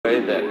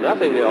like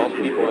nothing else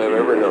people have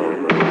ever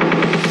known.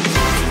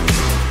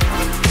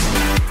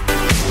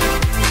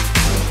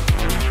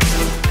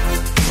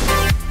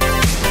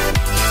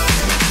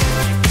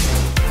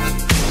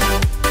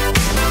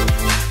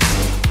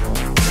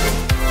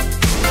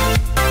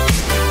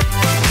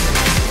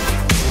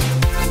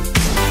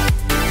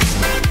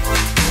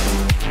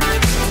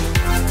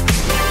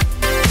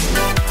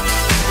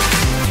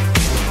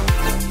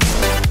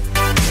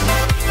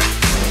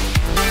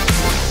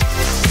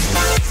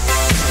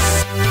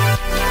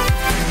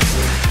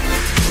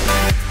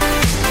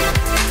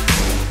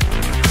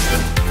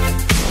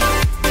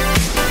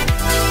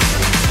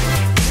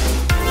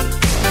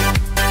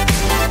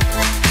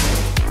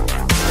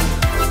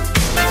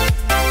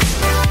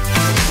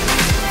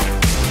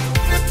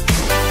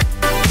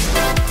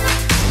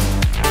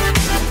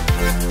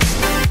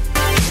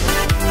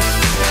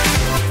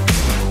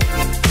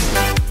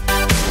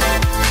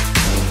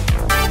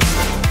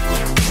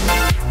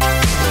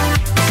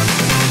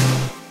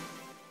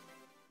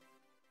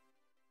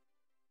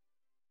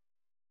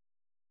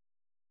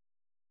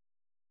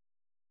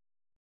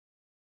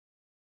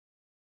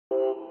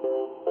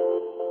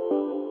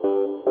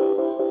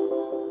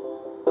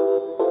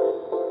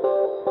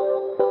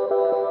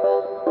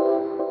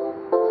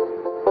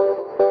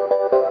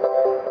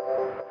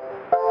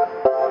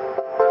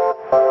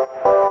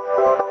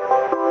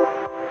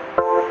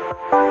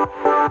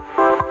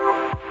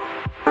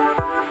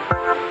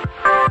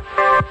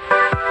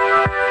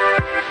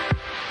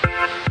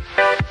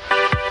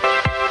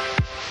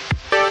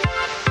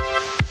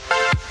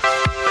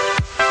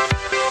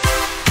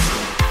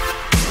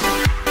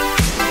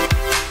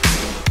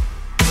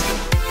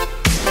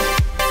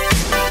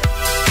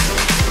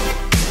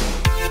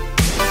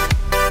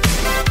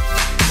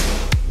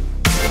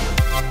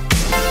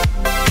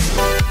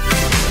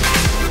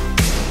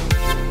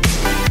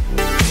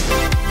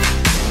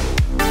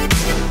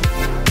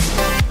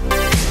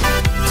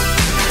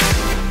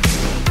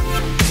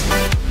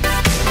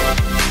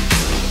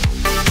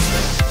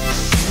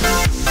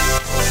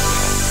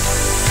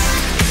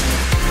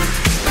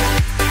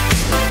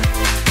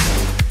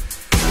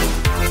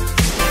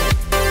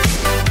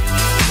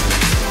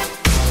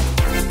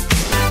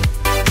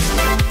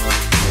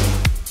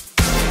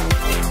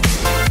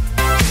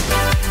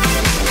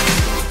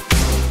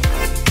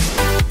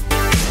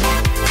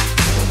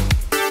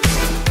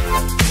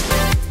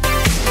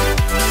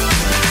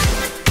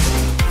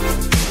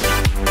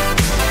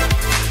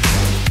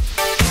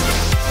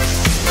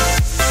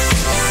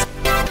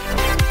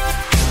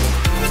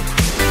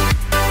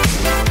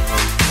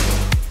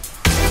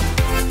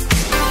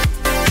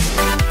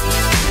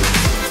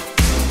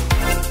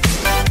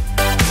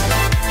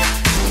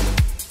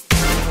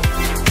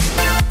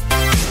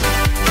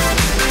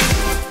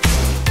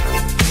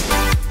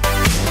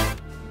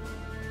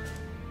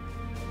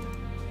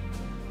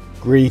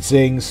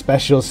 Greetings,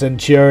 Special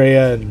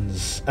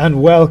Centurions,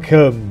 and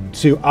welcome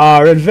to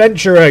our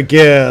Adventurer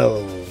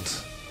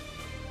Guild.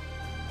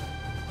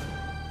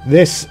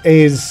 This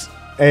is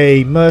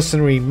a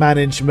mercenary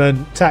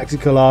management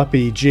tactical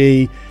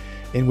RPG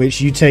in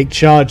which you take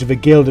charge of a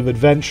guild of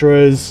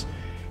adventurers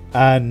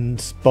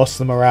and boss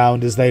them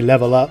around as they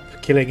level up,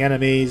 killing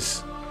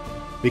enemies,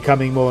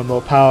 becoming more and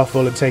more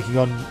powerful and taking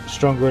on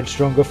stronger and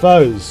stronger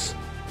foes.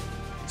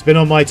 It's been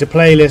on my to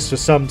play list for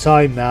some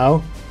time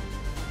now,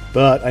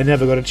 but I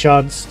never got a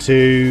chance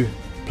to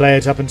play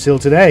it up until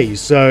today,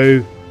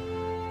 so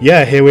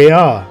yeah, here we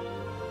are.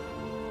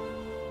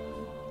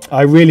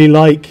 I really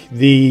like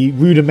the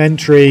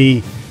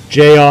rudimentary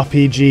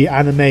JRPG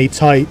anime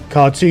type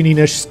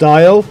cartooniness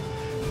style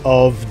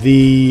of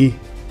the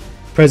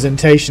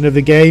presentation of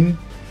the game.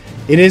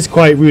 It is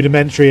quite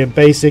rudimentary and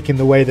basic in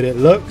the way that it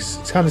looks.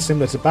 It's kind of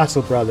similar to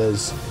Battle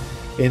Brothers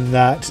in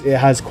that it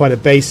has quite a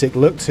basic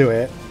look to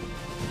it,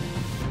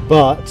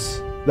 but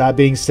that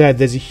being said,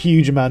 there's a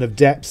huge amount of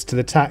depth to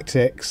the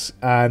tactics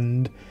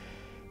and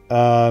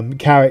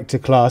character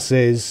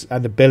classes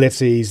and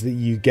abilities that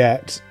you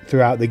get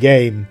throughout the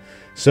game.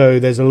 So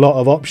there's a lot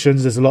of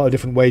options, there's a lot of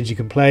different ways you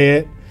can play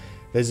it,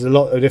 there's a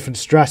lot of different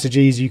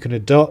strategies you can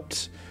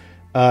adopt.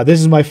 This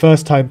is my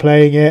first time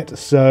playing it,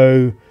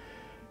 so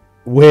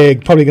we're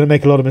probably going to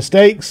make a lot of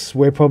mistakes.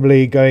 We're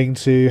probably going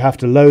to have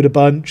to load a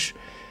bunch,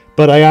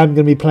 but I am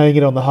going to be playing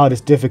it on the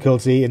hardest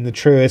difficulty in the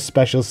truest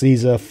Special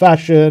Caesar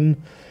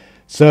fashion.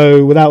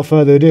 So without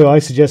further ado, I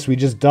suggest we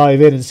just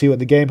dive in and see what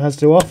the game has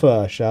to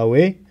offer, shall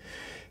we?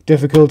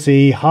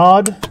 Difficulty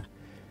hard.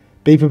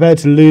 Be prepared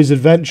to lose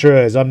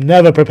adventurers. I'm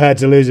never prepared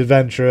to lose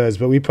adventurers,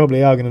 but we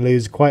probably are going to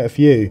lose quite a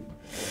few.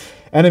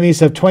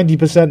 Enemies have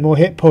 20% more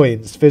hit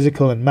points,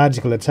 physical and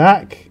magical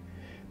attack.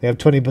 They have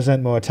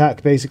 20% more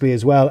attack basically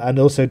as well, and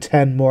also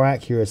 10 more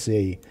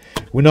accuracy.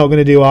 We're not going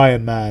to do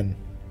Iron Man.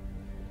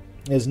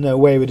 There's no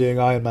way we're doing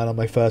Iron Man on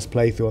my first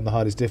playthrough on the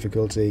hardest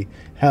difficulty.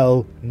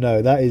 Hell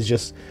no, that is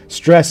just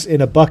stress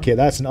in a bucket.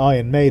 That's an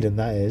Iron Maiden,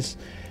 that is.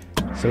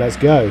 So let's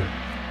go.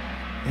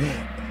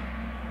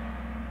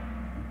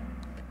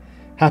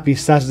 Happy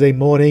Saturday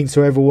morning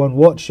to everyone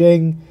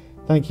watching.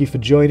 Thank you for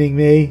joining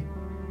me.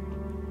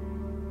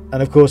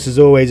 And of course, as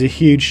always, a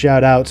huge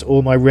shout out to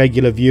all my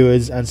regular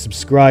viewers and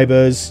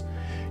subscribers.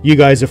 You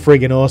guys are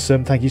friggin'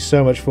 awesome. Thank you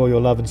so much for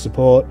your love and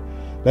support.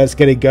 Let's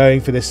get it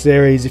going for this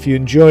series. If you're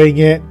enjoying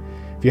it,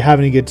 if you're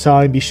having a good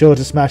time, be sure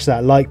to smash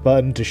that like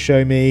button to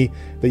show me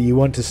that you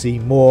want to see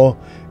more,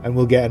 and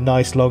we'll get a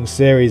nice long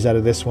series out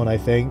of this one, I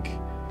think.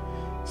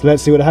 So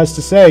let's see what it has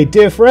to say.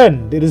 Dear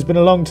friend, it has been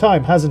a long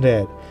time, hasn't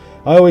it?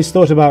 I always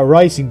thought about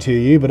writing to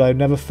you, but I've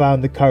never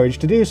found the courage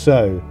to do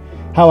so.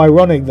 How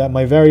ironic that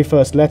my very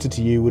first letter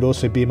to you would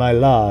also be my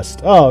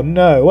last. Oh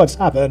no, what's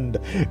happened?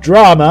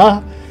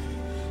 Drama!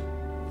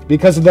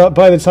 Because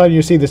by the time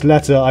you see this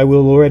letter, I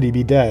will already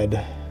be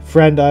dead.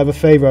 Friend, I have a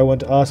favour I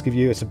want to ask of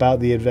you. It's about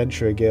the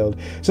Adventurer Guild.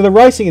 So the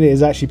writing in it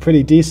is actually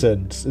pretty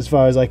decent, as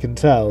far as I can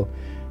tell.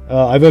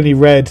 I've only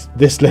read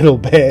this little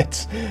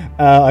bit.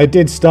 I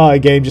did start a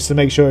game just to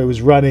make sure it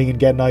was running and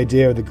get an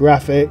idea of the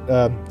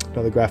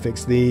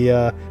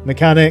the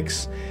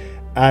mechanics,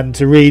 and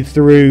to read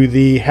through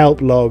the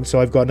help log, so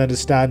I've got an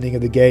understanding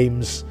of the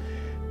game's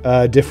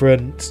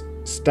different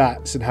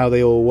stats and how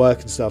they all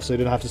work and stuff, so I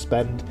don't have to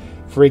spend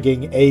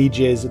frigging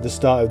ages at the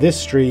start of this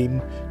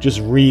stream just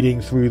reading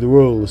through the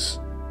rules.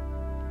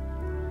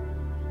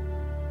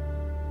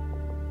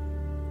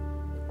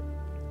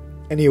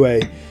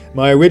 Anyway,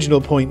 my original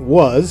point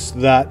was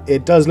that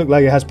it does look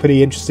like it has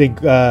pretty interesting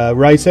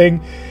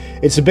writing.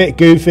 It's a bit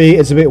goofy,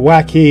 it's a bit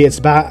wacky, it's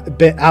a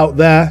bit out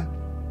there,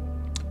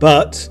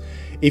 but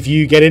if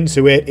you get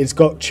into it, it's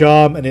got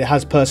charm and it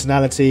has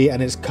personality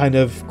and it's kind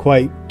of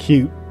quite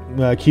cute,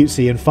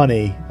 cutesy and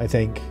funny, I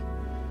think.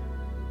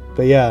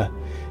 But yeah,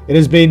 it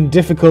has been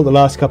difficult the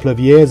last couple of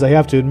years. I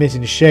have to admit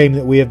in shame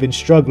that we have been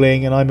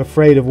struggling, and I'm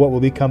afraid of what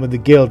will become of the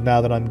guild now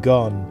that I'm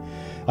gone.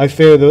 I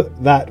fear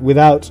that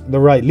without the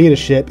right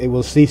leadership, it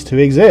will cease to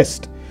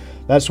exist.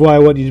 That's why I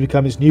want you to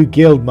become its new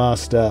guild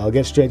master. I'll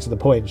get straight to the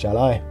point, shall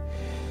I?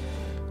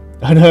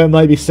 I know it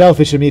might be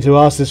selfish of me to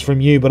ask this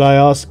from you, but I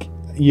ask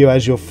you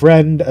as your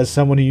friend, as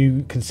someone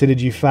who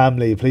considered you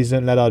family. Please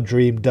don't let our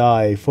dream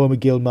die. Former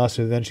guild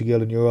master of the Adventure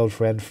Guild and your old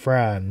friend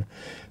Fran.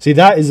 See,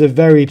 that is a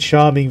very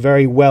charming,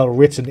 very well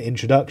written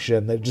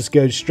introduction that just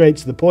goes straight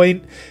to the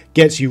point,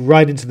 gets you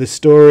right into the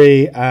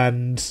story,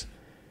 and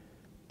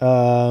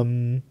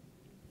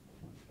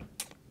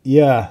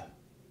yeah,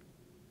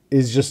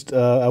 is just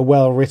a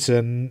well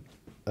written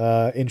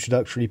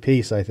introductory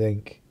piece, I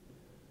think,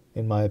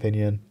 in my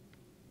opinion.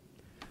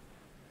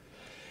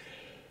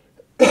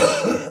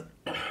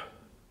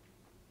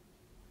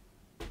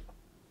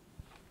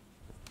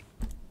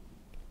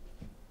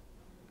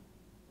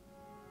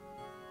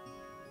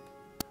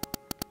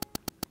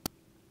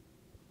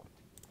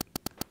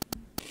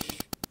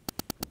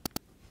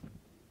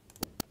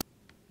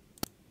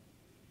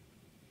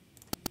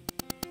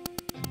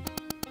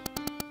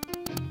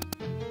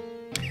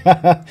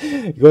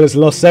 You got us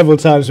lost several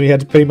times. We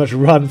had to pretty much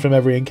run from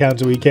every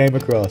encounter we came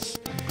across.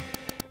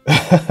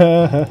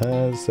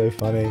 So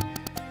funny.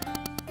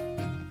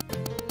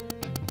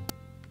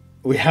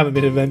 We haven't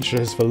been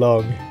adventurous for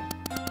long.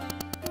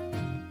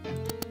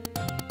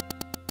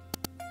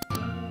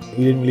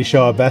 We didn't really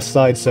show our best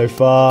side so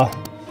far.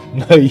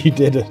 No, you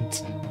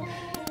didn't.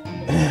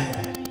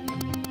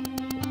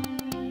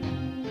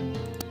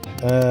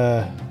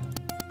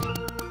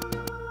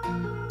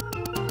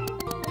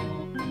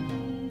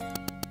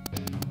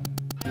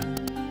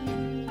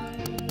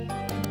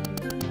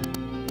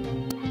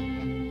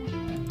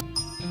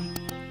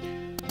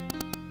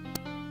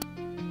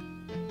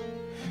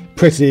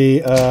 Pretty,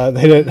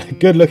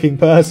 good-looking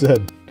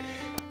person.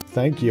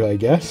 Thank you, I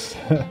guess.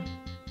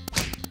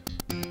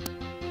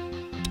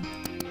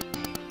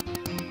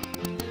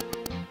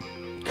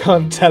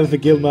 Can't tell if the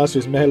guildmaster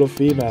is male or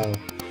female.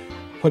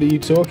 What are you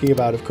talking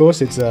about? Of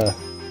course it's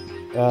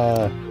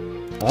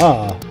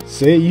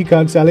see, you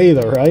can't tell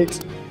either,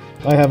 right?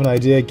 I have an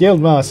idea.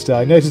 Guildmaster,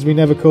 I noticed we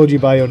never called you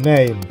by your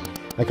name.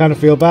 I kind of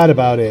feel bad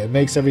about it. It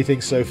makes everything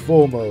so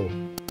formal.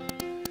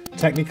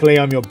 Technically,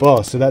 I'm your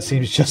boss, so that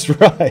seems just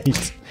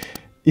right.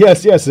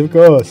 Yes, of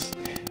course.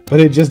 But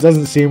it just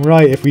doesn't seem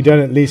right if we don't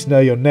at least know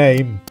your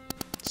name.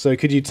 So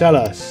could you tell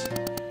us?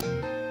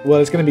 Well,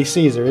 it's going to be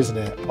Caesar, isn't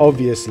it?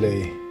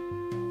 Obviously.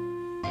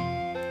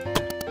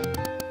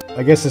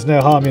 I guess there's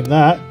no harm in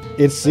that.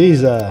 It's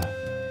Caesar.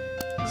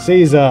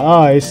 Caesar,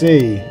 I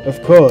see.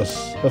 Of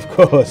course.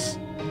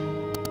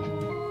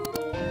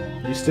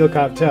 You still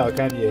can't tell,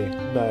 can you?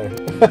 No.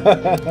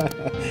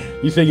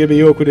 You think it'd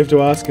be awkward if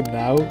to ask him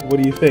now?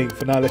 What do you think?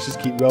 For now, let's just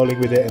keep rolling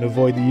with it and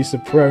avoid the use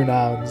of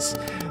pronouns.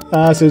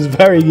 So it's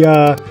very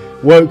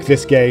woke,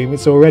 this game.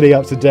 It's already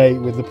up to date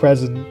with the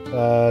present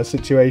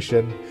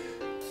situation.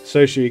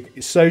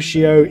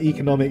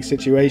 Socio-economic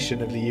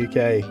situation of the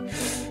UK.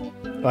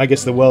 I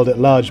guess the world at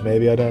large,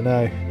 maybe. I don't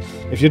know.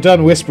 If you're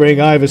done whispering,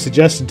 I have a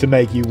suggestion to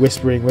make, you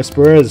whispering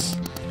whisperers.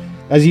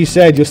 As you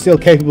said, you're still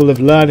capable of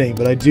learning,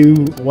 but I do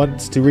want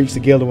to reach the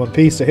guild in one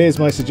piece, so here's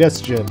my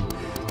suggestion.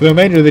 For the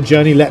remainder of the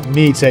journey, let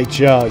me take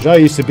charge. I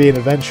used to be an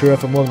adventurer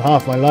for more than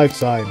half my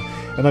lifetime,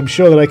 and I'm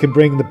sure that I can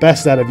bring the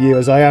best out of you,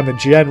 as I am a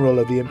general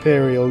of the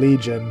Imperial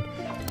Legion,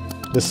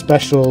 the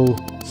Special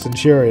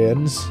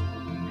Centurions.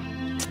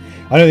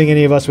 I don't think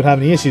any of us would have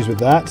any issues with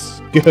that.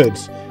 Good.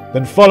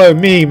 Then follow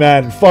me,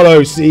 man.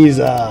 Follow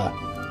Caesar.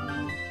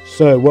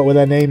 So, what were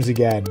their names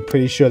again?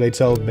 Pretty sure they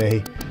told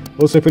me.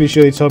 Also pretty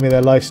sure they told me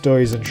their life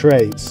stories and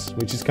traits,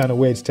 which is kind of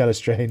weird to tell a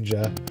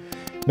stranger.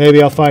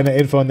 Maybe I'll find that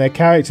info on their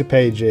character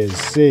pages.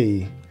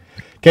 See.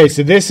 Okay,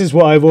 so this is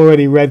what I've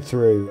already read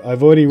through.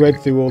 I've already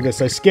read through all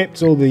this. I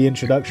skipped all the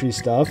introductory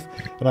stuff,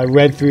 and I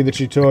read through the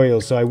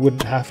tutorial, so I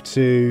wouldn't have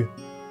to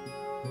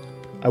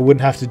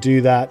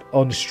do that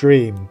on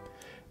stream.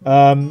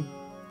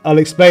 I'll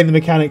explain the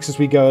mechanics as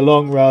we go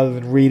along, rather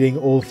than reading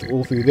all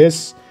through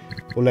this,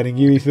 or letting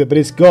you read through it. But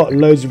it's got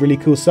loads of really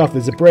cool stuff.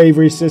 There's a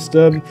bravery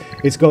system.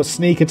 It's got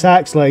sneak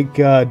attacks like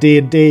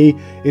D&D.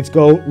 It's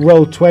got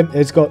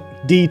It's got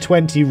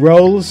D20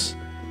 rolls,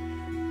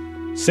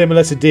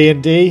 similar to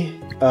D&D.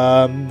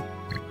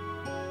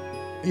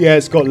 Yeah,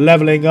 it's got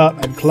leveling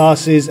up and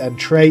classes and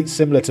traits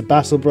similar to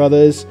Battle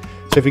Brothers.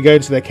 So if we go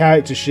into their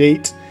character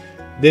sheet,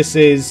 these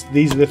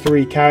are the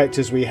 3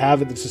 characters we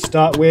have to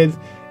start with.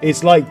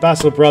 It's like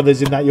Battle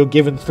Brothers in that you're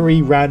given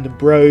 3 random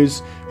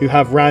bros who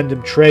have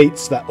random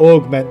traits that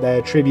augment their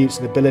attributes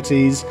and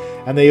abilities,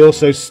 and they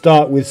also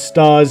start with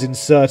stars in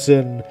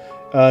certain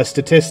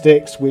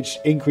statistics, which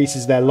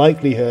increases their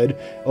likelihood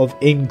of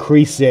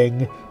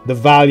increasing the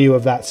value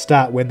of that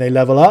stat when they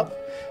level up.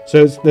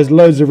 So there's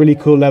loads of really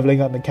cool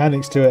leveling up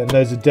mechanics to it, and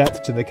loads of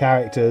depth to the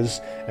characters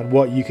and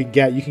what you can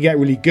get. You can get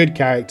really good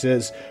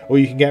characters, or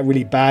you can get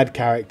really bad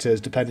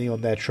characters depending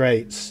on their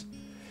traits.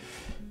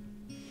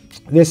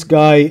 This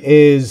guy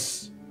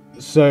is...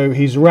 So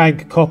he's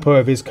rank copper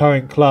of his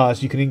current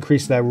class. You can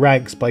increase their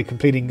ranks by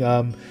completing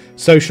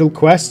social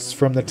quests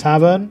from the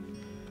tavern.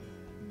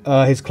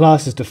 His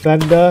class is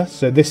Defender,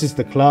 so this is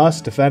the class,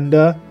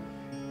 Defender.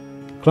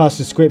 Class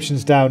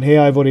description's down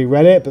here. I've already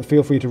read it, but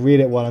feel free to read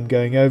it while I'm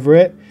going over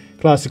it.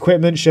 Class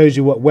equipment shows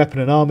you what weapon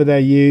and armor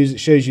they use. It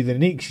shows you the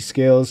unique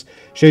skills.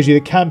 Shows you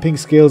the camping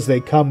skills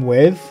they come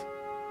with.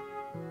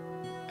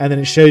 And then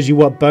it shows you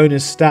what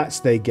bonus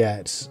stats they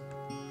get.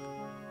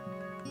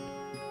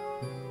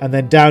 And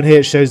then down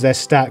here it shows their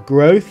stat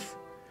growth.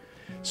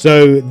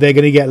 So they're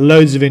going to get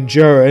loads of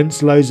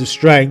endurance, loads of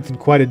strength, and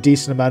quite a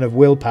decent amount of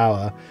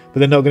willpower. But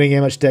they're not going to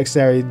get much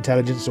dexterity,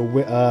 intelligence,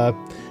 or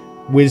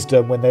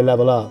wisdom when they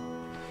level up.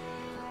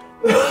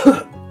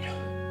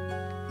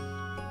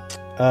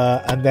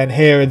 And then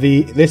here are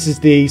this is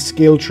the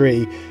skill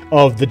tree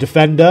of the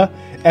Defender.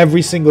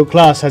 Every single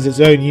class has its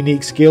own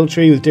unique skill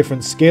tree with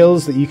different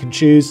skills that you can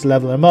choose to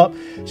level him up.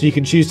 So you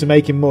can choose to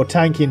make him more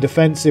tanky and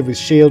defensive with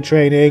shield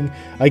training.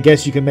 I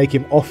guess you can make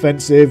him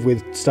offensive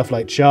with stuff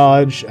like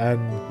charge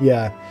and,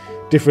 yeah,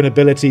 different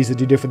abilities that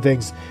do different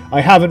things. I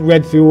haven't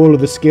read through all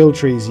of the skill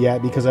trees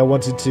yet because I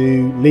wanted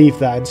to leave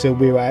that until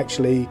we were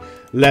actually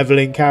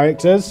leveling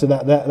characters, so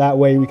that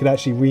way we could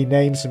actually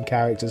rename some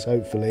characters,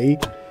 hopefully.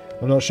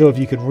 I'm not sure if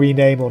you can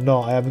rename or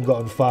not. I haven't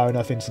gotten far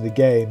enough into the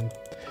game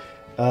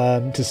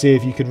to see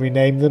if you can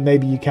rename them.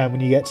 Maybe you can when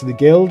you get to the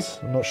guild.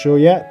 I'm not sure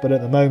yet, but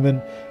at the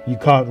moment you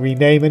can't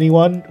rename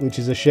anyone, which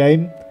is a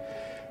shame.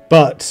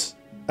 But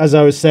as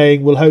I was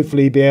saying, we'll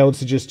hopefully be able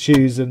to just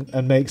choose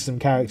and make some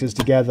characters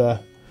together.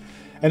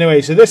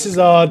 Anyway, so this is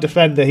our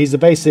Defender. He's a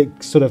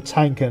basic sort of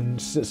tank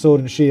and sword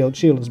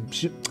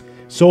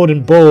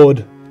and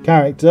board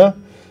character.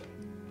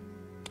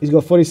 He's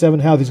got 47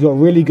 health. He's got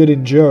really good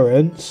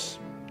endurance,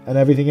 and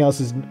everything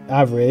else is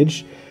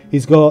average.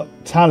 He's got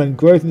talent.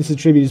 Growth in this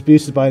attribute is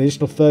boosted by an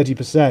additional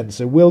 30%.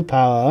 So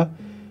willpower,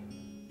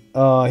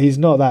 he's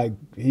not that...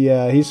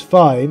 Yeah, he's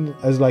fine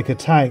as like a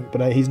tank,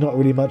 but he's not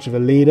really much of a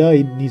leader.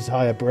 He needs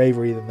higher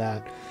bravery than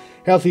that.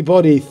 Healthy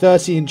body,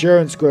 30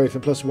 endurance growth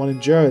and +1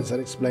 endurance. That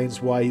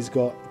explains why he's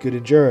got good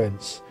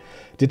endurance.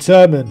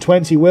 Determined,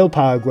 20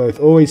 willpower growth.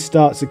 Always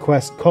starts a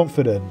quest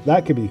confident.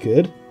 That could be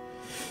good.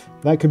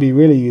 That could be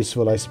really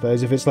useful, I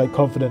suppose, if it's like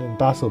confident in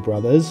Battle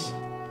Brothers.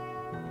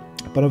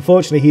 But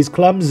unfortunately, he's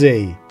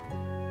clumsy.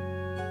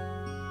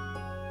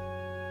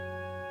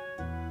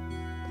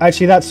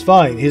 Actually, that's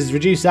fine. His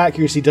reduced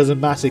accuracy doesn't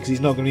matter because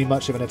he's not going to be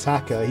much of an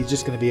attacker. He's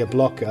just going to be a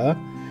blocker.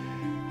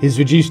 His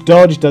reduced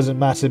dodge doesn't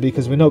matter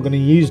because we're not going to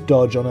use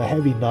dodge on a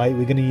heavy knight.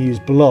 We're going to use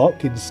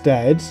block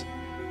instead.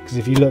 Because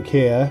if you look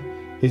here,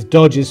 his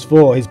dodge is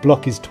 4. His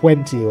block is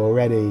 20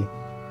 already.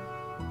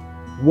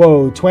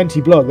 Whoa,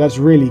 20 block. That's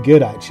really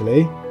good,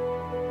 actually.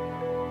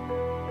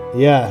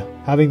 Yeah,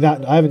 having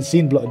that... I haven't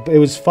seen block. It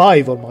was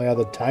 5 on my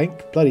other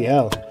tank. Bloody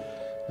hell.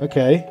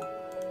 Okay.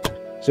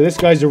 So this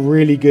guy's a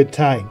really good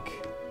tank.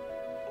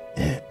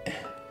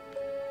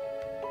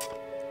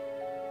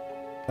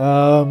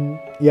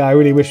 Yeah, I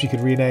really wish we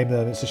could rename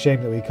them. It's a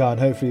shame that we can't.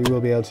 Hopefully we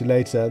will be able to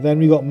later. Then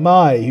we got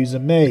Mai, who's a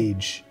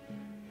mage.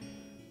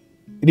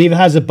 It even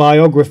has a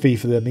biography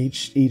for them.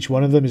 Each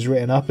one of them is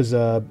written up as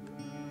a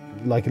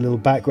little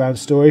background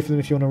story for them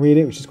if you want to read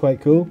it, which is quite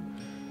cool.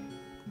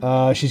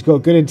 She's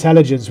got good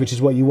intelligence, which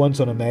is what you want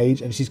on a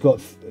mage, and she's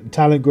got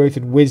talent growth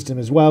and wisdom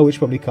as well, which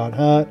probably can't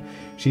hurt.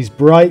 She's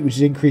bright, which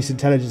is increased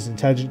intelligence and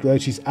intelligent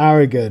growth. She's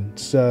arrogant,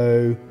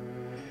 so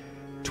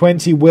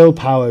 20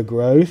 willpower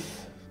growth,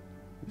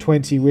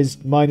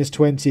 minus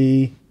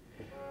 20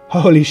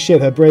 Holy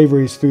shit, her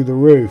bravery is through the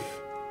roof.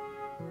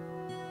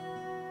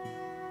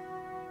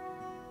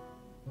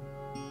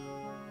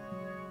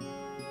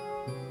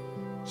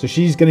 So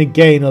she's going to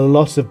gain a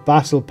lot of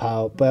battle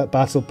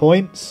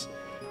points,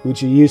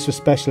 which are used for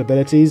special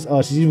abilities.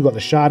 Oh, she's even got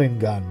the sharding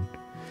gun.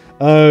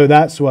 Oh,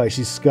 that's why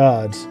she's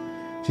scarred.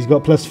 She's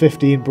got plus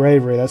 15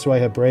 bravery. That's why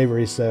her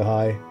bravery is so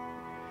high.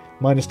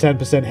 Minus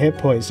 10% hit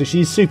points. So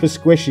she's super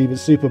squishy, but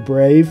super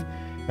brave.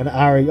 And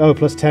oh,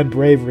 plus 10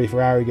 bravery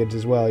for arrogant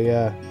as well,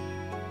 yeah.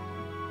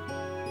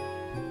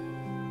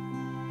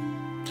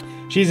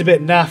 She's a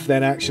bit naff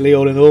then, actually,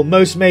 all in all.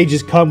 Most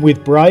mages come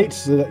with bright,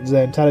 so that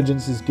their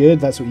intelligence is good.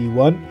 That's what you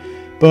want.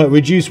 But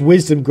reduced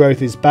wisdom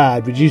growth is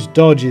bad. Reduced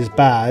dodge is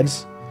bad.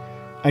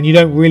 And you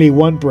don't really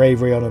want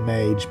bravery on a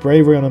mage.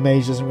 Bravery on a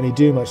mage doesn't really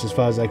do much as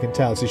far as I can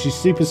tell. So she's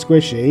super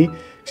squishy.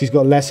 She's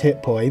got less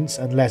hit points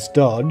and less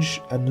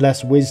dodge and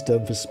less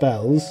wisdom for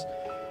spells.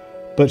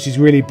 But she's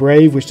really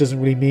brave, which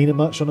doesn't really mean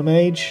much on a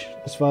mage,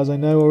 as far as I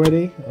know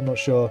already. I'm not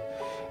sure.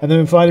 And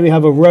then finally we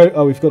have a rogue.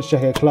 Oh, we've got to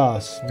check her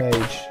class.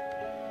 Mage.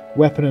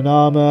 Weapon and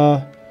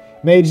armor.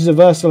 Mages are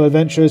versatile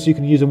adventurers who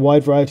can use a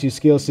wide variety of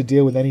skills to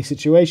deal with any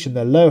situation.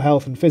 Their low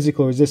health and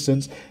physical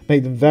resistance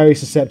make them very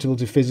susceptible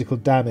to physical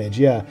damage.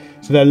 Yeah,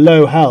 so they're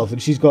low health,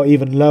 and she's got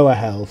even lower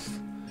health.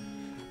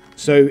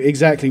 So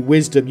exactly,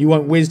 wisdom. You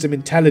want wisdom,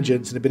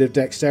 intelligence, and a bit of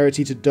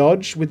dexterity to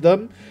dodge with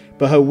them.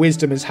 But her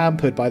wisdom is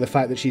hampered by the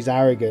fact that she's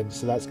arrogant,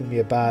 so that's going to be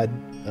a bad...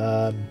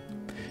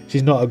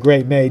 she's not a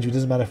great mage, it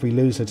doesn't matter if we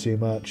lose her too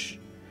much.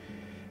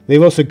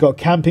 They've also got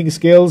camping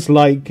skills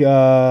like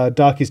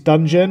Darkest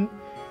Dungeon.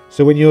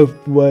 So when you're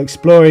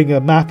exploring a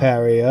map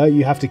area,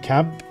 you have to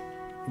camp.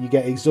 You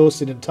get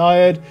exhausted and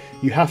tired,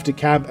 you have to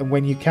camp, and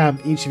when you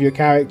camp, each of your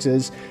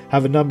characters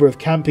have a number of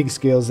camping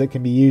skills that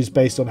can be used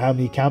based on how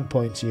many camp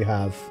points you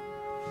have.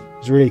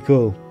 It's really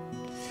cool.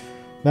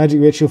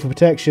 Magic Ritual for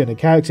protection. A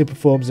character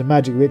performs a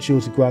magic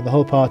ritual to grant the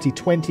whole party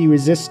 20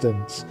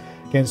 resistance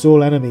against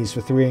all enemies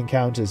for 3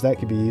 encounters. That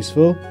could be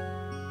useful.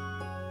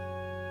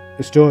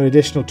 Restore an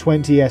additional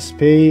 20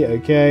 SP,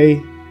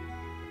 okay.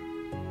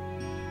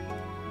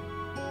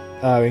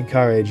 Oh,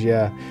 encourage,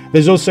 yeah.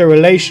 There's also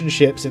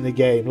relationships in the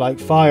game, like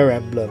Fire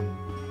Emblem.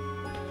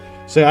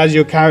 So as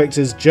your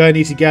characters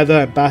journey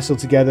together and battle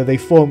together, they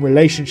form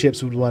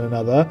relationships with one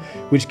another,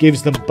 which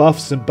gives them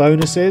buffs and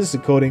bonuses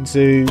according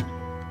to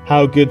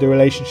how good the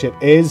relationship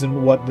is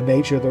and what the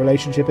nature of the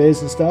relationship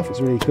is and stuff.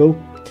 It's really cool.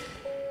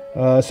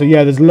 So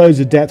yeah, there's loads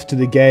of depth to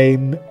the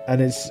game,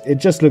 and it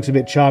just looks a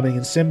bit charming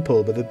and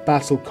simple, but the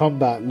battle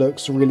combat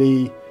looks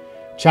really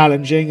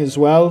challenging as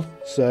well.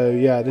 So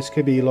yeah, this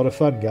could be a lot of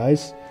fun,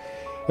 guys.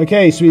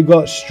 Okay, so we've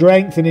got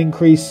strength and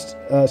increased...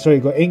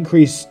 we've got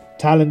increased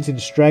talent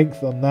and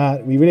strength on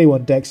that. We really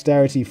want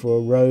dexterity for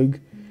a rogue.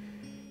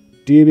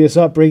 Dubious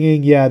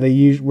upbringing. Yeah,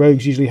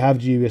 rogues usually have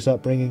dubious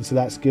upbringing, so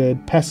that's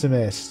good.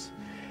 Pessimist.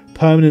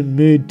 Permanent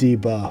mood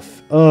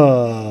debuff.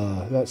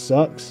 Oh, that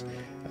sucks.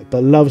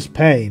 But loves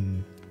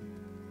pain.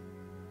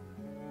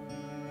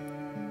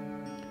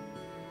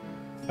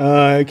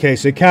 Okay,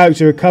 so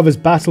character recovers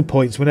battle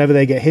points whenever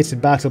they get hit in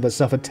battle but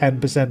suffer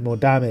 10% more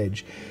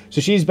damage. So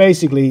she's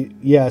basically,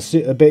 yeah,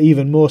 a bit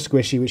even more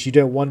squishy, which you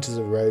don't want as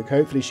a rogue.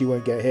 Hopefully she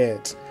won't get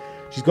hit.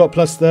 She's got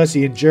plus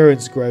 30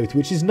 endurance growth,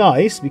 which is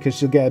nice because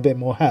she'll get a bit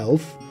more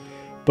health.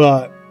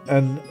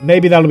 And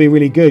maybe that'll be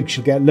really good.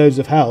 She'll get loads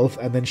of health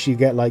and then she'll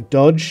get like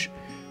dodge.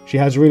 She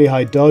has really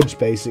high dodge,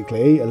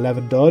 basically,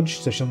 11 dodge,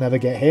 so she'll never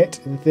get hit,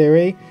 in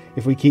theory,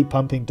 if we keep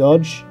pumping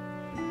dodge.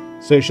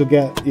 So she'll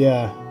get,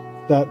 yeah...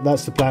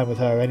 That's the plan with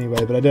her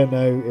anyway, but I don't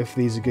know if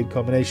these are good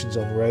combinations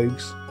on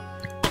rogues.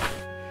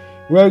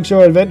 Rogues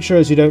are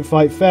adventurers who don't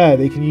fight fair.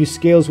 They can use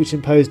skills which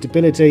impose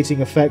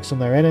debilitating effects on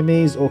their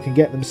enemies or can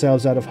get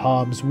themselves out of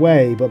harm's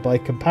way, but by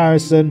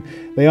comparison,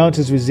 they aren't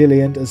as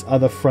resilient as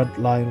other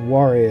frontline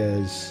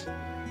warriors.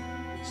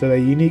 So their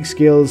unique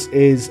skills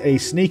is a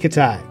sneak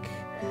attack.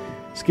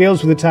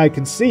 Skills with a tag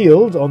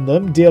concealed on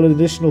them deal an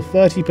additional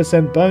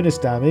 30% bonus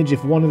damage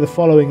if one of the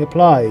following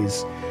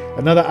applies.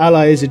 Another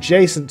ally is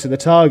adjacent to the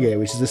target,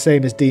 which is the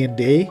same as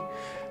D&D.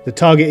 The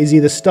target is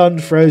either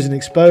stunned, frozen,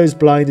 exposed,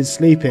 blinded,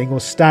 sleeping,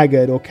 or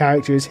staggered, or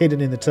character is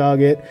hidden in the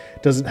target,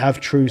 doesn't have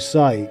true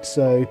sight.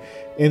 So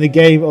in the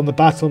game, on the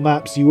battle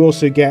maps, you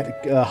also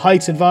get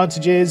height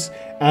advantages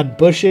and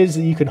bushes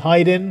that you can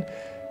hide in.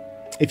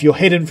 If you're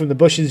hidden from the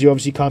bushes, you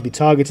obviously can't be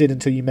targeted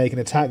until you make an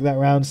attack that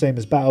round, same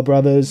as Battle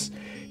Brothers.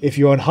 If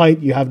you're on height,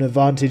 you have an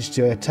advantage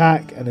to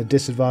attack and a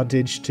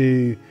disadvantage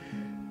to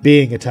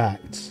being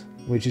attacked,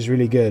 which is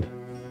really good.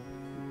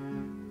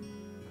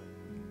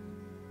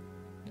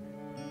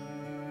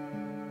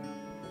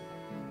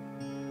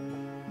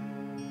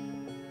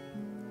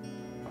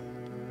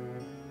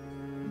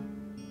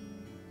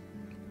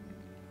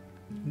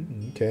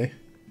 Okay.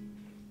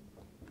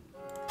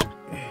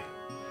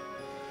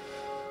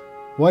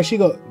 Why she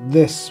got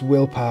this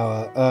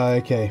willpower?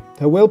 Okay.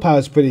 Her willpower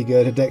is pretty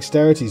good. Her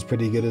dexterity is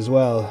pretty good as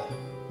well.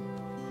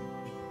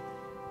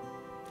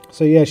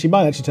 So yeah, she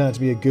might actually turn out to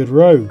be a good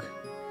rogue.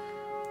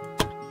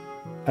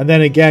 And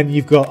then again,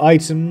 you've got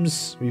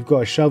items. We've got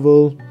a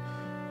shovel.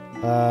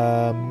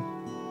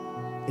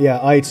 Yeah,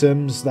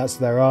 items. That's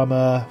their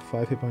armor.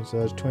 5 hit points,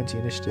 20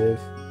 initiative.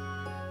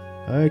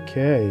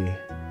 Okay.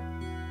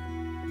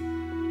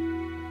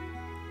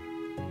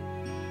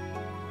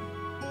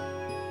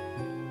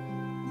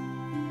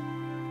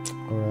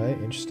 Alright,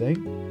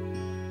 interesting.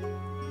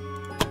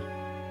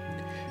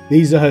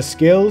 These are her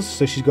skills.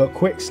 So she's got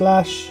quick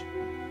slash.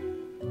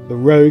 The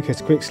rogue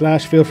has quick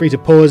slash. Feel free to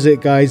pause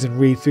it, guys, and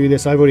read through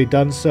this. I've already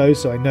done so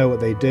I know what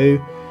they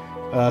do.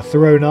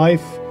 Throw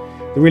knife.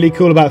 The really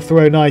cool about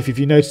throw knife, if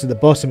you notice at the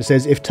bottom, it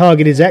says if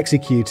target is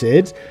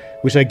executed,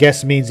 which I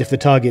guess means if the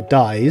target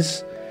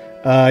dies,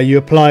 you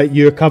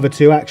recover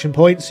 2 action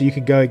points, so you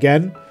can go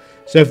again.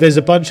 So if there's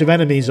a bunch of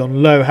enemies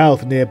on low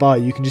health nearby,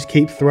 you can just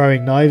keep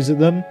throwing knives at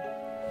them.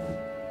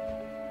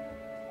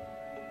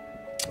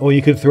 Or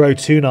you can throw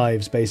 2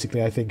 knives,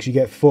 basically, I think. You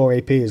get 4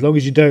 AP. As long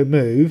as you don't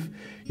move,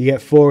 you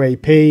get 4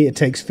 AP. It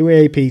takes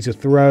 3 AP to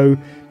throw.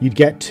 You'd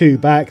get 2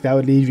 back. That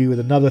would leave you with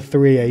another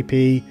 3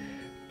 AP.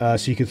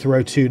 So you could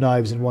throw 2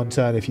 knives in one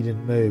turn if you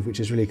didn't move, which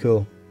is really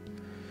cool.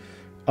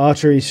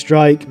 Archery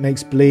strike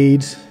makes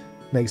bleed.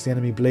 Makes the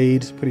enemy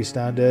bleed. Pretty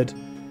standard.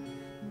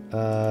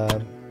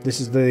 This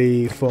is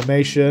the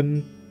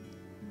formation.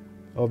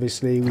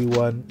 Obviously, we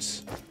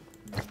want...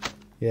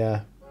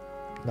 Yeah,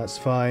 that's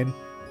fine.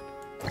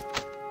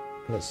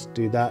 Let's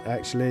do that,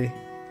 actually.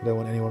 I don't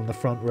want anyone in the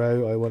front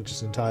row. I want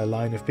just an entire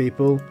line of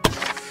people.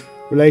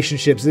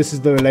 Relationships. This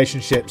is the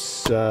relationships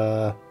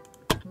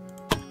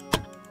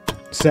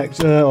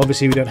sector.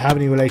 Obviously, we don't have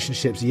any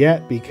relationships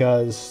yet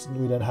because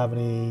we don't have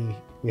any...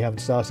 We haven't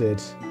started.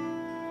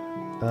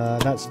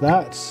 That's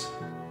that.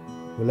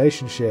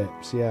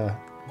 Relationships, yeah.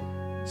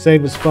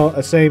 Same as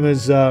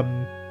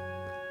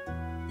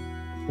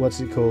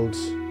what's it called?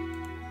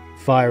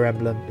 Fire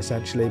Emblem,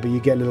 essentially. But you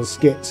get little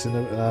skits and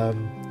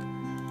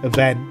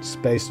events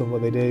based on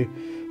what they do.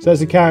 So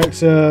as a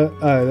character,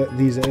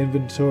 these are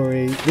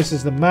inventory. This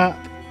is the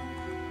map.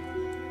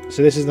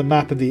 So this is the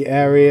map of the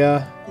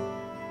area.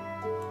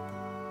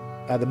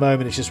 At the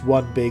moment, it's just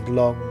one big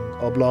long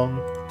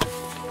oblong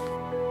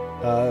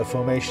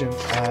formation,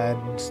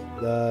 and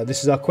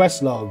this is our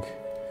quest log.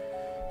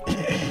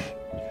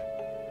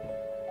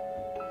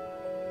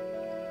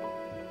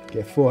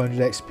 Get 400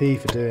 XP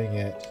for doing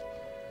it.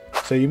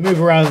 So you move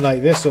around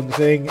like this on the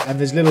thing, and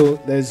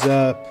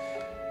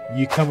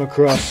you come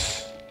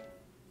across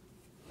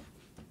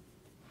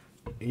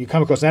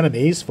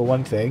enemies for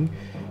one thing,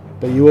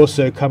 but you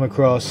also come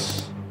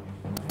across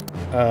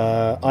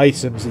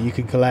items that you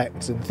can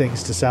collect and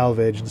things to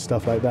salvage and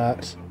stuff like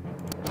that.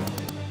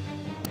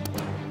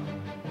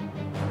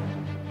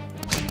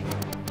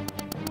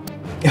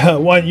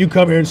 Why don't you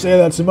come here and say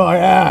that to my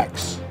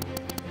axe?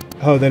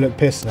 Oh, they look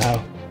pissed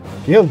now.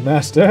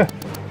 Guildmaster?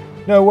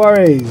 No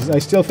worries. I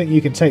still think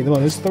you can take them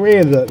on. There's 3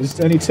 of them. There's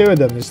only 2 of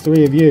them. There's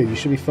 3 of you. You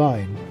should be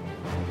fine.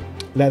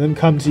 Let them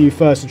come to you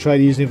first and try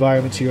to use the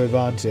environment to your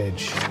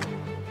advantage.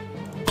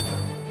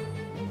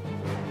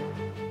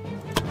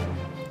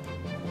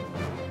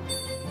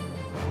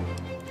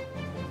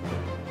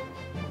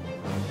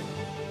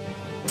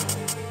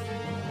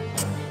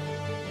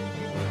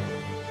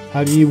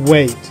 How do you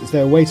wait? Is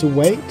there a way to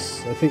wait?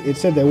 I think it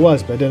said there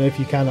was, but I don't know if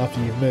you can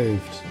after you've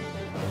moved.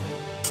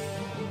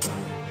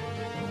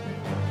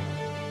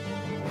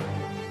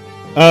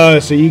 Oh,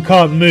 so you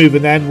can't move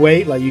and then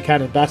wait like you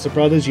can in Battle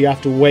Brothers. You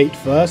have to wait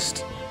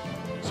first.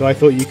 So I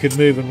thought you could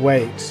move and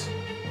wait.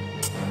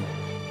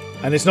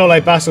 And it's not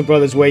like Battle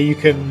Brothers where you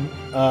can...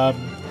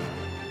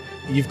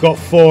 you've got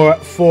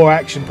 4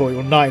 action points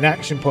or 9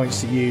 action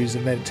points to use,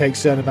 and then it takes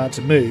a certain amount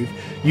to move.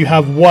 You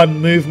have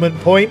 1 movement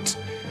point.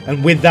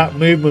 And with that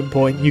movement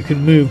point, you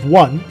can move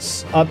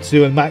once up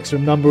to a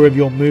maximum number of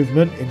your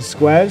movement in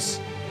squares.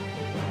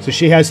 So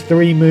she has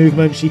 3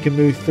 movement. She can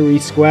move 3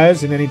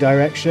 squares in any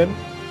direction.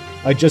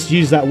 I just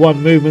used that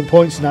 1 movement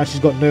point, so now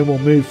she's got no more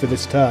move for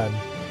this turn.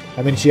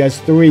 And then she has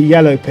 3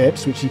 yellow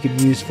pips, which she can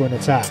use for an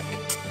attack.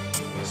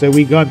 So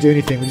we can't do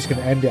anything. We're just going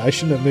to end it. I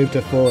shouldn't have moved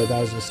her forward. That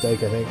was a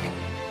mistake, I think.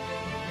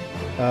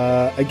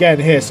 Again,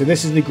 here. So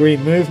this is the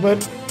green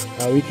movement.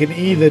 We can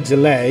either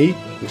delay,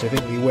 which I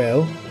think we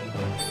will.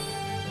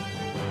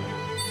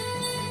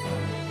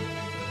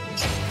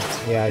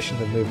 Yeah, I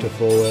shouldn't have moved her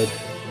forward.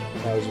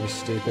 That was really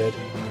stupid.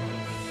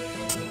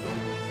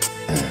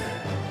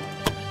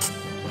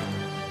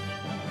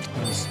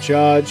 Let's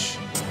charge.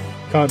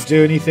 Can't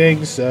do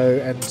anything, so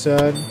end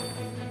turn.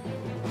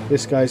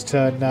 This guy's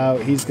turn now.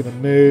 He's going to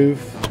move.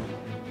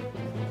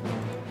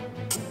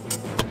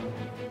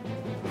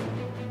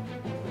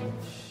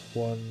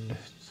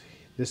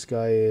 This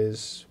guy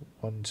is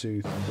 1,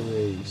 2,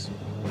 3. So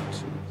 1, 2,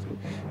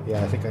 3.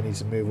 Yeah, I think I need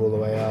to move all the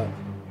way up.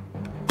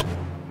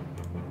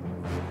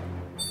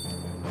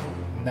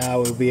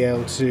 Now we'll be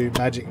able to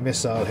magic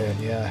missile him,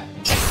 yeah.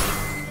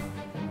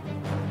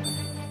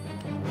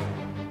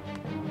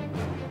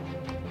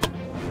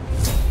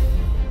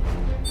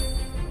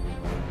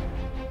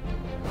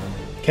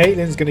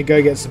 Caitlin's gonna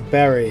go get some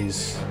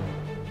berries.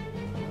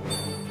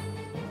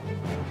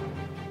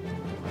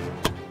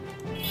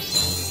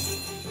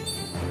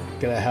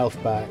 Get her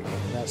health back.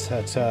 That's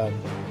her turn.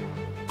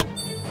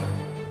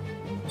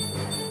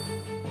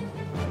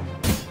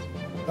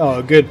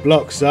 Oh, good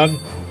block, son.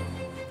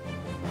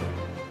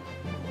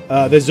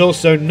 There's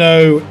also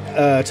no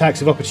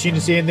attacks of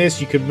opportunity in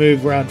this. You can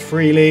move around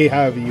freely,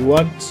 however you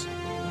want.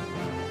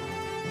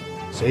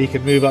 So he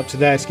can move up to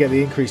there to get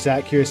the increased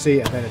accuracy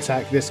and then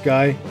attack this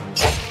guy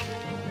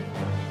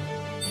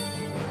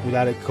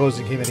without it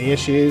causing him any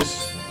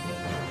issues.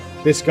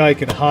 This guy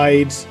can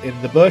hide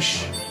in the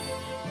bush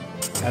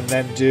and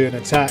then do an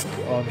attack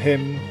on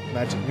him,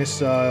 magic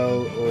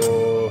missile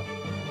or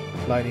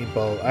lightning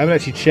bolt. I haven't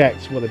actually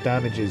checked what the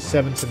damage is.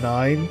 7 to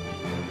 9,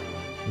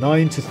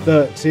 9 to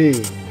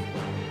 13,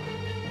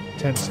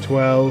 10 to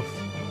 12.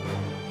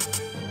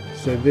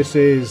 So this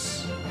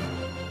is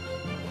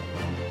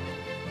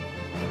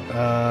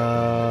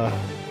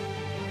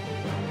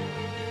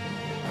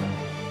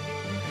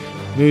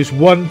moves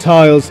one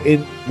tiles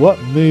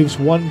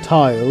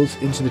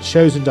into the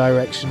chosen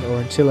direction or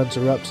until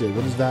interrupted.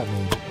 What does that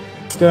mean?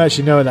 Don't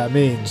actually know what that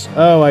means.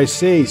 Oh, I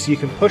see. So you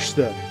can push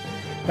them.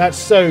 That's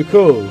so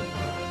cool.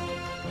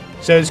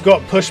 So it's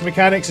got push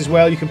mechanics as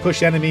well. You can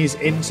push enemies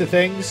into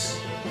things.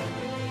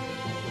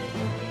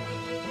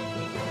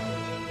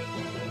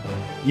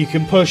 You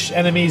can push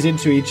enemies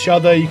into each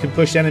other. You can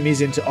push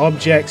enemies into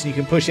objects. And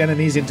you can push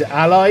enemies into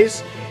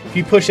allies. If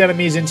you push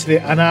enemies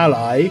into an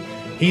ally,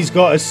 he's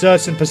got a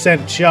certain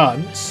 %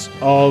 chance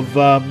of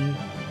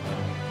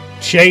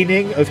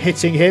chaining, of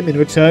hitting him in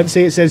return.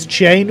 See, it says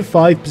chain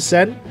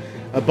 5%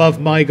 above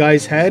my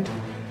guy's head.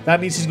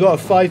 That means he's got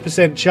a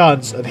 5%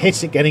 chance of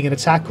getting an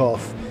attack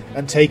off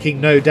and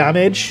taking no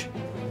damage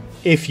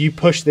if you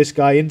push this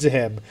guy into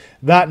him.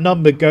 That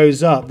number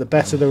goes up the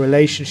better the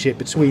relationship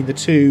between the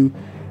two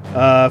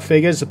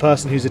figures, the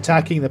person who's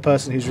attacking, the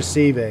person who's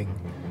receiving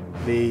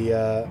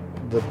the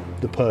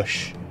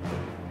push.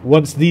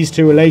 Once these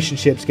two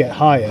relationships get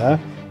higher,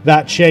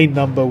 that chain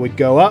number would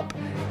go up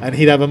and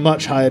he'd have a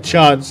much higher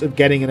chance of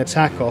getting an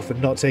attack off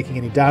and not taking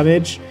any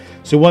damage.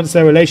 So once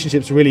their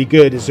relationship's really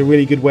good, it's a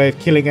really good way of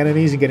killing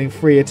enemies and getting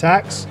free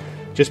attacks,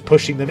 just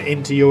pushing them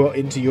into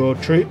your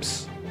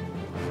troops.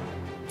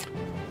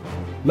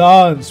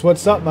 Lance,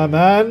 what's up, my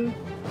man?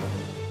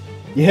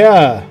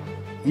 Yeah,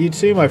 you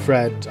too, my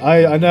friend.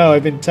 I know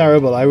I've been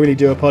terrible. I really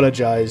do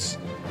apologize.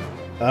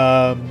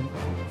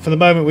 For the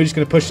moment, we're just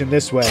going to push him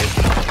this way.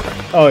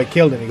 Oh, it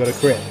killed him. He got a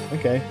crit.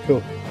 Okay,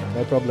 cool.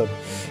 No problem.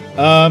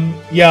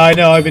 Yeah, I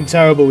know I've been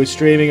terrible with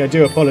streaming. I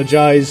do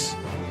apologize.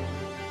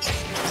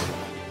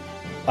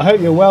 I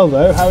hope you're well,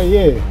 though. How are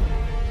you?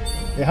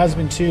 It has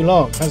been too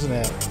long, hasn't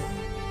it?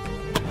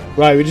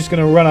 Right, we're just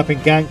going to run up and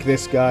gank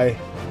this guy.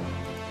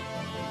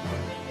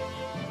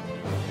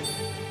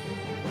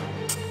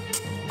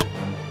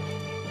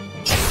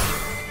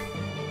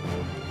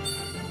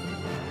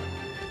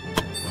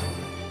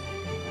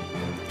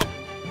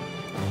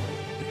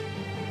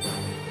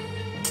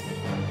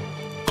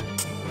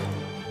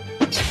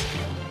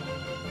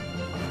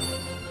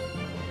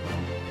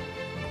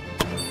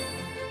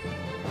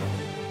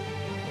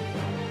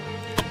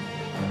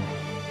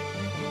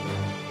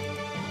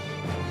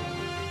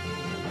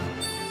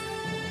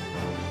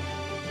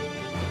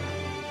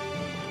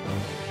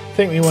 I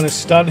think we want to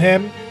stun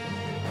him.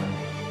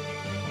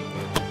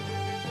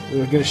 We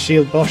were going to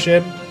shield bosh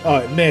him. Oh,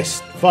 it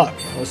missed. Fuck.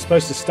 I was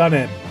supposed to stun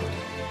him.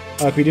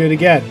 Oh, if we do it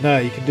again? No,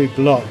 you can do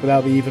block, but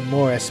that'll be even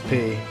more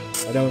SP.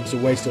 I don't want to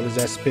waste all his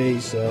SP,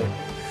 so...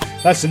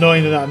 That's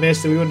annoying that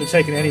missed. We wouldn't have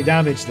taken any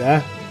damage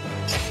there.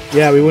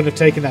 Yeah, we wouldn't have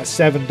taken that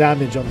 7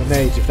 damage on the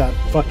mage if that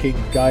fucking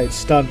guy had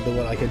stunned the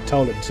one I had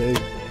told him to.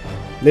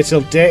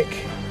 Little dick.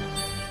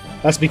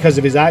 That's because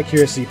of his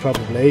accuracy,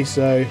 probably,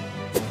 so...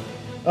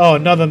 Oh,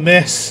 another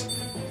miss.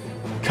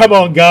 Come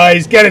on,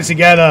 guys. Get it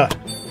together.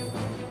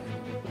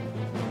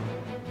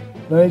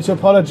 No need to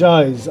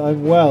apologise.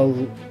 I'm well.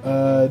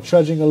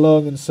 Trudging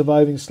along and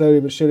surviving slowly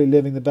but surely,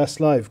 living the best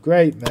life.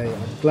 Great, mate.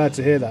 I'm glad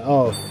to hear that.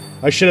 Oh,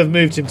 I should have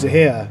moved him to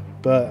here,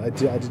 but I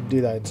didn't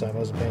do that in time. I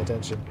wasn't paying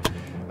attention.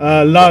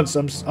 Lance,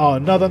 oh,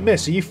 another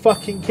miss. Are you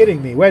fucking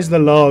kidding me? Where's the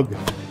log?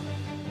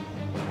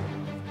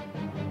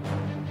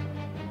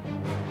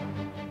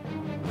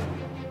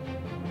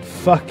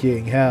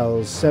 Fucking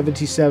hell,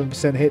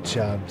 77% hit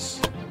chance.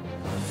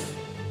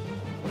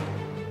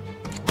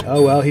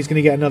 Oh well, he's going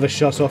to get another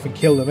shot off and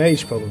kill the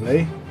mage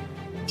probably.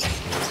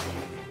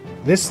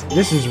 This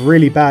is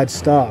really bad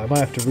start. I might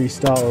have to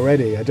restart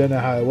already. I don't know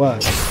how it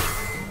works.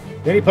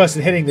 The only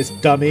person hitting this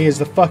dummy is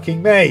the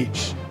fucking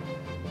mage.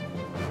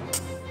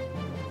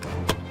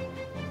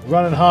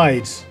 Run and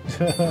hide.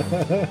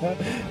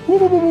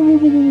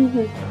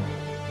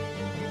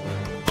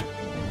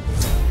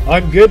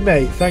 I'm good,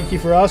 mate. Thank you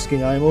for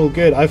asking. I'm all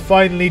good. I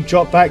finally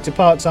dropped back to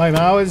part-time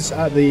hours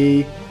at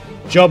the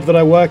job that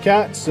I work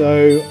at,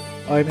 so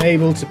I'm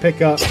able to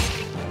pick up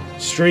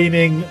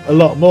streaming a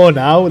lot more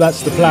now.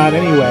 That's the plan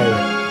anyway.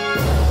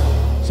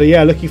 So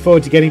yeah, looking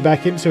forward to getting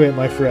back into it,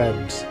 my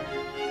friends.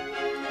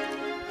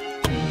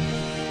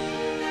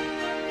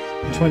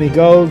 20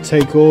 gold,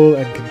 take all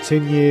and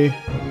continue.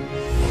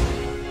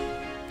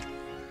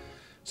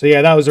 So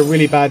yeah, that was a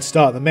really bad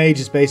start. The mage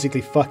is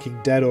basically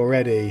fucking dead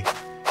already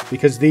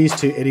because these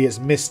two idiots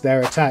missed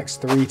their attacks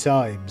 3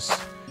 times.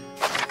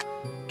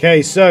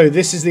 Okay, so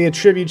this is the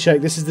attribute check.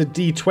 This is the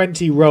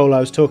D20 roll I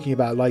was talking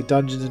about, like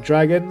Dungeons and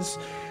Dragons.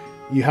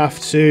 You have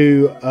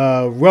to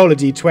roll a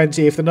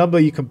D20. If the number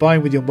you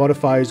combine with your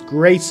modifier is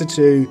greater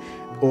to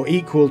or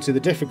equal to the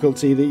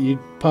difficulty that you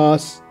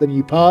pass, then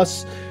you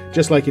pass,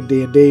 just like in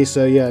D&D.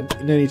 So yeah,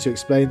 no need to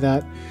explain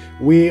that.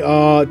 We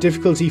are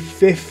difficulty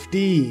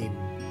 15.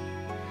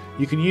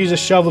 You can use a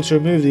shovel to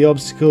remove the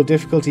obstacle.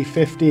 Difficulty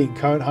 15.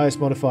 Current highest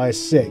modifier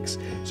 6.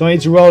 So I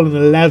need to roll an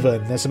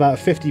 11. There's about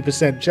a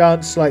 50%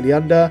 chance, slightly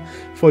under,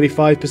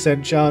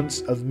 45%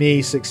 chance of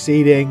me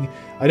succeeding.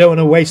 I don't want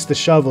to waste the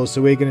shovel, so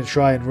we're going to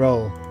try and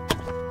roll.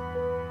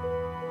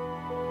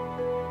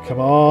 Come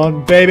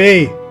on,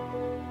 baby!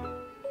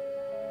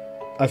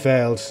 I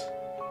failed.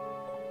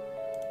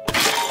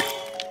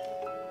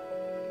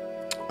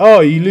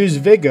 Oh, you lose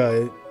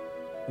vigor.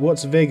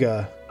 What's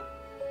vigor?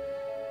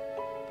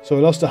 So I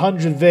lost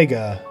 100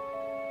 vigor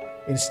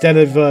instead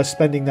of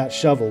spending that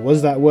shovel.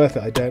 Was that worth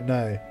it? I don't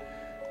know.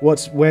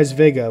 Where's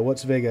vigor?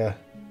 What's vigor?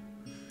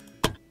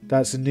 That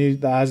hasn't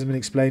been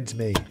explained to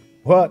me.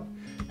 What?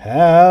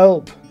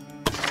 Help!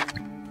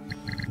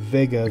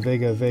 Vigor,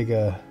 vigor,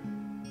 vigor.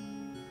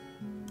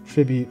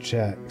 Tribute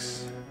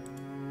checks.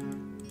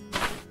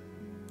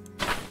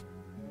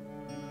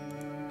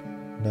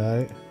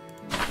 No.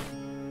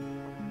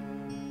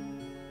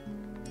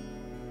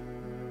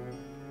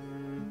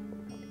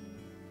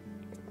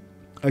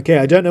 Okay,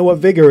 I don't know what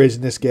vigor is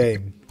in this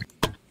game.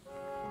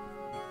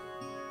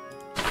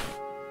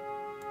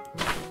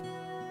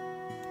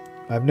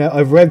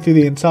 I've read through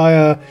the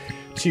entire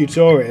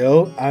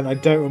tutorial and I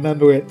don't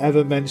remember it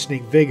ever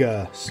mentioning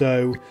vigor,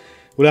 so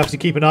we'll have to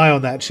keep an eye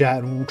on that chat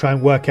and we'll try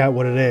and work out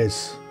what it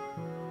is.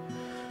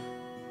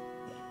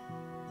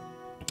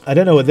 I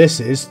don't know what this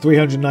is.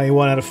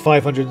 391 out of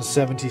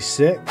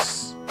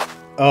 576.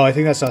 Oh, I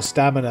think that's our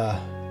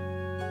stamina.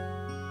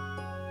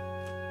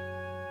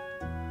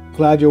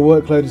 Glad your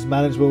workload is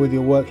manageable with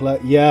your workload.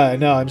 Yeah,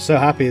 no, I'm so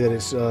happy that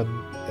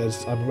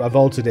I've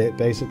altered it,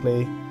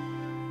 basically.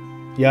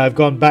 Yeah, I've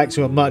gone back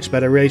to a much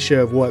better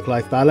ratio of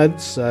work-life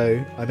balance,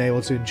 so I'm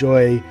able to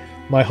enjoy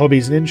my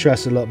hobbies and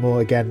interests a lot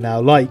more again now.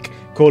 Like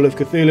Call of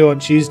Cthulhu on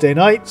Tuesday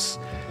nights.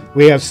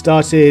 We have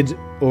started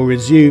or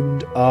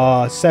resumed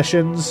our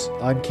sessions.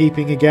 I'm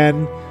keeping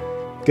again.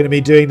 Going to be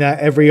doing that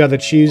every other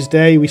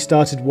Tuesday. We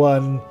started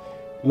one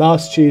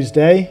last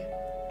Tuesday,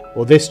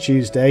 or this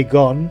Tuesday,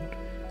 gone.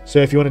 So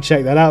if you want to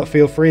check that out,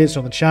 feel free. It's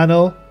on the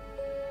channel.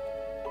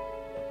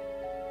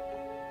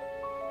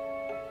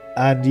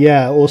 And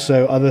yeah,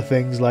 also other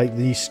things like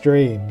these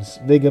streams.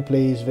 Vigor,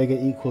 please. Vigor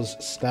equals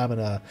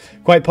stamina.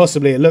 Quite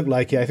possibly it looked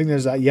like it. I think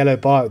there's that yellow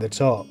bar at the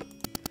top.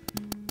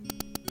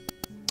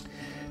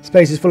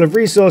 Space is full of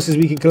resources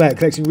we can collect.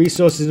 Collecting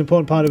resources is an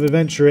important part of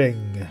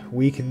adventuring.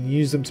 We can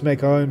use them to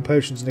make our own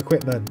potions and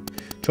equipment.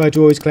 Try to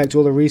always collect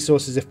all the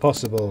resources if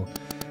possible.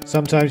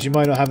 Sometimes you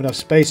might not have enough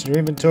space in your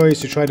inventory,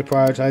 so try to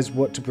prioritize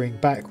what to bring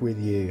back with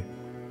you.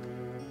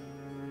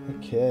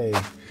 Okay.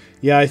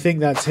 Yeah, I think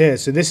that's here.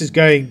 So this is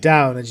going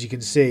down, as you can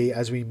see,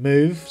 as we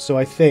move. So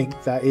I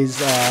think that is,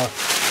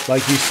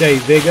 like you say,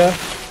 vigor.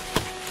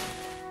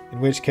 In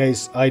which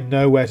case, I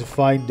know where to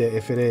find it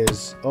if it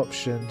is.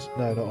 Options.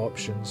 No, not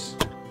options.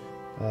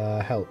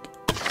 Help.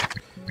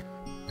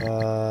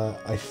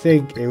 I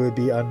think it would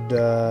be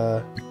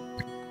under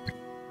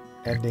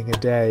ending a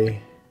day.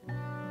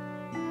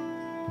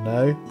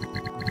 No.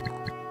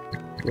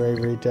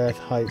 Bravery, death,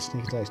 height,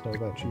 sneak attacks, not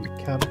about you.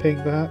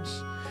 Camping,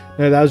 perhaps?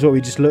 No, that was what we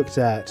just looked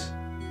at.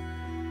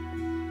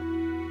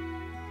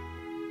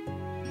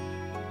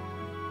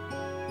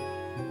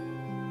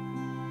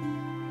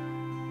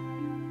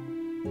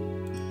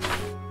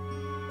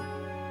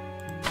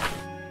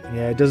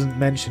 Yeah, it doesn't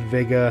mention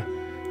vigor.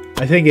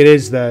 I think it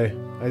is, though.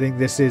 I think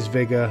this is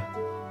vigor.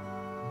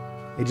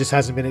 It just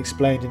hasn't been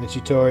explained in the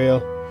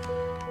tutorial.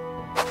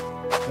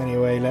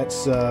 Anyway,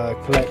 let's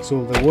collect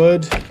all the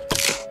wood.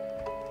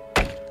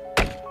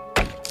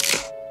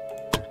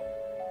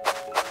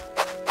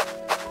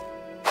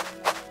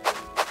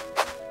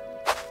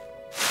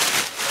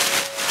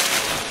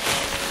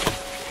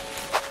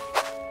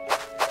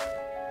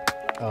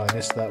 Oh, I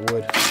missed that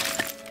wood.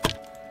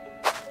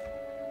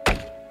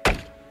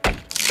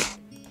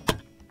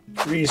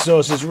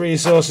 Resources,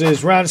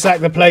 resources. Ransack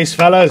the place,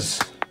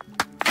 fellas.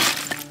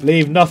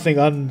 Leave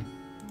nothing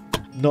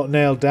not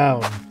nailed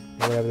down.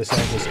 Or whatever the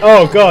saying is.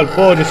 Oh god,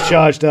 Boar just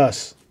charged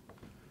us.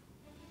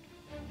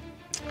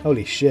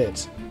 Holy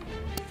shit.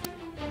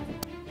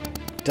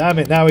 Damn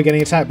it, now we're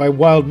getting attacked by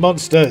wild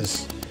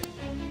monsters.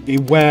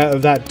 Beware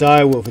of that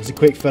direwolf. It's a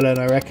quick fella, and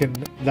I reckon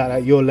that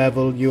at your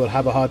level you will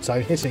have a hard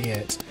time hitting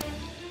it.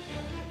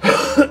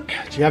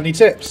 Do you have any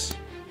tips?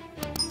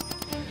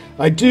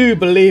 I do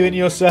believe in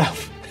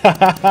yourself.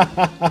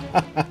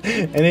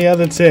 Any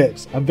other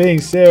tips? I'm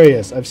being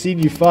serious. I've seen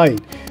you fight.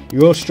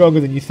 You're all stronger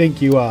than you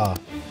think you are.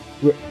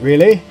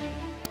 Really?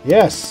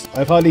 Yes.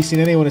 I've hardly seen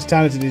anyone as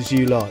talented as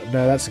you lot.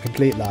 No, that's a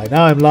complete lie.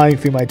 Now I'm lying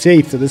through my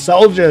teeth to the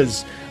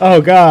soldiers.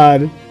 Oh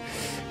god.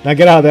 Now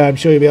get out there. I'm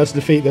sure you'll be able to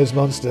defeat those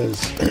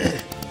monsters.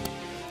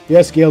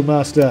 Yes,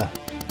 Guildmaster.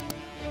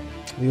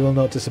 We will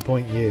not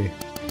disappoint you.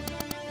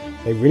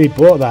 They really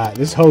bought that.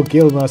 This whole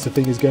Guildmaster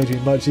thing is going to be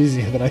much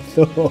easier than I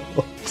thought.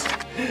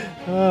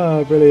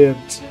 Oh,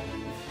 brilliant.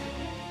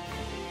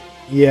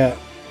 Yeah.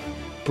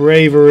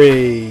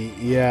 Bravery.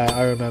 Yeah,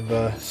 I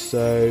remember.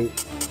 So,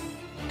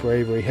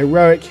 bravery.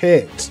 Heroic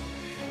hit.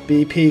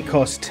 BP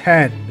costs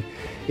 10.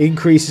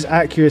 Increases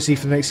accuracy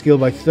for the next skill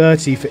by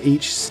 30 for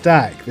each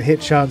stack. The hit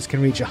chance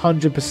can reach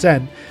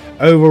 100%,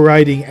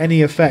 overriding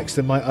any effects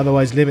that might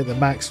otherwise limit the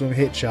maximum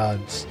hit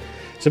chance.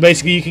 So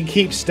basically you can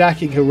keep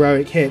stacking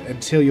heroic hit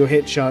until your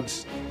hit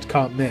chance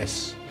can't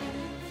miss.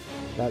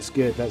 That's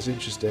good, that's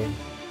interesting.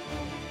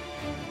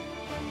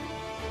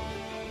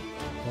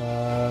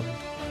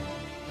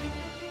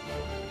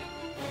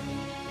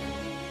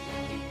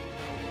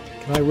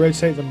 Can I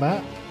rotate the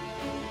map?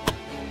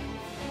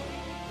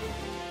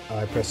 Oh,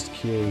 I pressed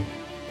Q.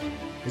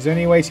 Is there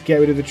any way to get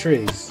rid of the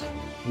trees?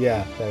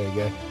 Yeah, there we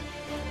go.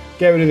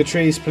 Get rid of the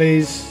trees,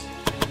 please.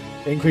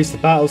 Increase the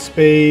battle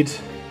speed.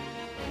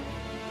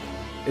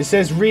 It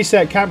says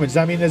reset camera. Does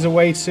that mean there's a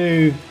way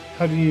to...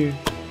 How do you...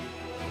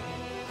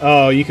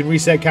 Oh, you can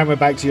reset camera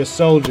back to your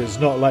soldiers,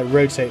 not like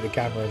rotate the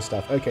camera and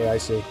stuff. Okay, I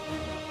see.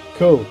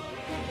 Cool.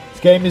 This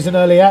game is in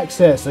early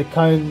access. I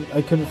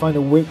couldn't find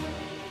a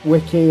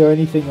wiki or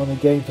anything on the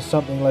game for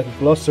something like a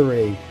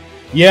glossary.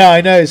 Yeah,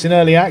 I know, it's in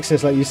early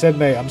access, like you said,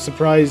 mate. I'm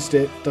surprised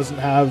it doesn't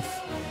have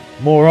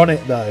more on it,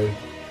 though.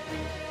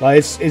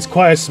 Like, it's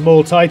quite a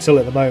small title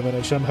at the moment,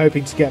 and so I'm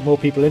hoping to get more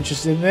people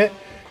interested in it,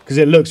 because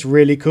it looks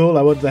really cool.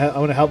 I want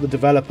to help the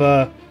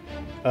developer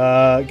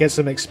get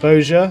some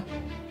exposure.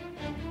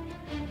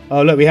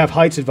 Oh, look, we have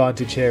height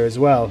advantage here as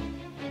well.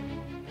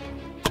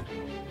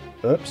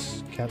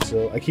 Oops,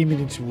 cancel. I keep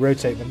meaning to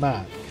rotate the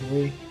map. Can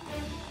we...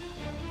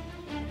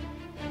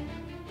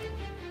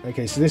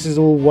 Okay, so this is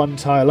all one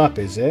tile up,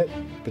 is it?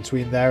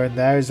 Between there and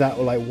there, is that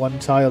like one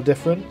tile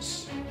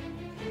difference?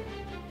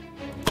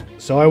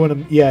 So I want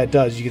to... Yeah, it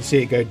does. You can see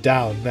it go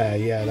down there.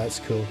 Yeah, that's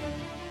cool.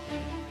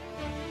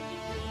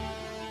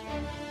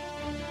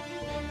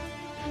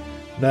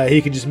 No,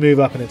 he can just move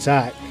up and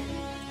attack.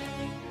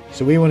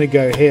 So we want to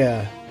go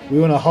here. We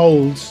want to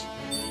hold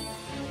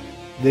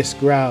this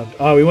ground.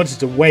 Oh, we wanted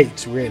to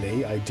wait,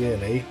 really,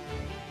 ideally.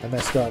 I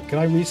messed up. Can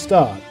I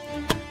restart?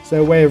 Is there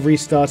a way of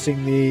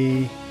restarting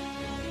the...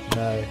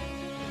 No.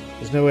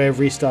 There's no way of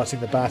restarting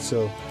the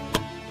battle.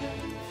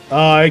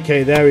 Oh,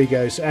 okay, there we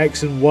go. So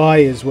X and Y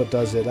is what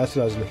does it. That's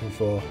what I was looking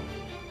for.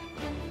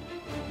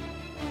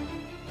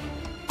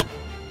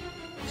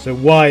 So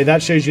Y,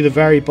 that shows you the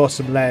very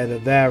bottom layer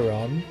that they're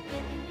on.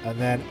 And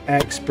then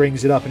X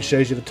brings it up and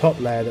shows you the top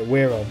layer that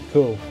we're on.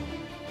 Cool.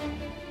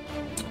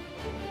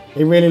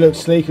 It really looks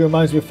sleek. It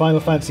reminds me of Final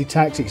Fantasy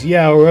Tactics.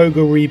 Yeah, or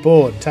Ogre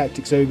Reborn.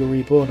 Tactics Ogre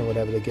Reborn or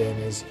whatever the game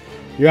is.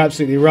 You're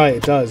absolutely right,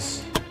 it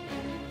does.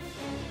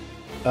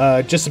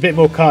 Just a bit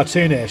more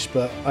cartoonish,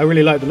 but I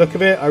really like the look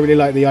of it. I really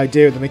like the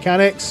idea of the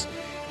mechanics.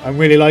 I'm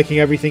really liking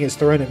everything it's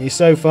thrown at me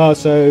so far,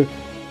 so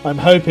I'm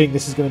hoping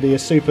this is going to be a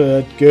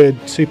super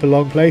good, super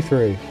long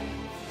playthrough.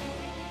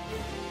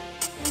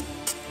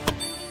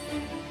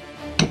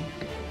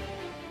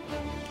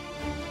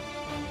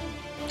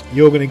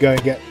 You're going to go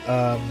and get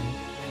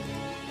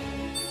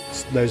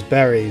those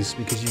berries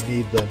because you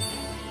need them.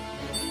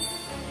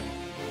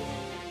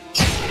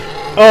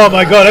 Oh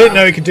my god, I didn't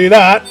know he could do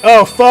that.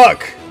 Oh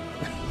fuck!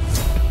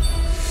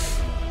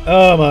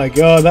 Oh my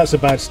god, that's a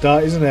bad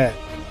start, isn't it?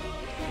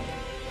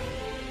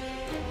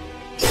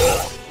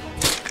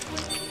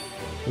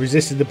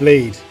 Resisted the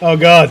bleed. Oh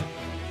god.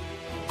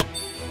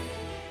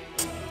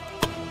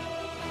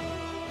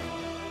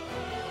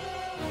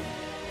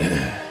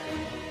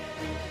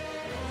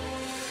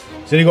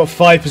 He's only got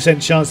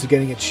 5% chance of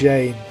getting a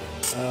chain.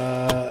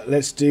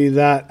 Let's do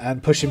that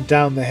and push him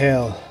down the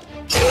hill.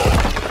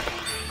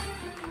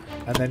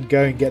 And then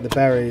go and get the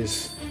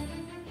berries.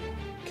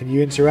 Can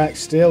you interact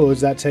still, or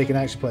does that take an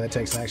action point? That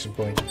takes an action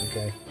point.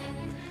 Okay.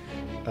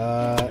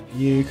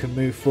 You can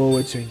move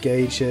forward to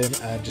engage him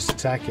and just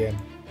attack him.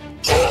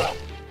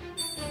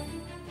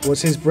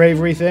 What's his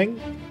bravery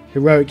thing?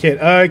 Heroic hit.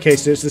 Oh, okay,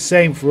 so it's the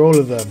same for all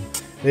of them.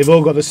 They've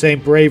all got the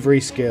same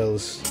bravery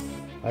skills.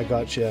 I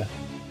gotcha.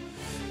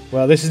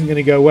 Well, this isn't going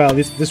to go well.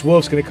 This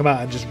wolf's going to come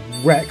out and just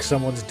wreck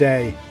someone's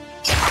day.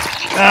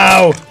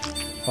 Ow!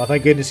 Oh,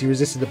 thank goodness he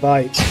resisted the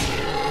bite.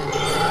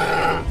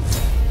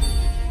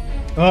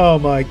 Oh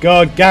my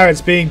god,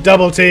 Garrett's being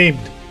double teamed.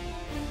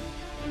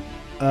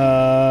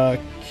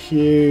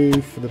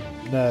 Q for the...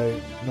 No,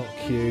 not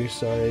Q,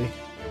 sorry.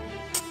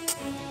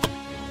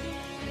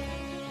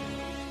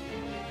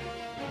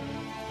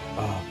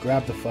 Oh,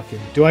 grab the fucking...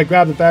 Do I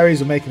grab the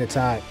berries or make an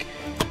attack?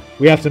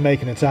 We have to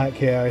make an attack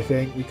here, I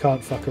think. We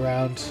can't fuck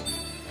around.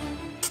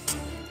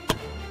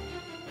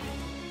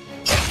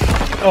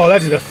 Oh,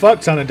 that did a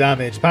fuck ton of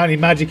damage. Apparently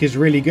magic is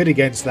really good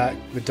against that,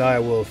 the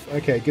dire wolf.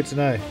 Okay, good to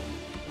know.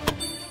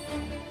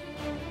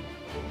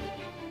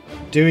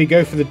 Do we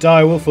go for the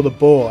dire wolf or the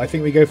boar? I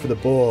think we go for the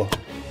boar.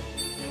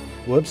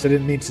 Whoops, I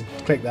didn't mean to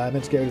click that. I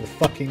meant to get rid of the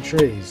fucking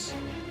trees.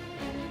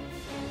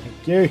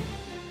 Thank you.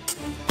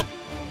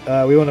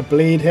 We want to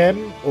bleed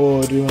him,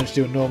 or do we want to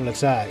do a normal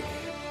attack?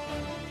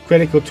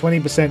 critical,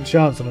 20%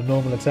 chance on a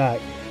normal attack.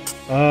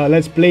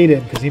 Let's bleed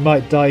him, because he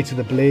might die to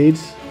the bleed.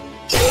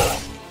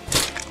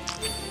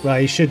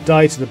 Right, he should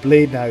die to the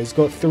bleed now. He's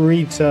got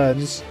 3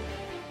 turns.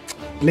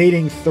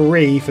 Bleeding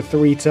 3 for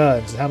 3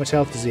 turns. How much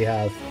health does he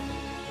have?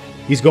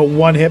 He's got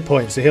 1 hit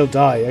point, so he'll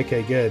die.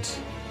 Okay, good.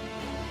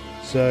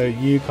 So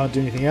you can't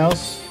do anything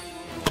else.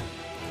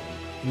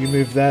 You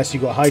move there, so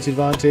you've got height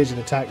advantage and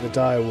attack the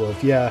dire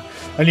wolf. Yeah,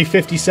 only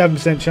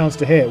 57% chance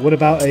to hit. What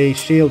about a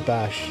shield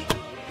bash?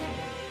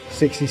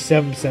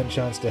 67%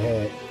 chance to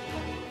hit.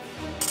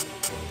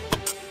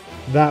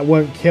 That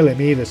won't kill him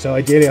either, so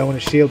ideally I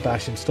want to shield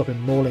bash and stop him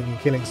mauling and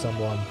killing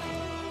someone.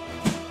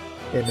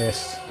 It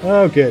missed.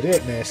 Oh good,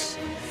 it missed.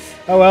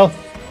 Oh well.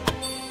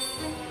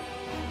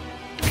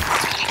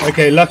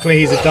 Okay, luckily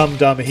he's a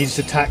dum-dum and he just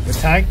attacked the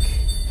tank.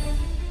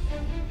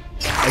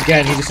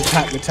 Again, he just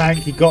attacked the tank.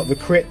 He got the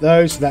crit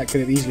though, so that could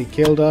have easily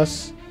killed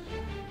us.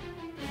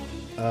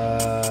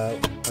 I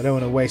don't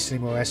want to waste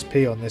any more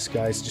SP on this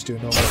guy, so just do a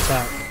normal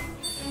attack.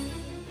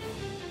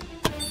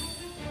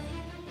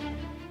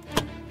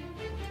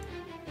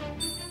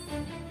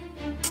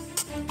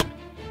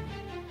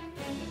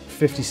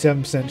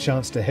 57%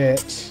 chance to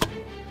hit.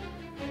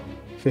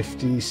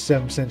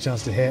 57%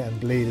 chance to hit and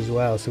bleed as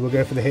well. So we'll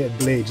go for the hit and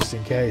bleed just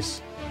in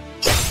case.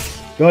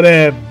 Got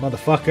him!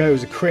 Motherfucker, it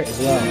was a crit as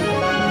well.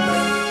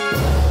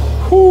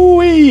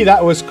 Hoo-wee!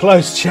 That was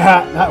close,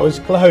 chat. That was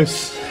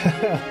close.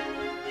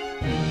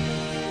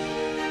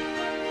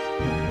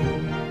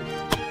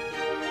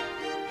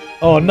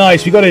 Oh,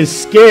 nice. We got his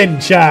skin,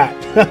 chat.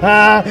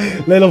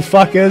 Little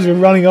fuckers, we're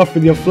running off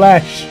with your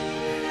flesh.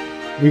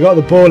 We got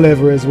the boar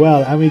liver as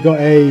well, and we got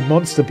a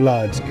monster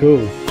blood.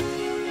 Cool.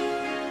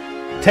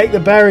 Take the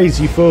berries,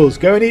 you fools.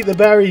 Go and eat the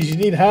berries. You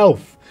need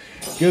health.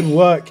 Good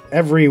work,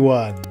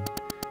 everyone.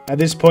 At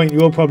this point,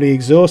 you're all probably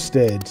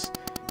exhausted.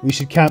 We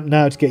should camp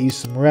now to get you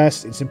some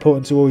rest. It's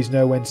important to always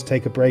know when to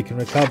take a break and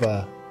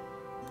recover.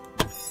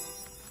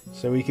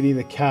 So we could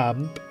either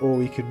camp, or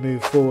we could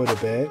move forward a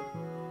bit.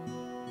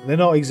 They're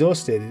not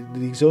exhausted.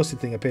 The exhausted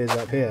thing appears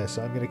up here,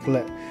 so I'm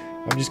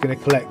just going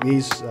to collect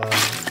these.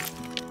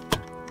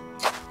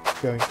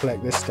 Go and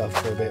collect this stuff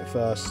for a bit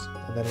first,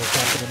 and then we'll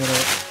camp in a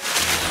minute.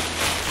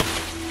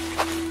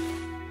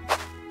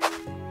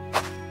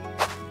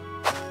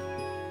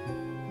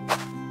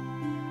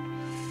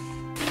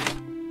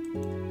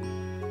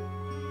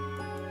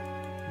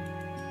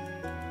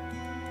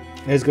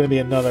 There's going to be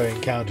another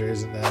encounter,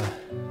 isn't there?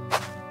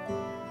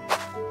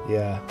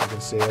 Yeah, I can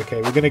see.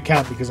 Okay, we're going to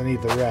camp because I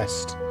need the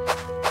rest.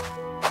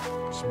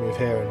 Just move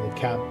here and we'll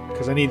camp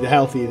because I need the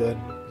health even,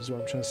 is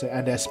what I'm trying to say,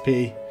 and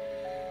SP.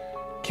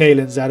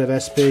 Kaelin's out of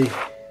SP.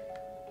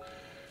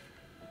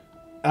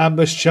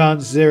 Ambush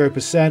chance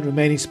 0%.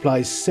 Remaining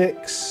supplies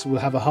 6.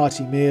 We'll have a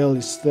hearty meal.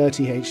 It's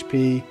 30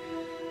 HP.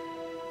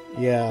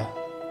 Yeah.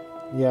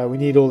 Yeah, we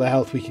need all the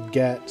health we can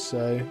get,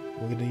 so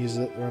we're going to use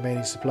the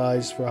remaining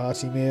supplies for a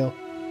hearty meal.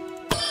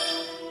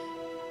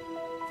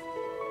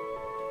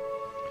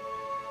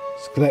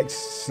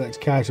 Select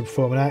character,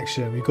 perform an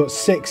action. We've got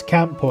 6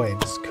 camp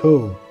points.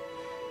 Cool.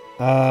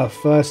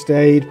 First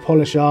aid,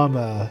 polish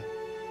armor.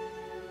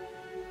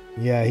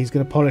 Yeah, he's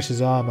going to polish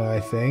his armor, I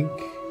think.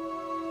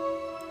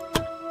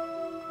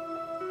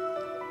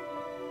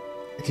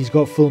 He's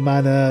got full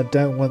mana.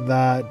 Don't want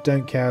that.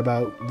 Don't care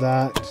about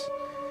that.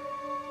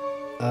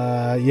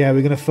 Yeah,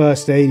 we're going to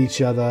first aid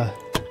each other.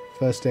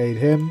 First aid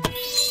him.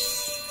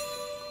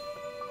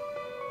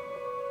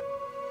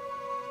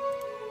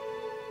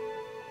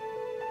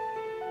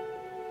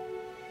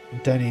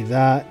 Don't need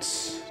that.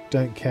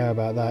 Don't care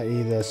about that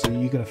either. So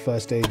you're going to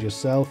first aid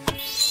yourself.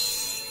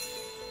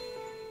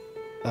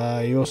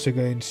 You're also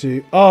going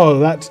to...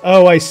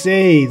 Oh, I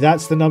see.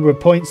 That's the number of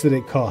points that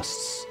it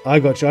costs. I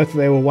got you. I thought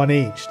they were 1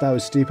 each. That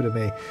was stupid of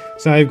me.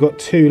 So now you've got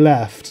 2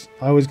 left.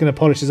 I was going to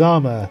polish his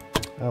armor.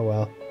 Oh,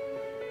 well.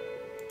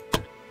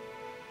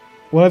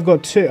 Well, I've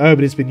got 2. Oh,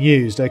 but it's been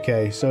used.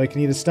 Okay, so I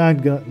can either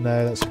stand...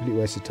 No, that's a complete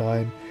waste of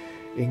time.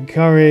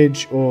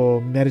 Encourage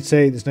or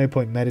meditate. There's no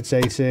point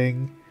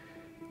meditating.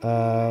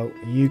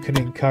 You can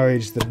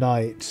encourage the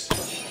knight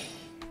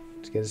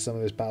to get some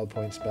of his battle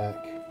points back.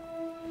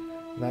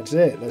 And that's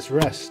it. Let's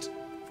rest.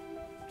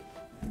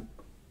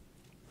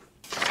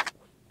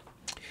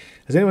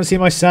 Has anyone seen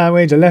my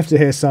sandwich? I left it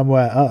here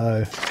somewhere.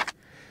 Uh-oh.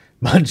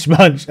 Munch,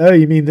 munch. Oh,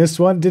 you mean this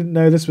one? Didn't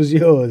know this was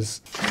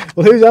yours.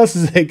 Well, who else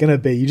is it going to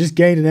be? You just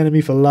gained an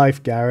enemy for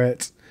life,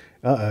 Garrett.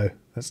 Uh-oh.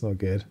 That's not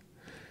good.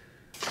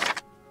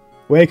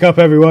 Wake up,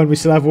 everyone. We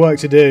still have work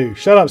to do.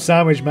 Shut up,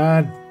 sandwich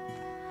man.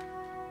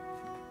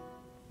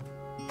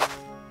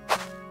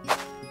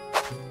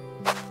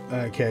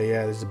 Okay,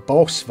 yeah, there's a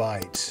boss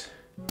fight.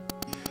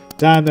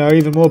 Damn, there are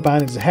even more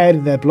bandits ahead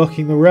and they're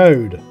blocking the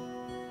road.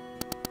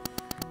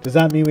 Does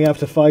that mean we have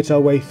to fight our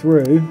way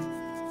through?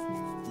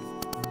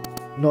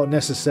 Not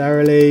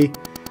necessarily.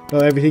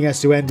 Not everything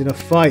has to end in a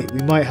fight.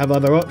 We might have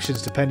other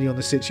options depending on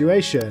the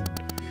situation.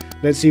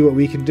 Let's see what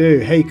we can do.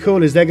 Hey,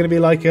 cool, is there going to be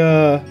like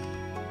a...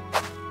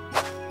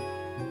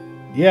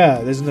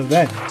 Yeah, there's an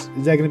event.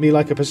 Is there going to be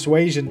like a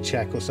persuasion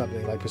check or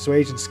something, like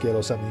persuasion skill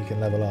or something you can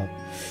level up?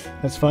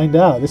 Let's find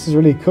out. This is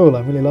really cool.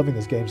 I'm really loving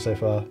this game so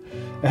far.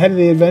 Ahead of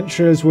the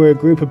adventurers were a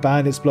group of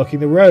bandits blocking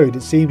the road.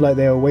 It seemed like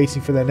they were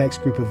waiting for their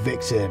next group of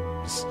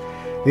victims.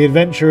 The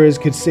adventurers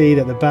could see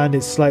that the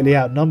bandits slightly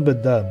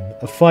outnumbered them.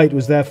 A fight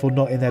was therefore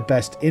not in their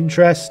best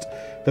interest.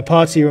 The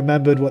party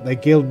remembered what their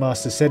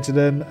guildmaster said to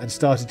them and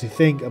started to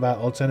think about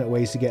alternate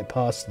ways to get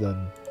past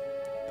them.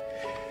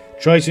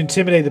 Try to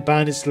intimidate the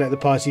bandits to let the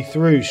party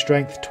through.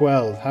 Strength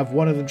 12. Have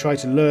one of them try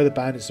to lure the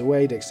bandits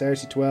away.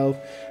 Dexterity 12.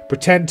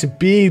 Pretend to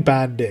be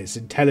bandits.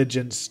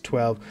 Intelligence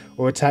 12.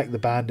 Or attack the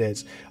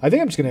bandits. I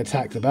think I'm just going to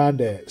attack the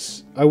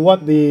bandits. I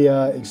want the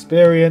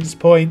experience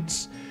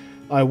points.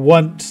 I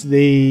want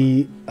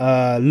the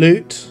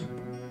loot.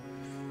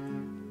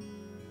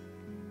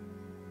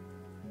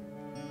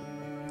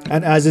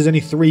 And as there's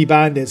only 3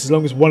 bandits, as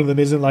long as one of them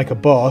isn't like a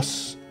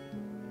boss,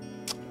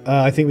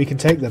 I think we can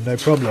take them, no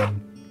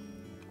problem.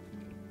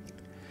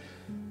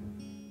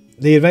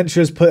 The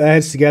adventurers put their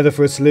heads together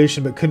for a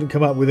solution but couldn't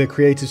come up with a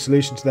creative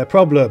solution to their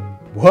problem.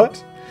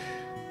 What?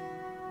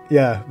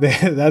 Yeah,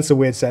 that's a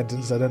weird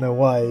sentence. I don't know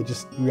why. It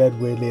just read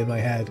weirdly in my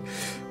head.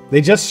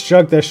 They just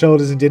shrugged their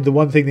shoulders and did the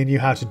one thing they knew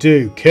how to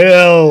do.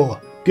 Kill!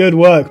 Good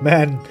work,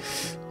 men.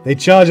 They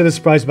charged at the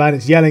surprised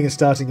bandits, yelling and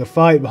starting a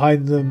fight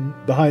leaving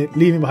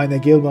behind their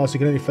guildmaster who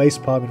can only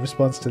facepalm in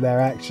response to their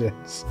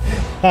actions.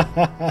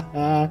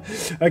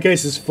 Okay,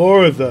 so there's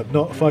 4 of them,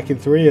 not fucking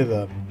 3 of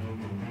them.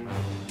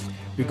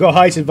 We've got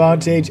height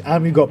advantage,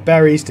 and we've got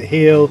berries to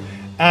heal,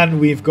 and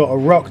we've got a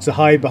rock to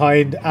hide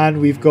behind, and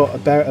we've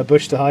got a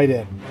bush to hide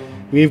in.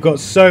 We've got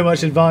so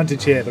much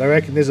advantage here, but I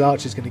reckon this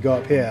archer's going to go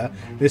up here,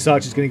 this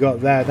archer's going to go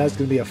up there, and that's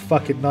going to be a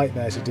fucking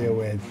nightmare to deal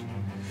with.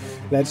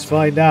 Let's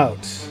find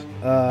out.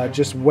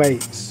 Just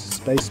wait.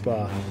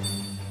 Spacebar.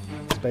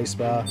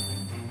 Spacebar.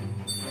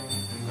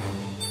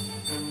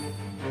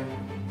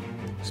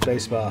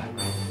 Spacebar.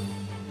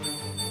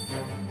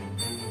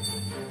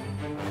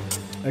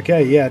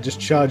 Okay, yeah, just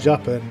charge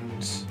up and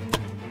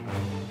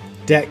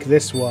deck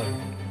this one.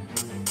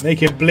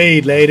 Make it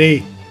bleed,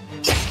 lady.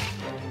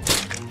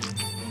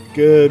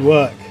 Good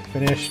work.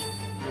 Finished.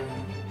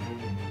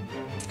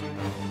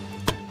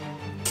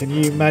 Can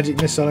you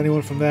magic missile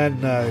anyone from there?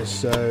 No,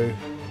 so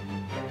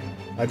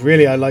I'd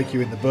like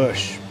you in the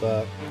bush,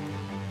 but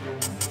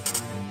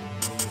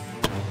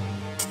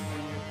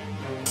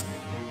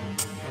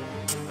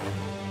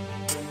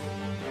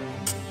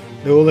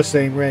they're all the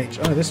same range.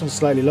 Oh, this one's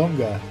slightly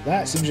longer.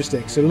 That's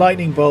interesting. So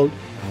lightning bolt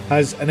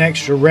has an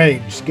extra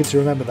range. Good to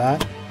remember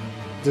that.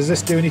 Does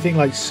this do anything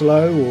like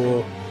slow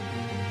or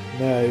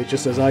no? It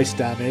just does ice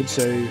damage.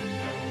 So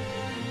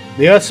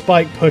the earth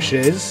spike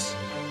pushes.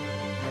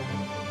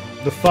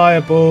 The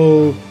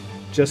fireball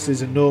just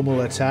is a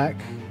normal attack.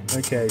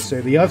 Okay,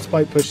 so the earth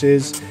spike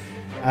pushes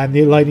and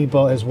the lightning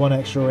bolt has 1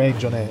 extra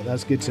range on it.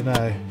 That's good to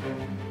know.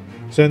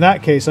 So in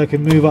that case, I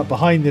can move up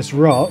behind this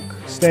rock,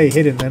 stay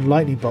hidden, then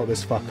lightning bolt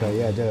this fucker.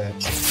 Yeah, do it.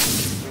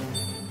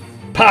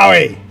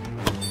 Powie!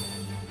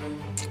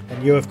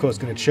 And you're, of course,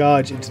 going to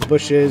charge into the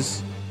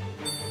bushes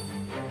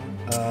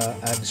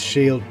and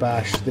shield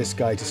bash this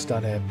guy to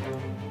stun him.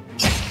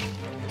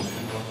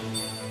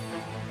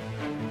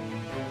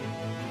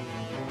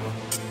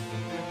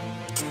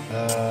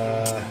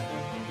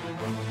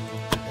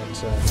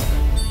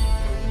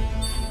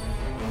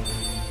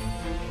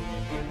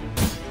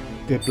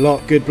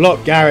 Good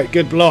block, Garrett,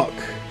 good block.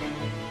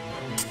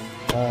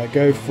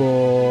 Go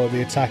for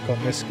the attack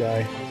on this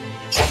guy.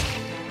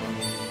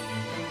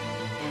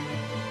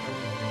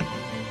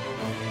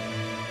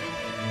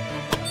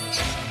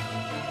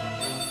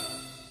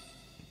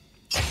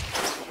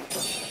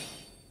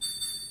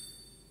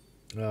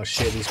 Oh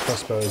shit, these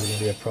crossbows are going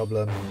to be a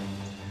problem.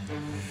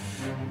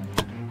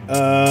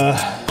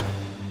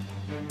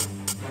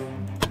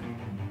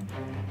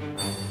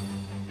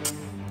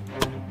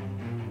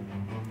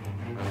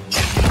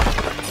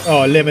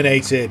 Oh,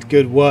 eliminated.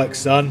 Good work,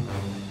 son.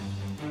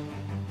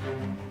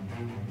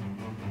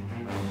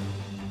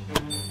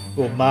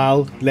 Or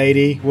mal,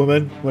 lady,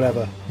 woman,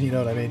 whatever. You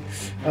know what I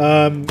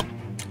mean.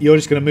 You're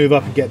just going to move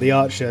up and get the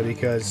archer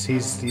because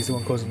he's the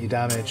one causing you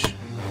damage.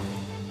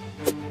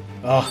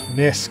 Oh,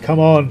 miss. Come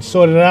on.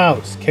 Sort it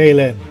out,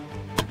 Kaelin.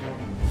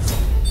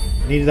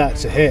 Needed that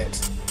to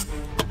hit.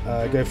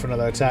 Go for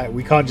another attack.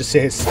 We can't just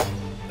hit his...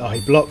 Oh,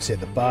 he blocks it,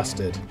 the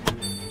bastard.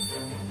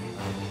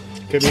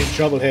 Could be in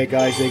trouble here,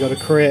 guys. They got a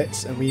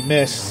crit and we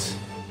missed.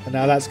 And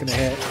now that's going to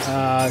hit.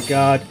 Ah,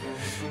 God.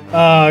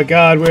 Oh,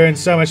 God, we're in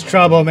so much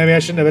trouble. Maybe I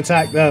shouldn't have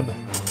attacked them.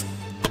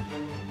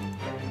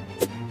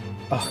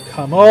 Oh,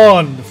 come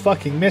on. The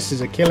fucking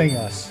misses are killing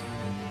us.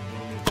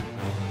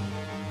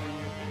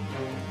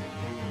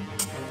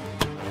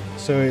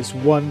 So it's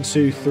 1,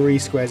 2, 3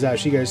 squares out.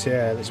 She goes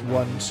here. That's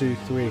 1, 2,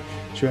 3.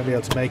 She won't be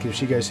able to make it. If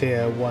she goes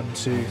here, 1,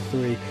 2,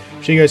 3.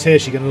 If she goes here,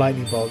 she can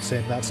lightning bolts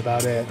him. That's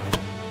about it.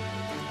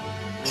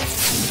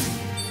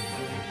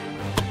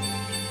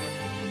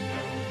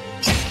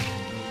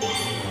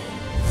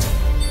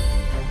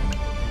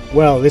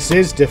 Well, this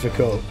is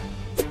difficult.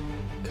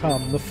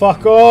 Come the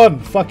fuck on!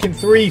 Fucking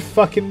 3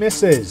 fucking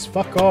misses.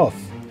 Fuck off.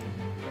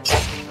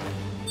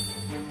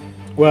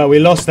 Well, we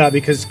lost that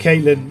because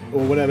Caitlin,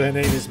 or whatever her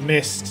name is,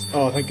 missed.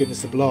 Oh, thank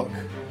goodness the block.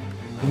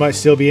 We might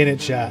still be in it,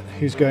 chat.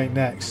 Who's going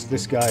next?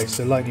 This guy.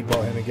 So lightning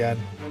bot him again.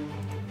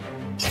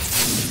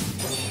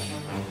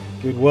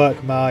 Good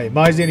work, Mai.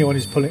 Mai's the only one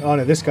who's pulling. Oh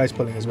no, this guy's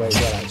pulling his way as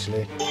well,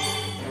 actually.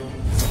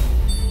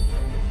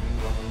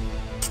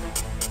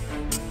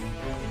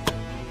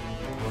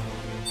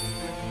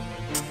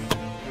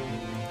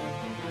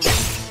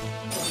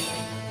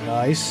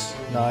 Nice,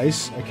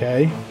 nice,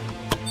 okay.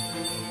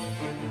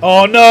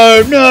 Oh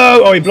no,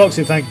 no! Oh, he blocks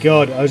it, thank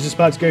God. I was just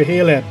about to go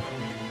heal him.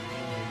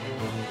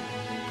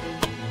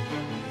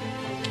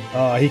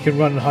 Oh, he can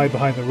run and hide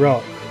behind the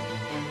rock.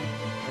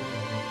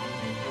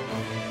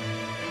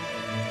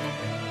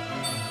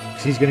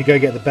 He's going to go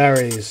get the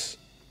berries.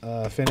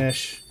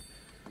 Finish.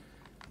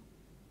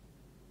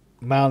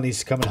 Mal needs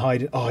to come and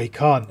hide. Oh, he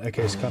can't.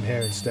 Okay, so come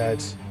here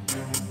instead.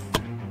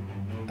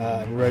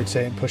 And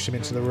rotate and push him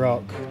into the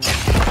rock.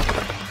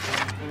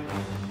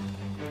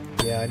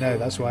 Yeah, I know.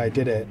 That's why I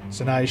did it.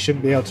 So now he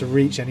shouldn't be able to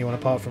reach anyone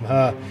apart from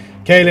her.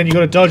 Caitlin, you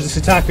got to dodge this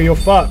attack or you're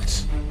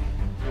fucked.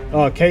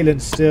 Oh,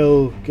 Caitlin's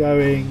still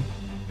going.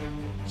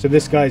 So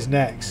this guy's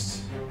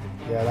next.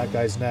 Yeah, that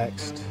guy's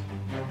next.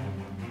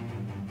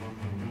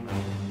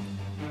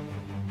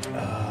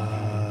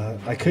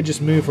 I could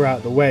just move her out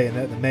of the way and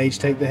let the mage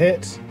take the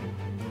hit.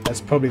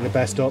 That's probably the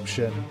best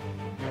option.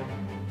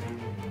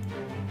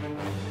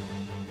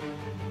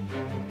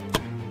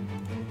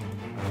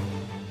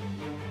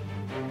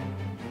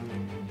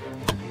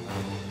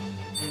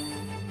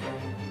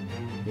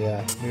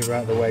 Yeah, move her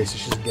out of the way so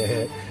she doesn't get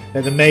hit.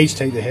 Let the mage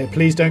take the hit.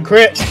 Please don't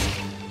crit!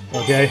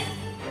 Okay.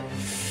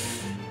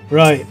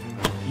 Right.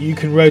 You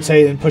can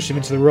rotate and push him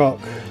into the rock.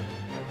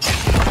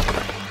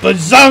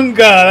 Bazunga!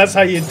 That's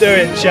how you do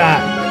it,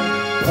 chat!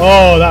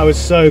 Oh, that was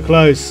so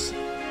close.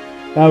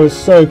 That was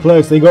so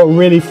close. They got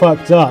really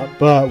fucked up,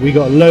 but we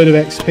got a load of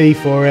XP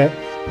for it.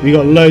 We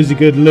got loads of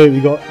good loot.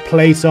 We got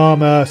plate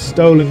armor,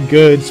 stolen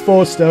goods,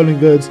 4 stolen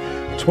goods,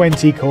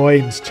 20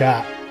 coins,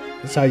 chat.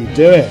 That's how you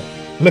do it.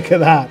 Look at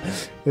that.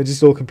 They're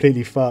just all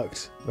completely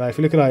fucked. Right, if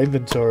you look at our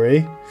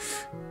inventory,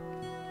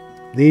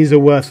 these are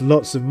worth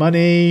lots of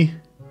money.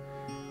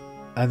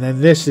 And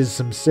then this is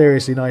some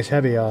seriously nice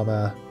heavy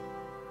armor.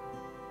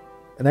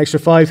 An extra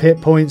 5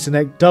 hit points, and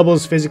it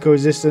doubles physical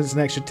resistance, an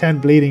extra 10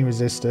 bleeding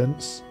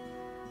resistance.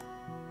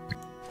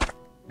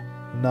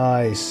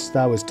 Nice.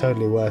 That was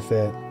totally worth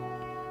it.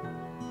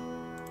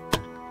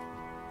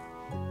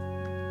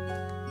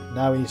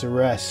 Now we need to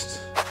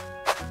rest.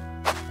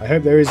 I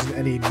hope there isn't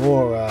any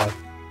more,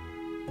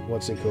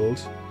 what's it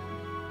called?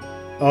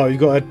 Oh,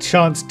 you've got a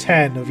chance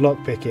 10 of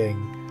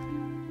lockpicking.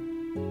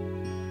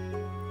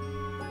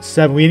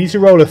 7. We need to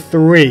roll a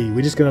 3.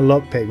 We're just going to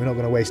lockpick. We're not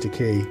going to waste a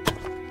key.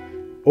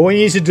 All you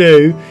need to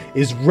do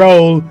is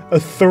roll a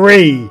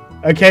 3.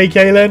 Okay,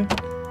 Kaylin?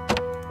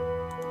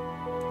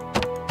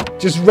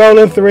 Just roll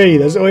a 3.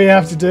 That's all you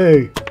have to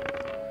do.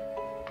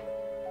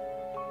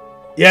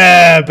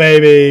 Yeah,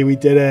 baby. We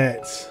did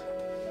it.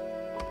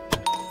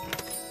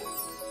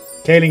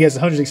 Kaylin gets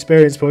 100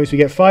 experience points. We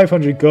get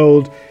 500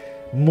 gold,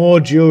 more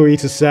jewelry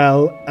to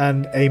sell,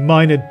 and a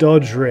minor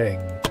dodge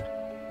ring.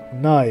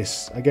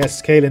 Nice. I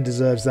guess Kaylin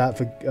deserves that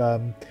for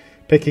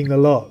picking the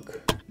lock.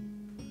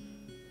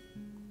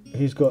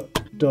 Who's got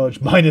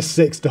dodge?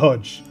 -6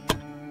 dodge.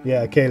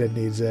 Yeah, Kaylin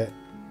needs it.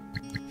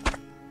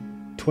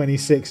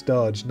 26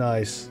 dodge.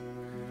 Nice.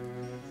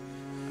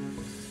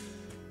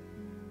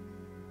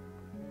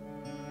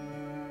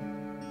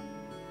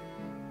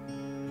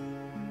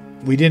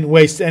 We didn't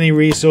waste any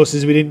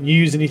resources. We didn't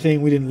use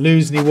anything. We didn't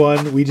lose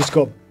anyone. We just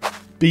got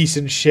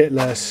beaten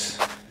shitless.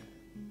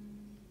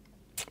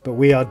 But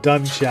we are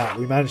done, chat.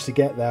 We managed to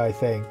get there, I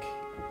think.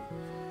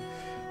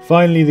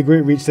 Finally, the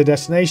group reached their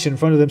destination. In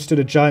front of them stood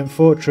a giant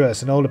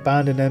fortress, an old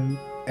abandoned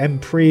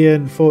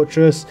Emprian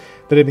fortress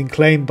that had been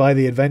claimed by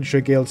the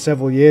Adventurer Guild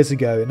several years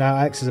ago. It now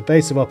acts as a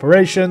base of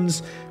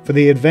operations for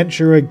the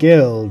Adventurer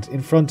Guild.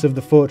 In front of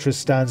the fortress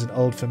stands an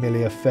old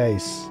familiar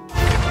face.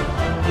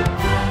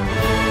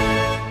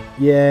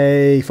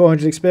 Yay!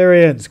 400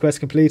 experience. Quest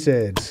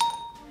completed.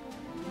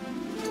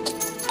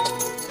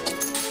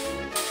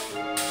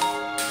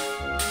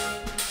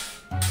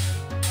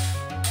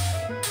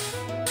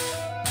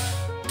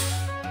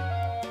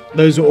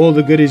 Those are all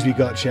the goodies we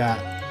got, chat.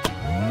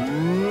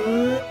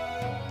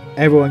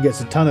 Everyone gets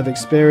a ton of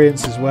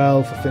experience as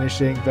well for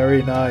finishing.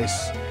 Very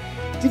nice.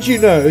 Did you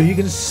know you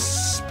can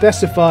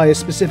specify a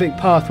specific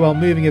path while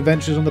moving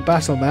adventurers on the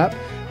battle map?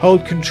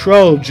 Hold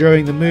control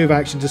during the move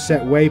action to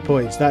set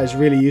waypoints. That is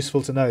really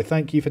useful to know.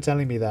 Thank you for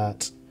telling me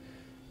that.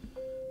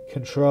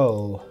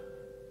 Control.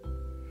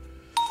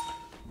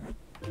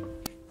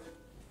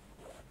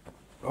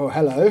 Oh,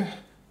 hello.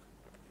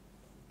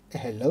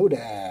 Hello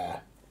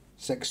there.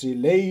 Sexy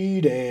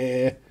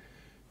lady.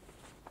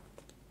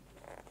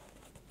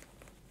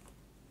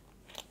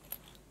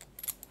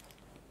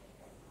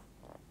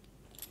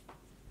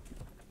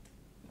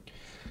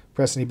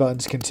 Press any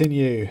buttons.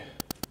 Continue.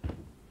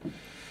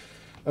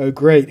 Oh,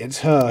 great, it's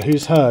her.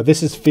 Who's her?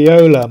 This is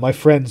Fiola, my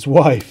friend's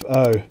wife.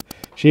 Oh,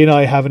 she and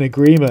I have an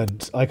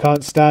agreement. I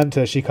can't stand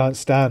her, she can't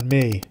stand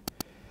me.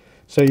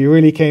 So you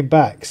really came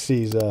back,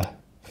 Caesar.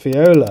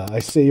 Fiola, I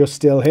see you're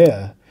still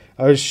here.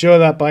 I was sure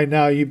that by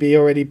now you'd be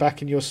already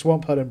back in your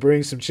swamp hut and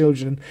brewing some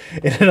children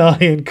in an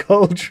iron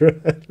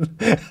cauldron.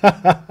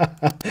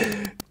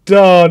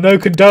 Duh, no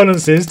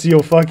condolences to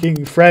your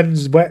fucking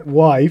friend's wet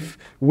wife,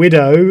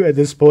 widow at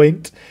this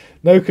point.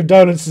 No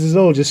condolences at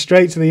all, just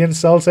straight to the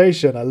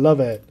insultation. I love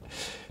it.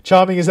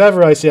 Charming as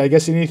ever, I see. I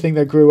guess the only thing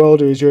that grew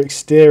older is your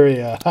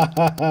exterior.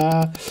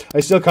 I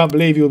still can't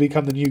believe you'll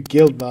become the new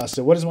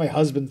guildmaster. What is my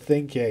husband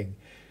thinking?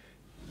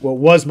 What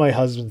was my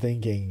husband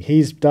thinking?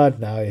 He's dead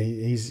now.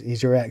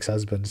 He's your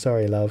ex-husband.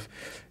 Sorry, love.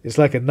 It's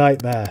like a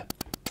nightmare.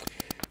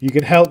 You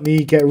can help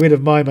me get rid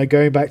of mine by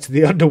going back to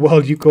the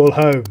underworld you call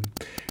home.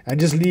 And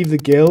just leave the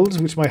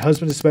guild, which my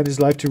husband has spent his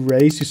life to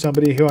raise, to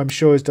somebody who I'm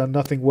sure has done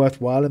nothing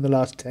worthwhile in the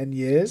last 10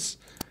 years?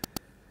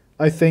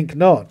 I think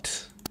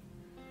not.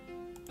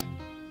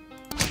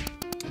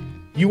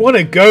 You want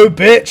to go,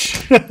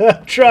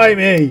 bitch? Try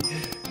me.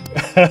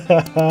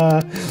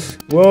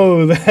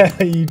 Whoa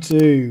there, you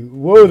two.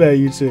 Whoa there,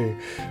 you two.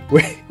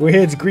 We're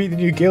here to greet the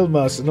new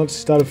guildmaster, not to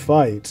start a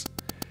fight.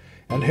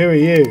 And who are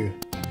you?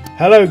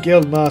 Hello,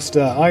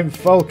 guildmaster. I'm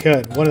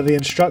Falcon, one of the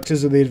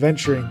instructors of the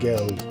Adventuring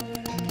Guild.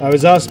 I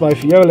was asked by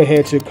Fiola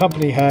here to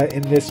accompany her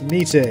in this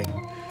meeting,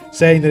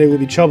 saying that it would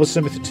be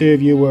troublesome if the two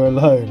of you were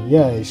alone.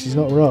 Yeah, she's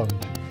not wrong.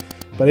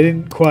 But I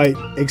didn't quite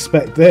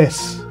expect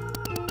this.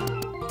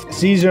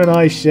 Caesar and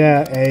I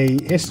share a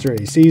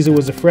history. Caesar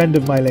was a friend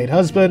of my late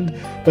husband,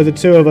 but the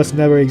two of us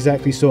never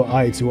exactly saw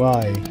eye to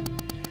eye.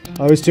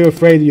 I was too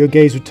afraid that your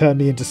gaze would turn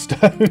me into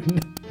stone.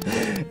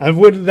 And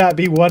wouldn't that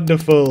be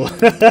wonderful?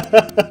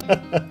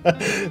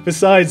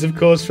 Besides, of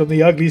course, from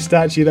the ugly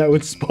statue that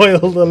would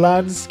spoil the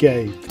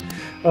landscape.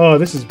 Oh,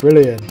 this is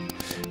brilliant.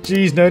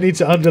 Geez, no need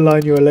to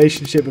underline your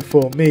relationship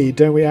before me.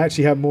 Don't we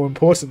actually have more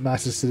important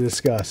matters to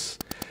discuss?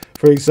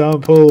 For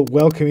example,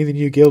 welcoming the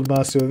new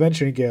guildmaster of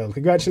Adventuring Guild.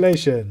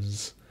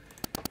 Congratulations.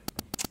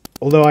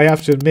 Although I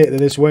have to admit that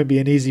this won't be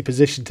an easy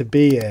position to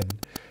be in.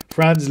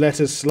 Fran's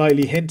letter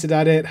slightly hinted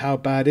at it. How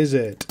bad is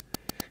it?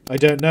 I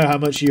don't know how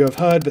much you have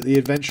heard, but the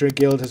Adventuring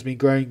Guild has been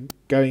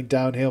going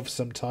downhill for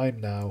some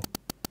time now.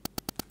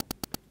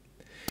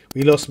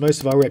 We lost most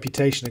of our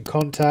reputation and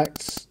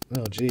contacts.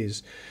 Oh,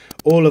 jeez.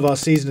 All of our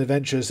seasoned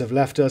adventurers have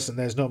left us, and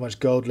there's not much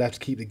gold left to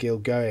keep the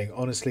guild going.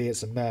 Honestly,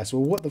 it's a mess.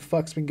 Well, what the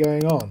fuck's been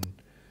going on?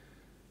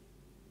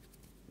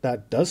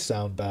 That does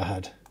sound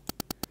bad.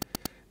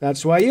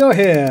 That's why you're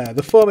here.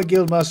 The former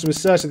guildmaster was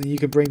certain that you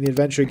could bring the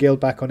Adventuring Guild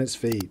back on its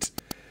feet.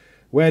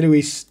 Where do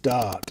we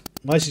start?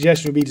 My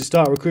suggestion would be to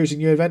start recruiting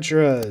new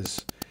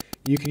adventurers.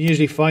 You can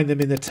usually find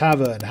them in the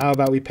tavern. How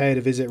about we pay it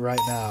a visit right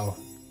now?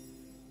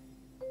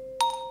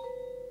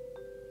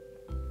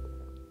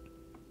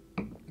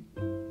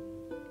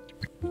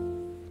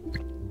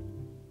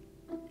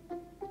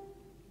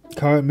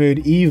 Current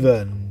mood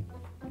even.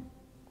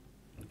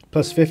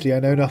 Plus 50,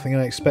 I know nothing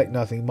and I expect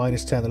nothing.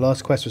 Minus 10, the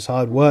last quest was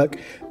hard work,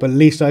 but at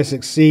least I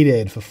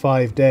succeeded for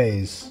 5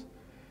 days.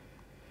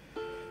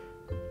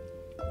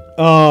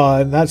 Oh,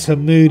 and that's her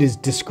mood is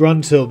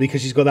disgruntled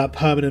because she's got that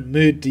permanent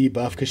mood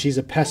debuff because she's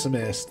a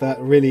pessimist. That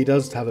really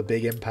does have a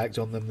big impact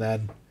on them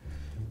then.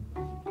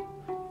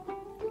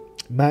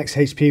 Max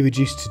HP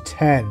reduced to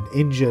 10.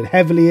 Injured.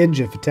 Heavily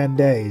injured for 10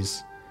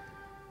 days.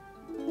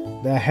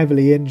 They're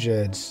heavily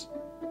injured.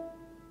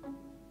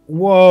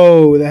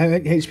 Whoa, the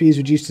HP is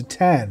reduced to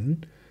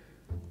 10.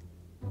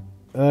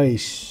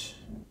 Aish.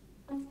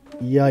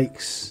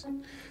 Yikes.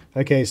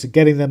 Okay, so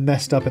getting them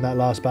messed up in that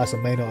last battle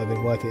may not have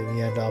been worth it in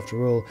the end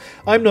after all.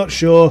 I'm not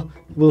sure.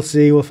 We'll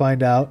see. We'll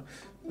find out.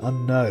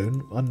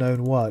 Unknown.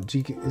 Unknown what?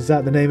 Is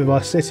that the name of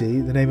our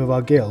city? The name of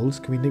our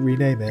guild? Can we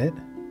rename it?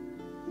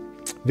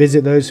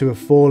 Visit those who have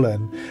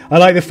fallen. I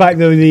like the fact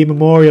that the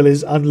memorial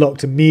is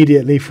unlocked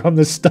immediately from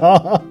the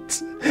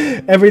start.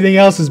 Everything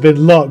else has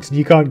been locked and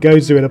you can't go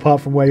to it apart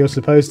from where you're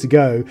supposed to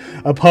go.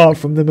 Apart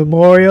from the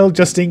memorial,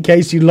 just in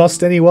case you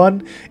lost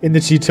anyone in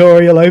the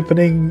tutorial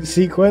opening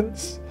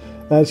sequence.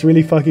 That's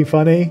really fucking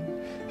funny.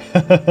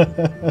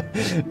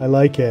 I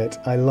like it.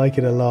 I like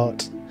it a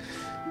lot.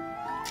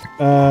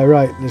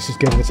 Right, let's just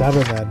go to the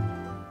tavern then.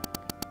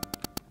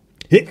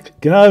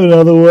 Can I have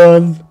another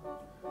one?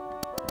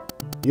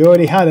 You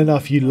already had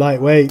enough, you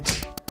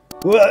lightweight.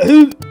 What?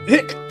 Who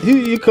are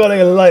you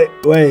calling a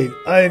lightweight?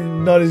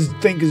 I'm not as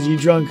think as you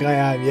drunk I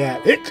am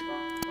yet.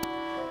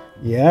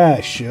 Yeah,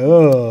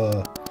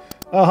 sure.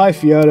 Oh, hi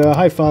Fiona.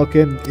 Hi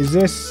Falcon. Is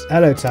this...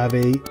 Hello,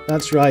 Tabby.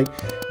 That's right.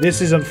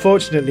 This is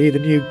unfortunately the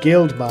new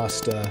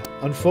guildmaster.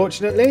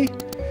 Unfortunately?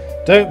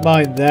 Don't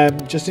mind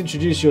them. Just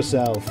introduce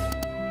yourself.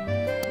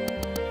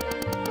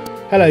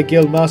 Hello,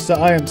 guildmaster.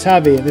 I am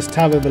Tabby, and this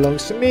tavern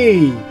belongs to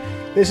me.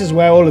 This is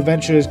where all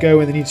adventurers go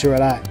when they need to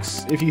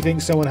relax. If you think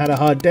someone had a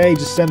hard day,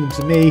 just send them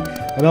to me,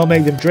 and I'll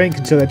make them drink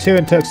until they're too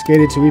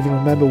intoxicated to even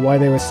remember why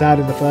they were sad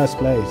in the first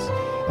place.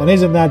 And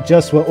isn't that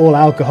just what all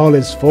alcohol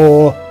is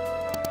for?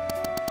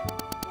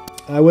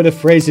 I would have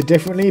phrased it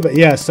differently, but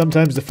yeah,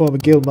 sometimes the former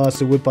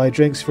guildmaster would buy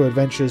drinks for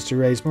adventurers to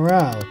raise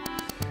morale.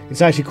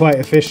 It's actually quite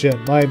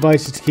efficient. My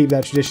advice is to keep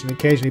that tradition and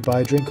occasionally buy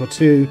a drink or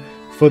two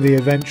for the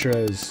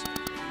adventurers.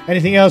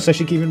 Anything else I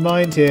should keep in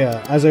mind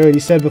here? As I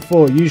already said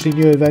before, usually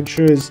new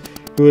adventurers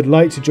who would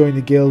like to join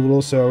the guild will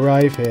also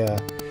arrive here.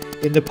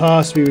 In the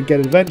past, we would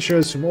get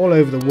adventurers from all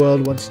over the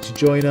world wanting to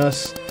join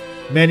us,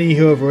 many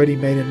who have already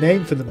made a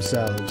name for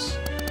themselves.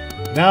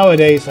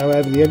 Nowadays,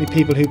 however, the only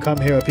people who come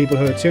here are people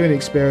who are too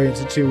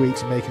inexperienced and too weak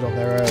to make it on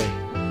their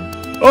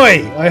own.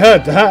 Oi! I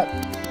heard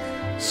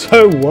that!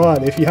 So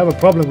what? If you have a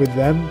problem with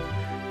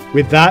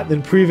that,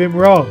 then prove him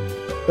wrong.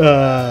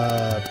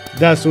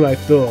 That's what I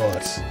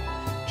thought.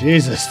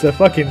 Jesus, they're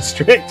fucking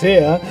strict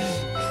here.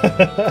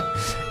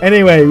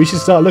 Anyway, we should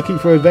start looking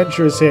for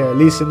adventurers here, at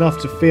least enough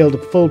to field a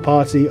full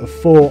party of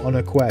 4 on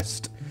a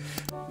quest.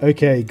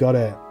 Okay, got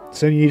it.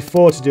 So you need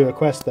 4 to do a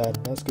quest then.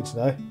 That's good to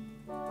know.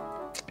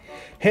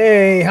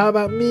 Hey, how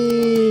about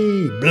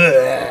me?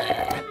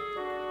 Blah.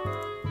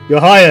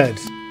 You're hired.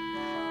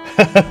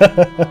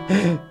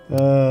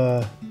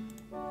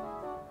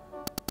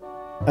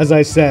 As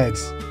I said,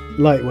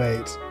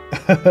 lightweight.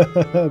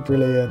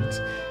 Brilliant.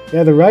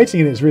 Yeah, the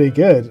writing in it's really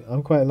good.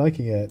 I'm quite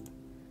liking it.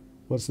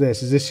 What's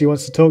this? Is this she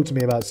wants to talk to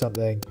me about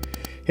something?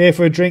 Here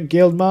for a drink,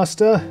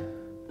 Guildmaster?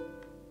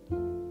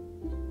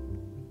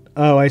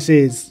 Oh, I see.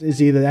 It's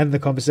either end the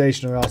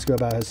conversation or ask her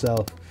about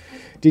herself.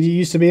 Did you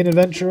used to be an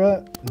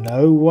adventurer?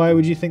 No. Why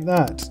would you think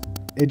that?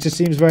 It just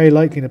seems very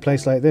likely in a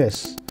place like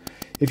this.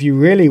 If you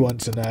really want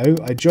to know,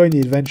 I joined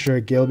the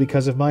Adventurer Guild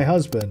because of my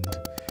husband.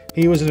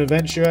 He was an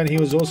adventurer and he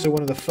was also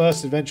one of the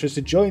first adventurers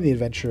to join the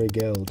Adventurer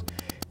Guild.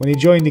 When he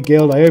joined the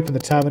guild, I opened the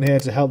tavern here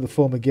to help the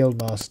former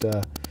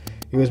guildmaster.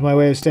 It was my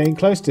way of staying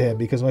close to him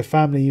because my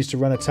family used to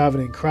run a tavern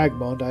in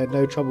Cragmont. I had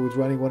no trouble with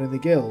running one in the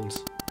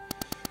guild.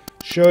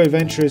 Sure,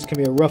 adventurers can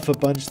be a rougher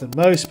bunch than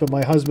most, but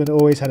my husband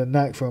always had a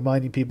knack for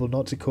reminding people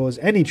not to cause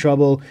any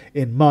trouble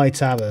in my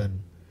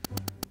tavern.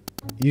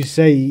 You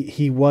say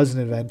he was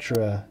an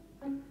adventurer.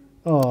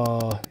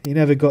 Aw, he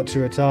never got to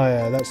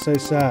retire. That's so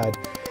sad.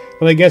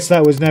 Well, I guess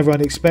that was never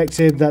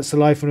unexpected. That's the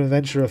life of an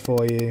adventurer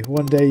for you.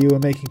 One day you were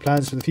making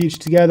plans for the future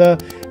together,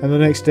 and the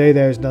next day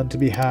there is none to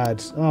be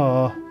had.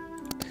 Aw.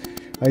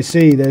 I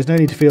see. There's no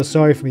need to feel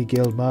sorry for me,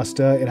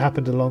 Guildmaster. It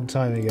happened a long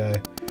time ago.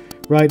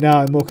 Right now,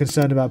 I'm more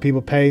concerned about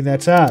people paying their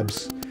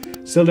tabs.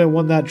 Still don't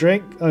want that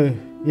drink? Oh,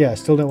 yeah,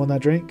 still don't want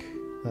that drink?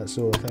 That's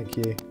all, thank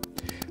you.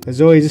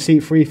 There's always a seat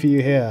free for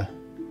you here.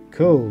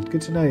 Cool,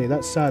 good to know you.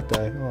 That's sad,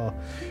 though. Oh.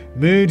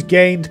 Mood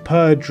gained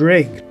per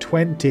drink,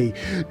 20.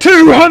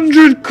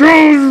 200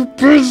 gold!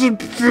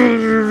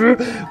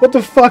 What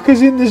the fuck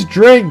is in this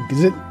drink?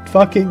 Is it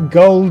fucking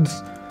gold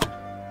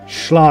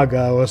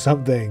Schlager or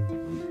something?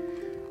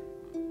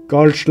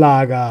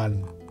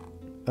 Goldschlagern.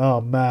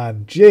 Oh,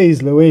 man.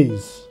 Jeez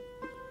Louise.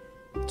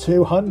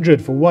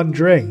 200 for one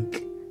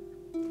drink.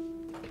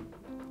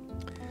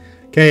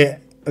 Okay,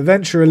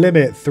 adventurer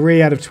limit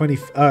 3 out of 20.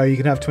 Oh, you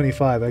can have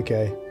 25.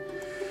 Okay.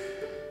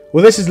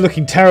 Well, this is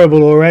looking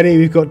terrible already.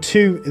 We've got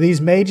 2. Are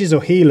these mages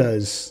or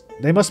healers?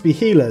 They must be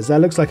healers.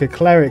 That looks like a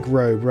cleric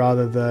robe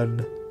rather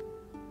than.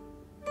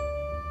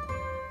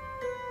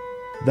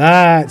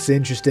 That's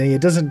interesting.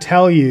 It doesn't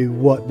tell you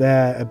what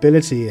their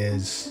ability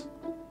is.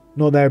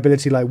 Not their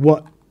ability, like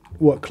what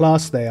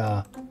class they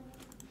are.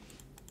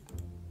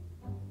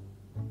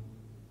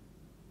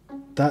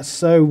 That's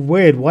so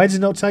weird. Why does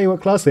it not tell you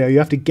what class they are? You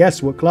have to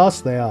guess what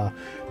class they are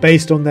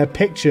based on their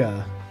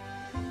picture.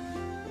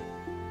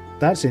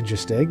 That's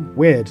interesting.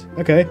 Weird.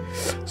 Okay.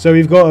 So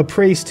we've got a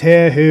priest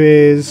here who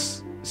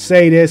is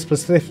sadist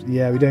plus 50.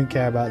 Yeah, we don't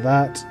care about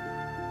that.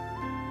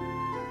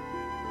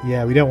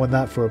 Yeah, we don't want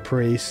that for a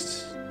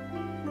priest.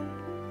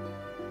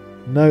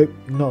 Nope,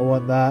 not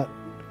want that.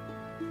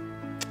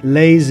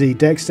 Lazy.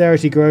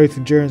 Dexterity growth,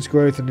 endurance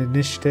growth, and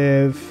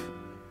initiative.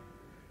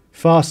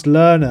 Fast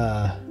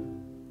learner.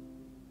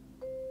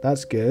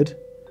 That's good.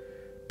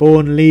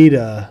 Born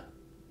leader.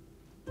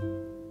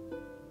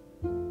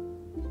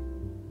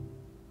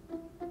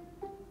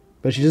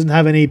 But she doesn't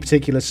have any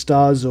particular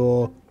stars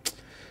or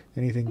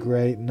anything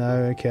great.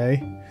 No,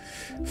 okay.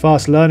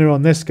 Fast learner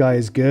on this guy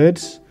is good.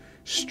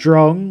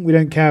 Strong. We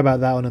don't care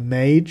about that on a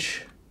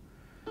mage.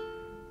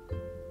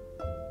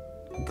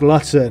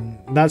 Glutton.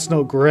 That's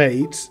not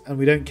great. And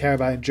we don't care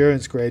about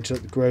endurance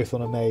growth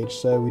on a mage.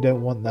 So we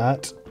don't want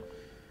that.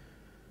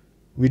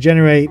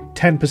 Regenerate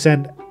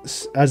 10%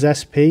 as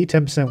SP.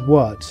 10%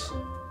 what?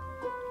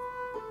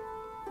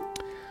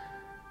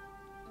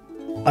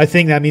 I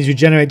think that means we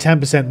generate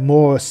 10%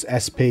 more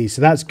SP,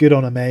 so that's good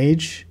on a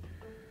mage.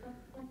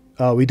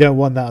 Oh, we don't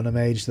want that on a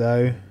mage,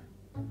 though.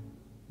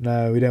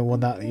 No, we don't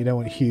want that. You don't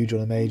want huge on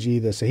a mage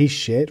either, so he's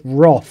shit.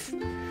 Wrath.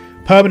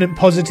 Permanent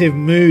positive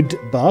mood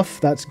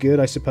buff. That's good,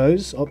 I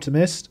suppose.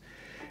 Optimist.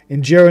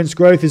 Endurance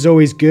growth is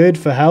always good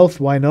for health.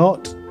 Why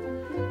not?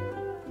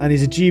 And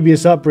he's a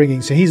dubious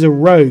upbringing, so he's a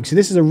rogue. So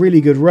this is a really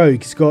good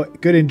rogue. He's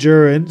got good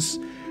endurance,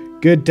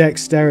 good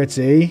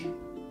dexterity.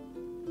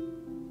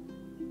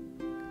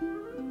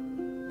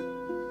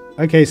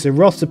 Okay, so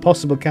Roth's a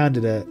possible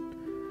candidate.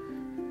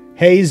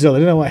 Hazel. I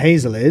don't know what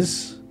Hazel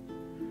is.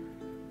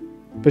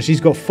 But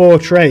she's got 4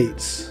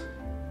 traits.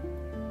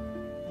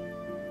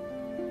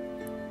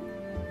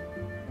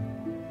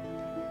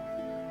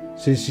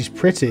 So she's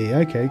pretty.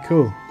 Okay,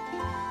 cool.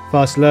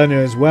 Fast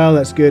learner as well.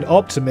 That's good.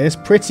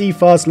 Optimist. Pretty,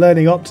 fast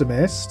learning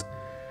optimist.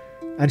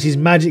 And she's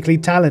magically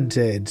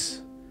talented.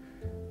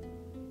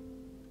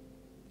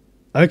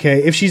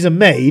 Okay, if she's a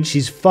mage,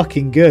 she's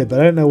fucking good. But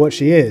I don't know what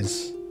she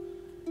is.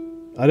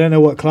 I don't know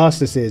what class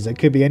this is. It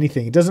could be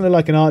anything. It doesn't look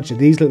like an archer.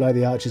 These look like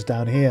the archers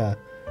down here.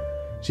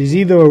 She's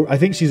either... I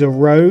think she's a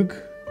rogue,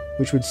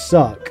 which would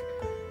suck.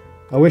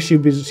 I wish she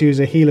was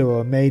a healer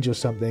or a mage or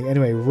something.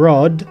 Anyway,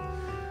 Rod.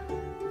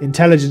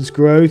 Intelligence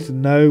growth,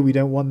 no, we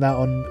don't want that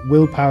on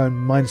willpower and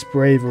minus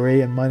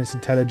bravery and minus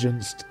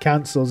intelligence.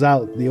 Cancels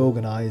out the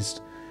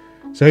organised.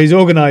 So he's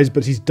organised,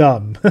 but he's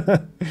dumb.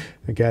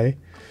 Okay.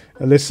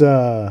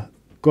 Alyssa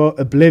got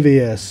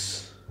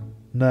oblivious.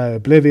 No,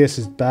 oblivious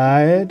is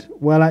bad.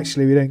 Well,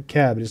 actually, we don't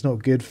care, but it's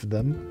not good for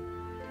them.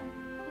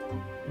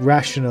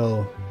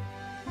 Rational.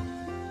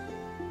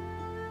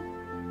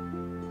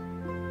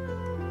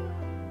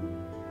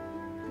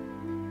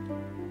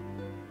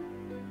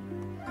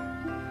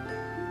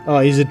 Oh,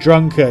 he's a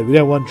drunkard. We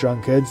don't want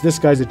drunkards. This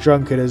guy's a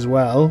drunkard as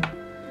well.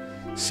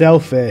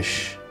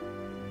 Selfish.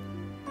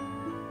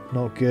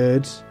 Not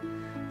good.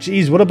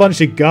 Jeez, what a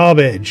bunch of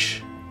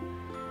garbage.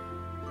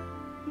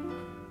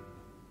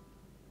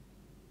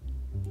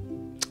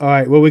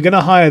 Alright, well, we're going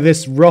to hire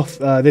this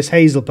this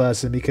Hazel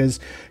person because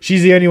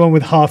she's the only one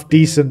with half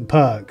decent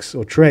perks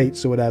or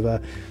traits or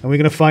whatever. And we're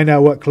going to find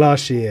out what class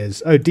she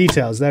is. Oh,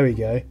 details. There we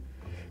go.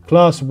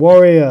 Class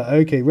warrior.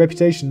 Okay,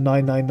 reputation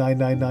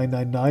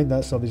 99999999.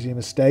 That's obviously a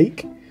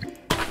mistake.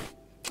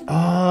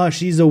 Ah,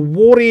 she's a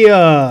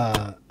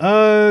warrior.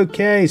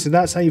 Okay, so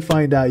that's how you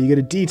find out. You go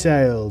to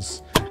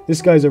details.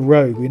 This guy's a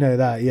rogue. We know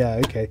that.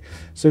 Yeah, okay.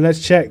 So let's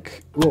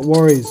check what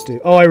warriors do.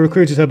 Oh, I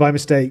recruited her by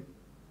mistake.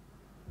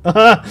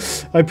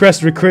 I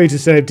pressed recruit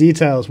instead of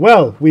details.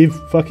 Well, we've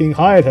fucking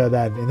hired her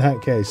then, in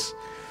that case.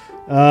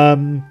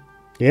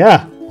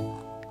 Yeah.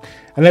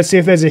 And let's see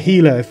if there's a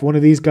healer. If one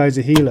of these guys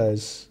are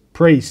healers.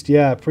 Priest,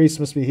 yeah, priests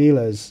must be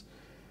healers.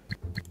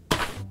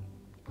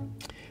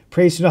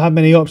 Priests do not have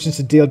many options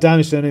to deal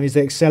damage to enemies.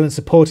 They excel in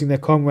supporting their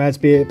comrades,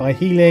 be it by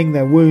healing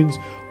their wounds,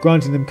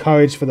 granting them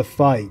courage for the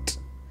fight.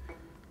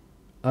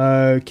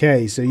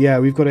 Okay, so yeah,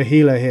 we've got a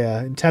healer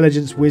here.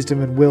 Intelligence,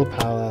 wisdom, and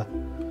willpower.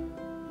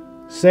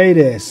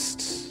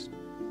 Sadist.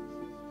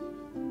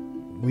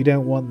 We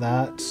don't want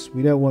that.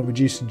 We don't want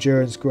reduced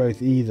endurance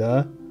growth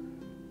either.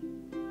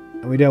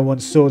 And we don't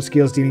want sword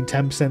skills dealing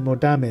 10% more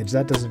damage.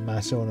 That doesn't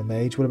matter on a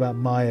mage. What about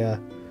Maya?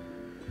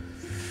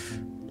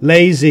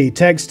 Lazy.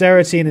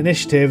 Dexterity and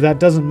initiative. That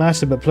doesn't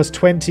matter, but plus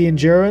 20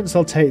 endurance.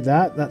 I'll take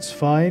that. That's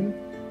fine.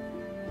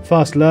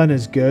 Fast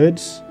learner's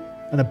good.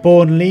 And a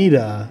born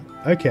leader.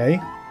 Okay.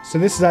 So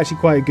this is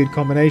actually quite a good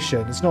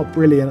combination. It's not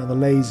brilliant on the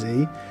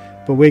lazy,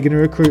 but we're going to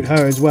recruit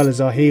her as well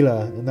as our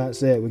healer. And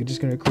that's it. We're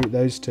just going to recruit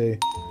those two.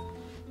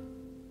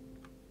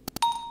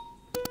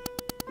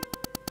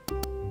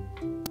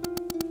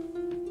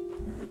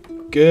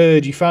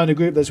 Good, you found a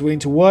group that's willing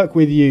to work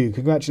with you.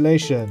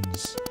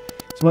 Congratulations.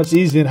 It's much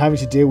easier than having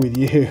to deal with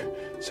you.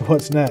 So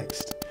what's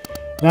next?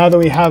 Now that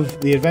we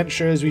have the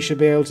adventurers, we should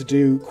be able to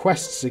do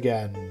quests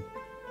again.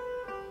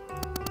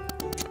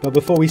 But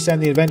before we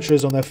send the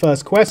adventurers on their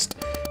first quest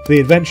for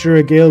the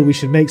Adventurer Guild, we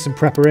should make some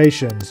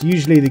preparations.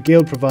 Usually the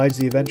guild provides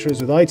the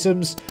adventurers with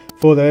items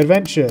for their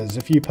adventures.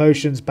 A few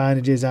potions,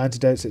 bandages,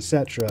 antidotes,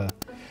 etc.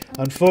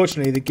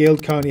 Unfortunately, the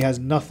guild currently has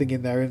nothing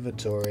in their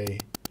inventory.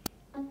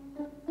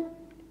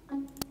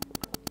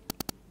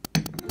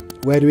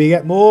 Where do we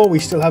get more? We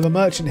still have a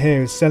merchant here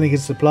who's selling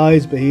his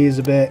supplies, but he is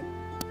a bit...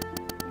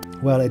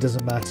 Well, it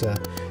doesn't matter.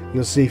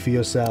 You'll see for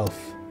yourself.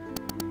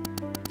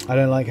 I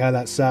don't like how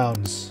that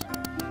sounds.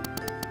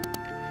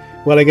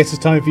 Well, I guess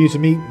it's time for you to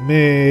meet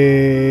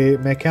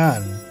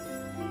Mekan.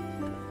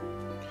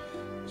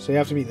 So you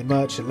have to meet the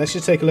merchant. Let's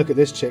just take a look at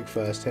this chick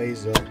first,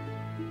 Hazel.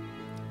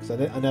 Because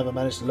I never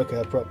managed to look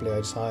at her properly.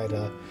 I just hired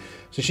her.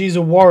 So she's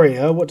a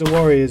warrior. What do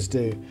warriors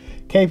do?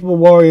 Capable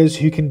warriors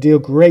who can deal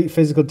great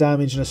physical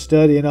damage and are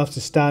sturdy enough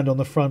to stand on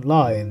the front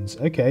lines.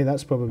 Okay,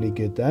 that's probably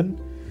good then.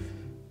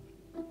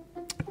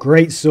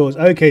 Great swords.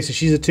 Okay, so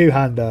she's a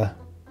two-hander.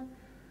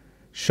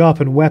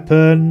 Sharpened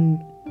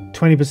weapon.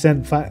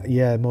 20%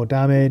 yeah, more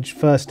damage.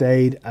 First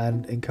aid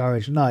and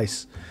encourage.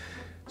 Nice.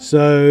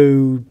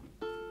 So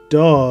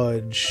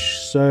dodge.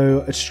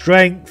 So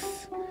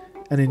strength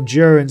and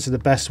endurance are the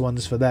best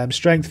ones for them.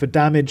 Strength for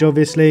damage,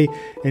 obviously.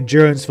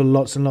 Endurance for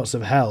lots and lots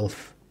of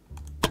health.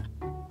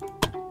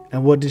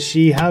 And what does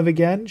she have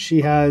again?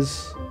 She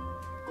has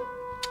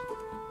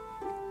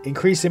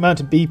increased the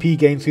amount of BP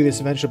gained through this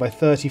adventure by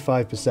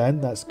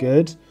 35%. That's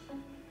good.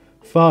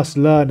 Fast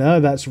learner.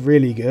 That's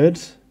really good.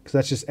 Because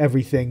that's just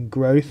everything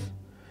growth.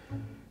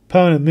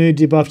 Permanent mood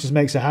debuff just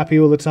makes her happy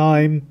all the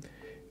time.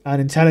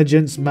 And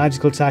intelligence,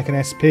 magical attack,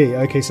 and SP.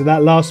 Okay, so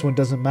that last one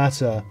doesn't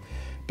matter.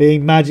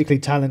 Being magically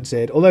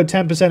talented. Although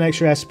 10%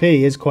 extra SP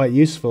is quite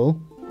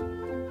useful.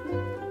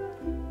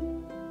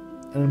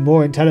 And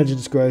more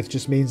intelligence growth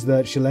just means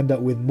that she'll end up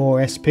with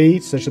more SP,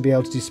 so she'll be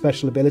able to do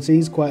special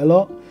abilities quite a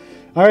lot.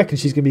 I reckon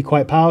she's going to be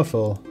quite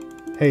powerful.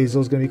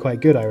 Hazel's going to be quite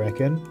good, I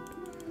reckon.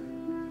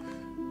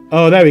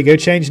 Oh, there we go.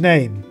 Change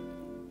name.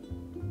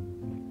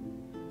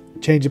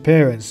 Change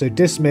appearance. So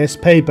dismiss,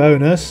 pay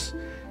bonus,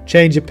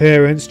 change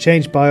appearance,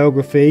 change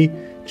biography,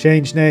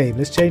 change name.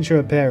 Let's change her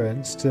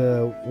appearance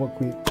to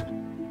what we...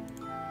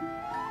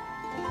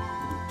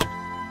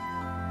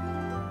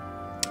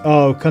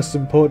 Oh,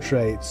 custom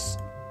portraits.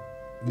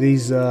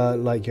 These are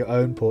like your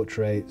own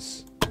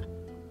portraits.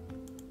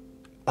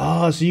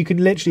 Oh, so you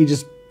can literally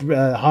just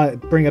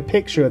bring a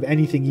picture of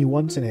anything you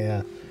want in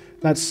here.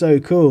 That's so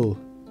cool.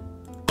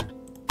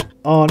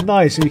 Oh,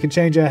 nice. So you can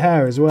change her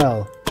hair as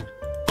well.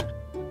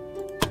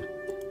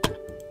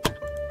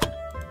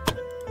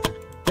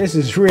 This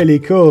is really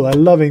cool.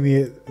 I'm loving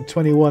the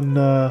 21...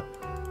 I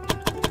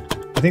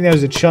think there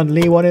was a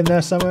Chun-Li one in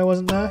there somewhere,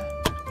 wasn't there?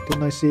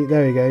 Didn't I see?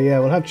 There we go. Yeah,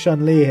 we'll have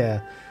Chun-Li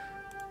here.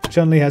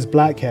 Chun-Li has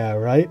black hair,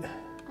 right?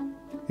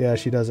 Yeah,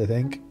 she does, I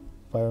think,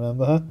 if I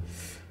remember her.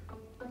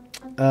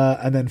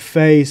 And then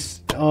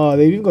face. Oh,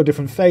 they've even got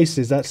different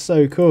faces. That's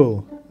so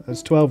cool.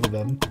 There's 12 of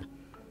them.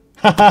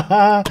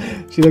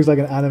 She looks like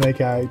an anime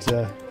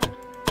character.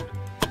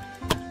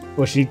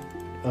 Well, she...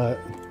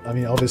 I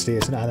mean, obviously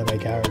it's an anime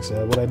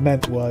character. What I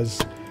meant was...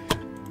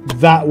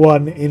 that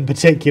one in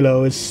particular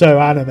was so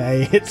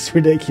anime. It's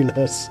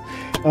ridiculous.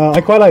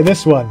 I quite like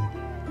this one.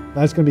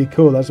 That's going to be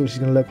cool. That's what she's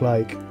going to look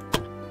like.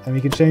 And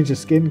we can change the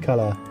skin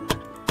colour.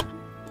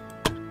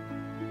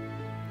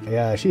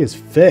 Yeah, she is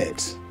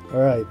fit.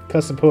 Alright,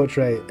 custom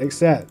portrait,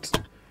 accept.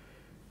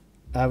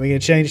 And we're going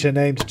to change her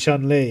name to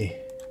Chun-Li.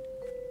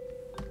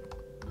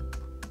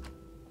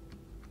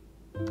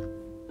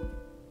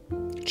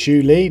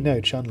 Chu-Li?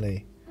 No,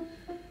 Chun-Li.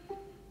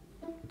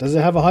 Does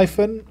it have a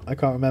hyphen? I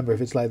can't remember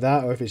if it's like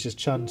that or if it's just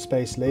Chun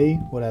space Li.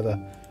 Whatever.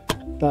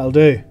 That'll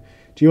do.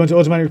 Do you want to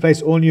automatically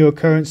replace all new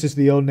occurrences to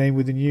the old name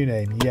with the new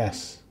name?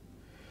 Yes.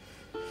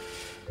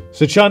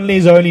 So Chun-Li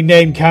is our only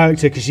named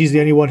character because she's the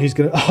only one who's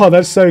going to... Oh,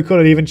 that's so cool.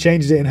 It even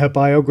changes it in her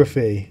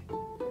biography.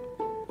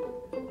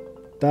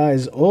 That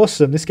is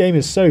awesome. This game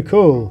is so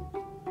cool.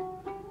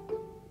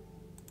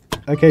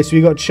 Okay, so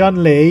we got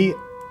Chun-Li,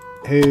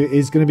 who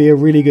is going to be a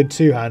really good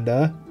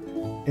two-hander.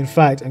 In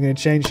fact, I'm going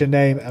to change her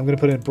name. I'm going to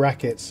put in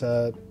brackets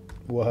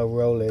what her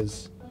role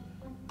is.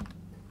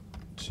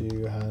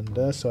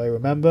 Two-hander. So I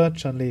remember.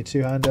 Chun-Li,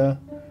 two-hander.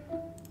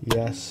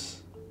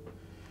 Yes.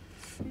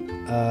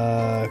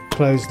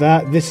 Close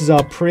that. This is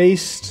our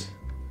priest.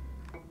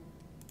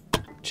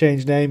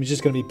 Change name. It's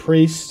just going to be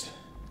priest.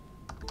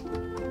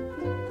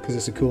 Because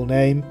it's a cool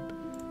name.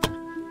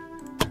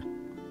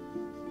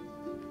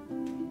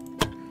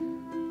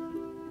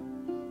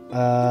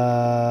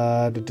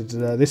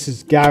 This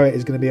is Garrett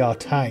is going to be our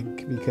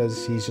tank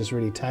because he's just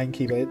really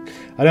tanky. But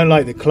I don't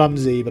like the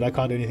clumsy, but I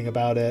can't do anything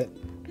about it.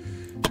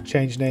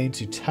 Change name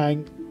to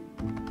tank.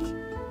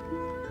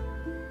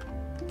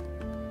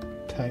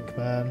 Tank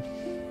man.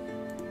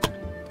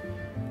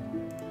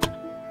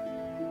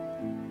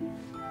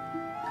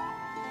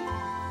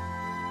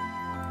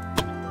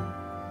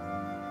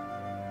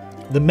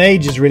 The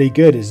mage is really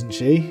good, isn't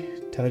she?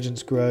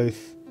 Intelligence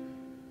growth.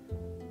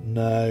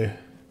 No.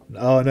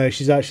 Oh no,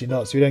 she's actually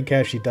not, so we don't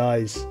care if she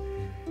dies.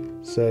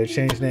 So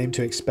change name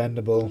to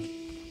expendable.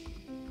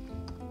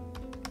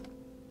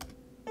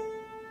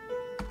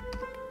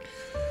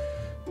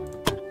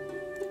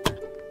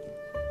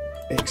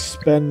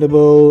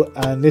 Expendable,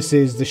 and this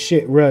is the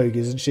shit rogue,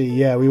 isn't she?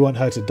 Yeah, we want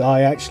her to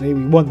die actually.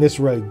 We want this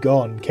rogue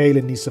gone.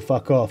 Kaylin needs to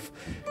fuck off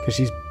because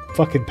she's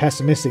fucking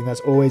pessimistic.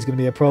 That's always going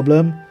to be a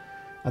problem.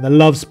 And the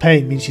loves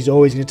pain means she's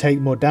always going to take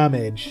more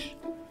damage.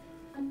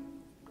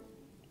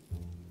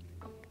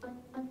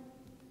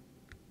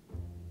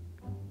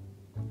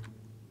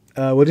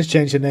 We'll just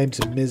change her name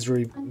to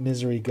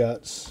Misery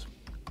Guts.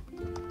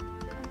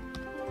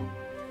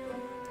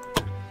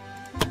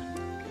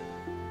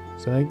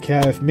 So I don't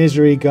care if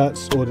Misery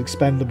Guts or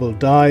Expendable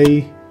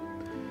die.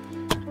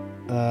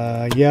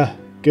 Yeah,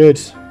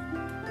 good.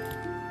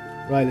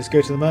 Right, let's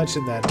go to the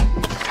merchant then.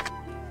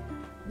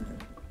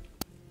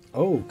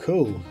 Oh,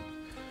 cool.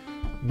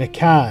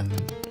 McCann.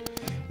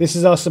 This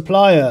is our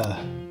supplier.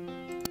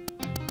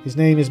 His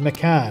name is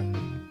McCann.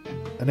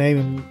 A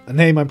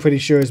name I'm pretty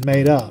sure is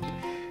made up.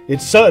 It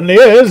certainly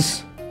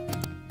is!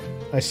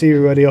 I see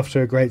you're already off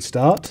to a great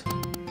start.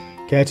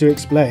 Care to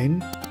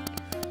explain?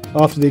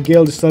 After the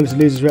guild started to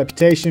lose its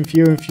reputation,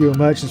 fewer and fewer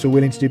merchants were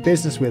willing to do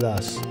business with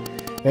us.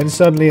 Then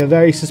suddenly a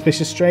very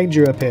suspicious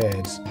stranger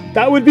appeared.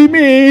 That would be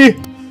me!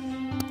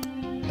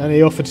 And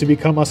he offered to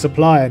become our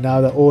supplier now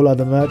that all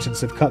other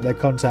merchants have cut their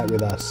contact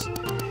with us.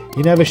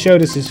 He never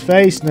showed us his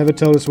face, never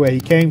told us where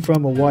he came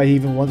from or why he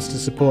even wants to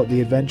support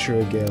the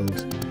Adventurer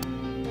Guild.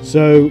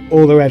 So,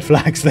 all the red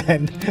flags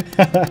then.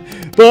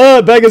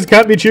 But beggars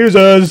can't be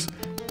choosers.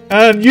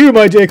 And you,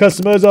 my dear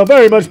customers, are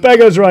very much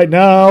beggars right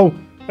now.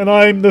 And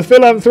I'm the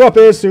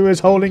philanthropist who is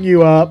holding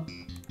you up.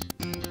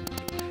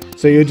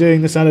 So you're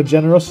doing this out of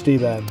generosity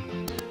then?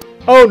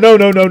 Oh, no,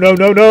 no, no, no,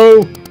 no,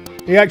 no.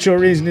 The actual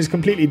reason is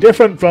completely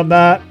different from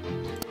that.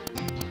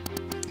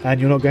 And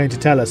you're not going to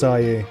tell us,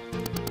 are you?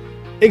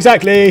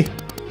 Exactly!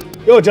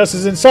 You're just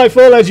as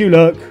insightful as you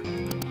look.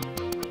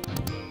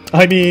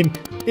 I mean,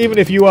 even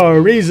if you are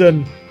a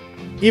reason,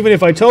 even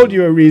if I told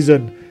you a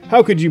reason,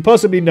 how could you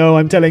possibly know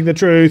I'm telling the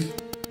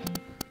truth?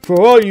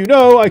 For all you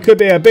know, I could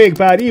be a big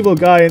bad evil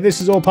guy and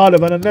this is all part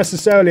of an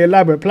unnecessarily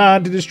elaborate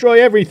plan to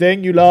destroy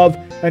everything you love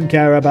and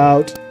care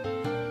about.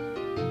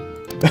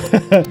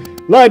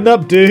 Lighten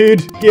up,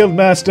 dude,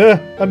 Guildmaster.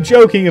 I'm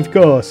joking, of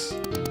course.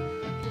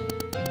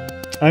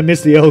 I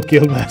miss the old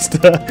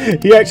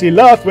Guildmaster. He actually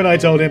laughed when I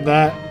told him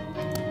that.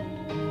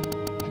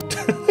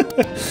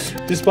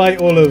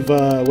 Despite all of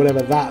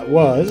whatever that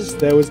was,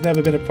 there was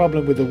never been a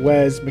problem with the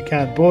wares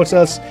McCann brought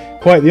us.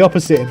 Quite the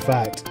opposite, in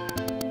fact.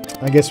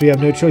 I guess we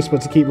have no choice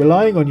but to keep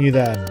relying on you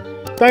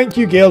then. Thank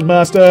you,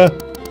 Guildmaster.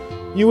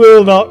 You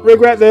will not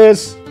regret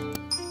this.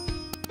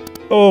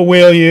 Or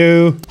will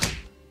you?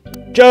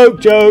 Joke,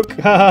 joke.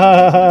 Ha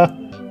ha ha ha.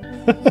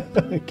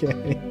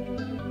 Okay.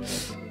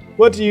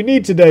 What do you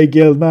need today,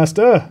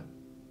 Guildmaster?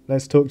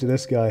 Let's talk to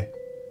this guy.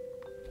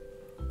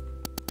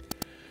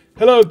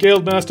 Hello,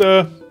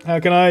 Guildmaster. How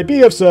can I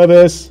be of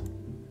service?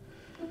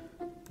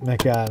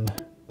 McCann.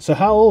 So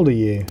how old are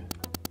you?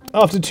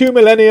 After 2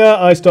 millennia,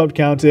 I stopped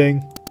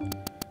counting.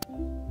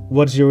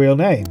 What's your real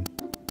name?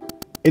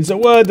 It's a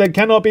word that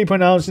cannot be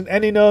pronounced in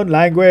any known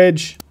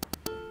language.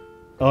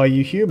 Are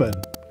you human?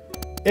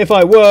 If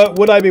I were,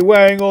 would I be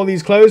wearing all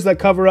these clothes that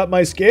cover up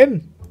my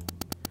skin?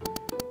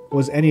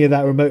 Was any of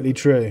that remotely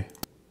true?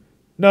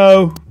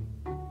 No.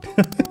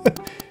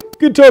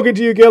 Good talking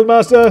to you,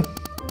 Guildmaster.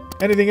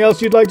 Anything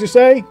else you'd like to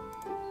say?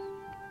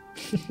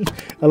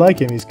 I like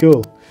him, he's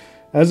cool.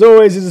 As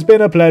always, it's been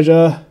a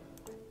pleasure.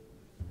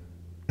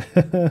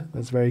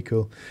 That's very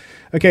cool.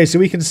 Okay, so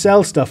we can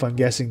sell stuff, I'm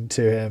guessing,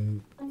 to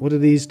him. What do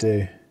these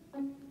do?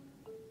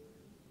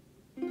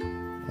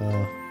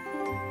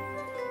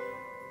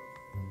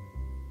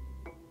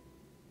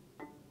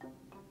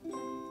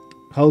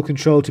 Hold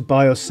control to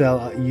buy or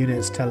sell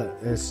units.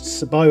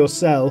 Buy or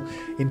sell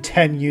in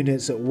 10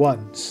 units at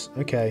once.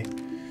 Okay.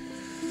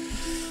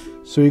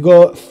 So we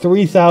got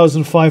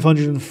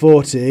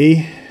 3,540.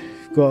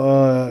 We've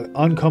got an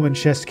uncommon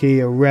chest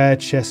key, a rare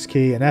chest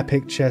key, an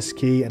epic chest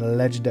key, and a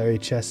legendary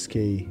chest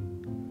key.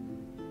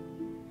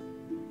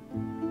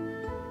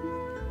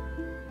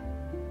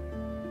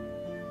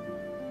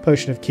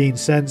 Potion of keen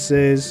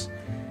senses.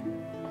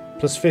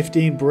 Plus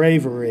 15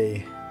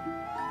 bravery.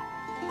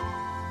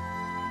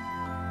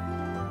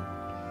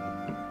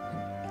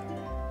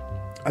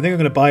 I think I'm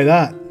going to buy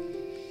that.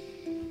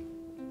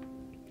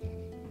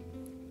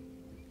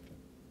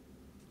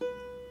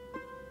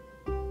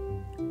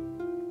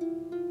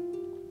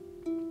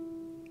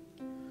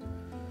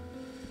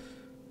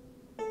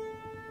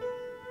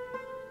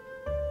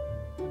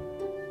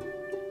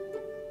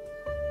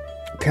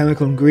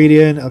 Chemical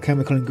ingredient,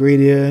 alchemical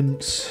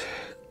ingredient,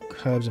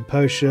 herbs and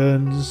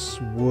potions,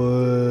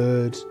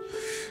 wood.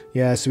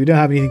 Yeah, so we don't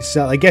have anything to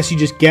sell. I guess you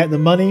just get the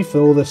money for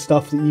all the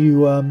stuff that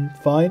you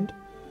find.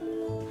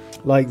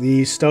 Like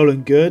the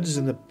stolen goods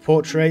and the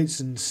portraits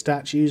and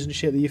statues and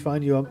shit that you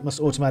find, you must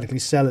automatically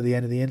sell at the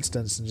end of the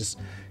instance and just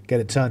get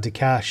it turned to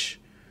cash.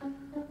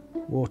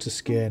 Water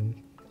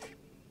skin.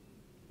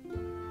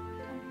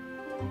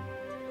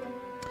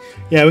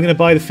 Yeah, we're going to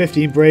buy the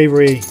 15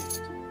 bravery.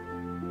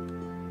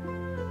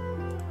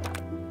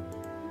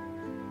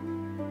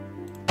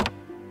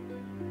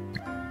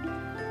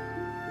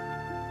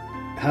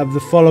 Have the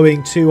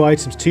following 2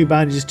 items: 2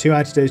 bandages, 2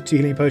 antidotes, 2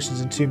 healing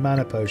potions, and 2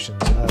 mana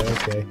potions. Oh,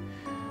 okay.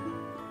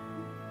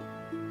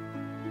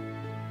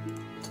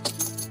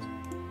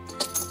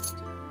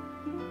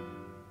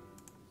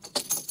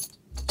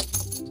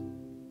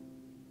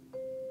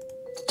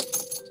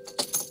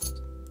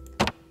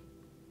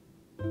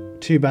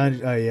 Two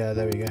bandages. Oh yeah,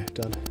 there we go.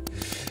 Done.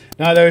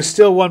 Now there is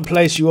still one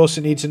place you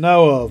also need to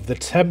know of: the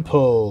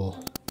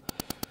temple.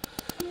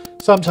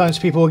 Sometimes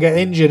people will get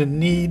injured and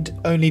need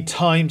only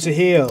time to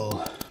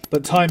heal.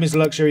 But time is a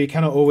luxury you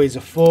cannot always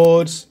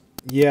afford.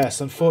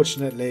 Yes,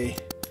 unfortunately.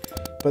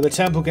 But the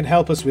temple can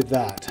help us with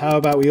that. How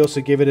about we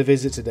also give it a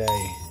visit today?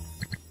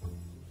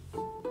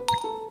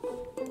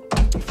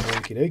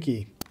 Okie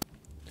dokie.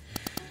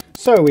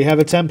 So, we have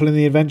a temple in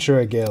the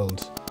Adventurer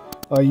Guild.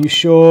 Are you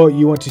sure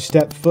you want to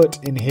step foot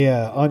in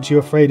here? Aren't you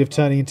afraid of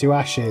turning into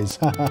ashes?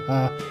 Ha ha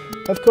ha.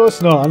 Of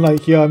course not.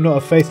 Unlike you, I'm not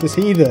a faithless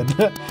heathen.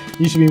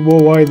 You should be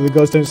more worried that the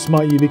gods don't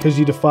smite you because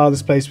you defile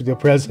this place with your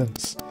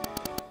presence.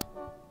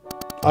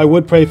 I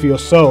would pray for your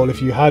soul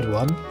if you had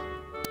one.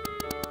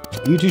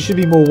 You two should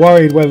be more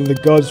worried whether the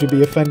gods would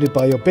be offended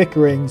by your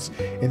bickerings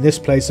in this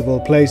place of all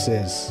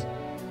places.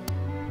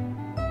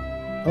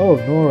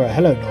 Oh, Nora.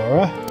 Hello,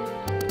 Nora.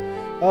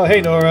 Oh, hey,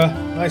 Nora.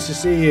 Nice to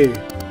see you.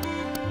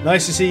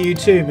 Nice to see you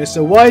too,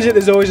 mister. Why is it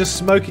there's always a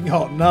smoking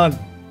hot nun?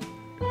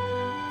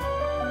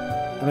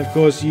 And of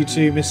course, you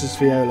too, Mrs.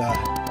 Fiola.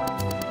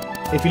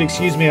 If you'll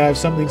excuse me, I have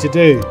something to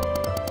do.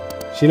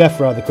 She left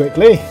rather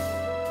quickly.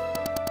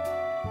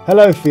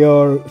 Hello,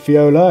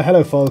 Fiola.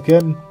 Hello,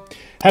 Falcon.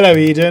 Hello,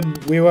 Eden.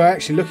 We were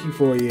actually looking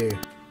for you.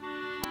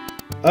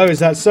 Oh, is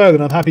that so?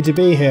 Then I'm happy to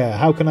be here.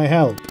 How can I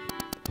help?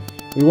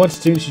 We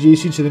wanted to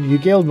introduce you to the new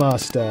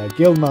Guildmaster.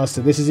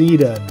 Guildmaster, this is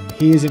Eden.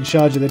 He is in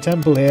charge of the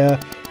temple here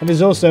and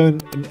is also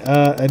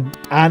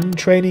an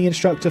training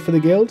instructor for the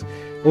guild.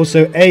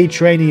 Also a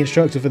training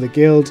instructor for the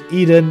guild.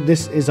 Eden,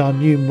 this is our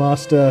new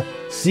master,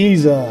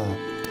 Caesar.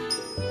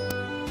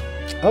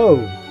 Oh,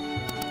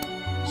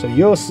 so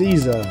you're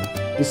Caesar.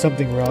 Is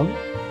something wrong?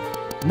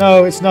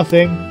 No, it's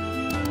nothing.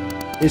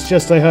 It's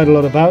just I heard a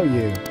lot about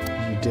you.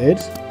 You did?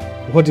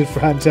 What did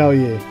Fran tell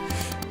you?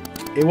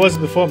 It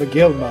wasn't the former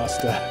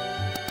Guildmaster.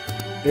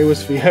 It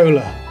was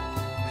Fiola.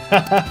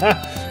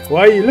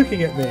 Why are you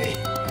looking at me?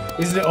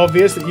 Isn't it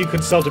obvious that you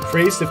consult a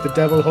priest if the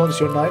devil haunts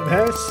your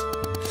nightmares?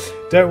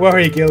 Don't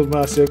worry,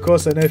 Guildmaster. Of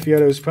course I know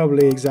Fiola was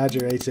probably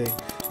exaggerating.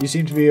 You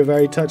seem to be a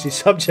very touchy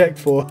subject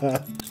for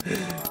her.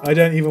 I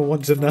don't even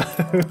want to know.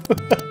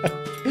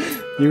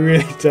 You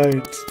really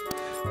don't.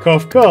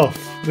 Cough, cough.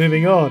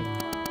 Moving on.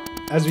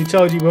 As we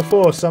told you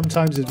before,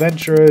 sometimes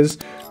adventurers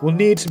will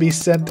need to be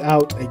sent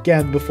out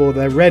again before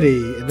they're ready.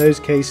 In those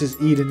cases,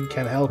 Eden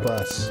can help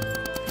us.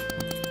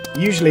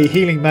 Usually,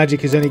 healing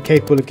magic is only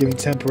capable of giving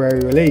temporary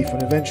relief.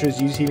 When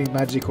adventurers use healing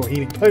magic or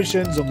healing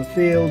potions on the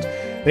field,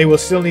 they will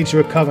still need to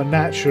recover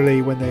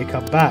naturally when they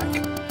come back.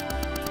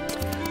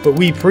 But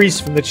we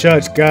priests from the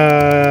church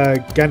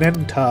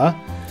Ganenta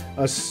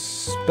are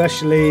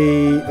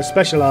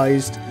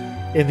specialized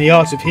in the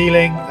art of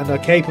healing and are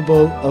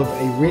capable of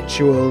a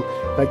ritual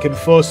that can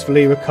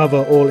forcefully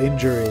recover all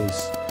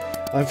injuries.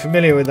 I'm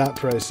familiar with that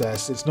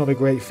process. It's not a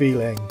great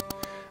feeling.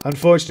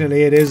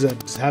 Unfortunately, it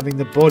isn't. Having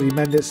the body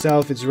mend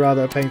itself is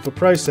rather a painful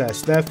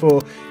process,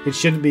 therefore it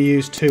shouldn't be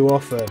used too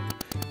often.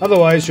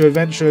 Otherwise, your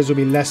adventurers will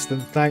be less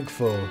than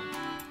thankful.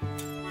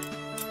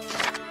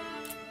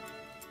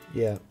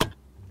 Yeah.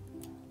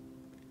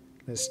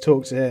 Let's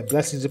talk to him.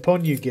 Blessings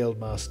upon you,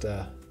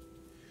 Guildmaster.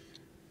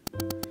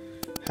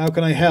 How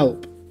can I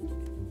help?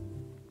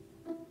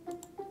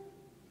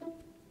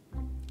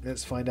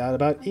 Let's find out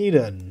about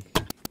Eden.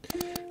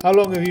 How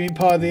long have you been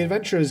part of the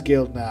Adventurers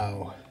Guild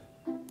now?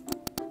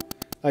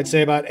 I'd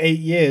say about 8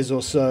 years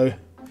or so.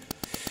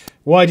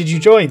 Why did you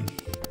join?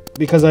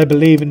 Because I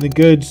believe in the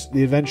good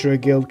the Adventurer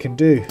Guild can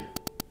do.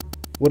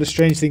 What a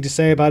strange thing to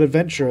say about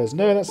adventurers.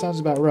 No, that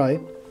sounds about right.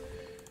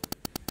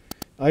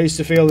 I used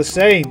to feel the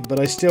same, but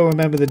I still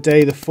remember the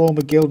day the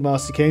former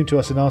guildmaster came to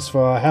us and asked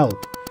for our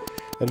help.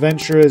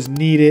 Adventurers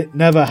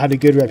never had a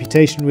good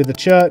reputation with the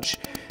church.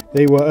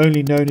 They were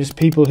only known as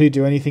people who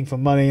do anything for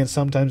money and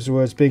sometimes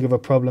were as big of a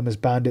problem as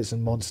bandits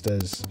and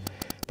monsters.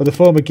 But the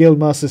former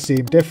guildmaster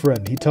seemed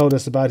different. He told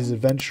us about his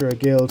adventurer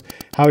guild,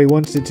 how he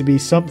wanted it to be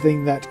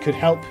something that could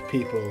help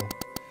people.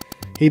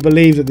 He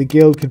believed that the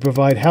guild could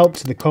provide help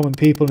to the common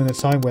people in a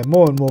time where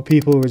more and more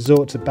people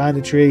resort to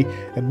banditry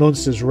and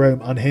monsters roam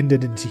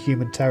unhindered into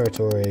human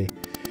territory.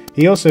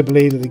 He also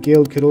believed that the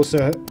guild could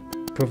also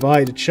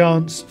provide a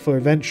chance for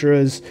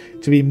adventurers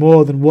to be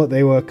more than what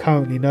they were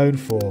currently known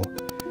for.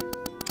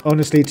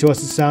 Honestly, to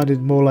us it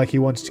sounded more like he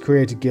wanted to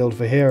create a guild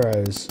for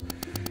heroes.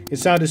 It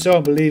sounded so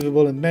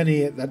unbelievable and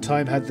many at that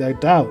time had their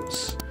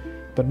doubts.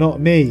 But not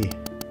me.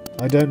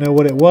 I don't know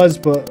what it was,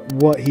 but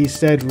what he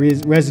said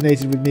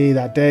resonated with me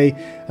that day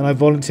and I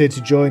volunteered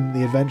to join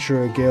the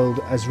Adventurer Guild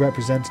as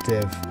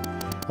representative.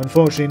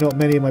 Unfortunately, not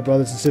many of my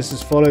brothers and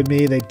sisters followed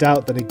me. They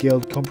doubt that a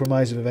guild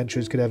comprised of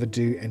adventurers could ever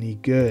do any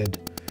good.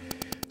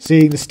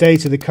 Seeing the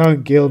state of the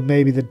current guild,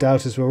 maybe the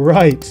doubters were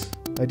right.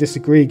 I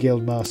disagree,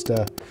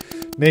 Guildmaster.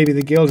 Maybe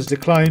the guild has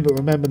declined, but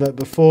remember that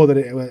before that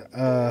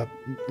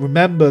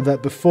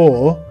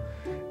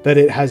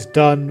it has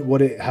done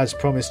what it has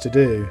promised to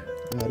do.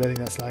 I don't think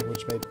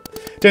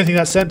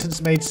that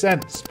sentence made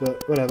sense,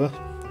 but whatever.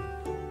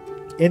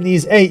 In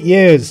these 8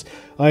 years,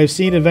 I have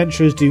seen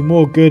adventurers do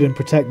more good and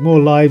protect more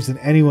lives than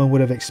anyone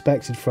would have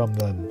expected from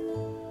them.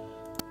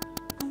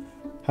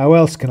 How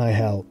else can I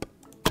help?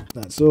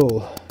 That's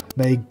all.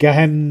 May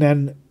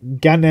Ganenta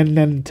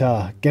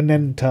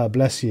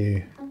bless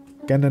you.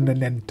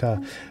 Ganenta.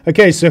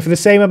 Okay, so for the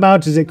same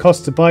amount as it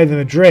costs to buy them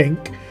a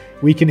drink,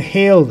 we can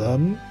heal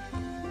them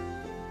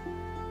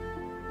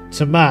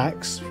to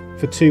max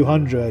for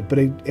 200, but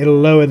it'll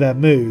lower their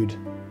mood.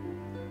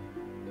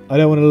 I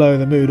don't want to lower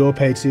the mood or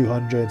pay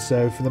 200,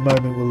 so for the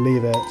moment we'll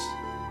leave it.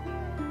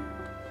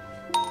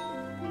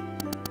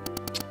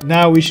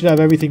 Now we should have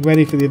everything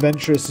ready for the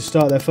adventurers to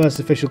start their first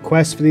official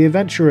quest for the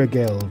Adventurer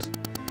Guild.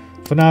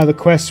 For now, the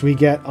quests we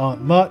get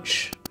aren't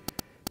much,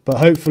 but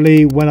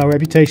hopefully when our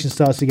reputation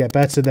starts to get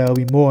better, there will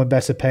be more and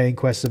better paying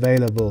quests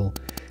available.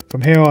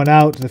 From here on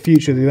out, the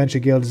future of the Adventure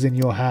Guild is in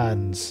your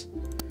hands.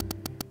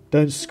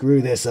 Don't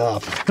screw this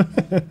up.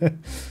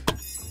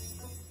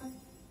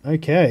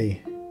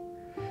 Okay.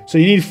 So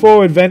you need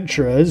 4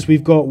 adventurers.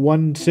 We've got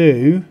 1,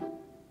 2.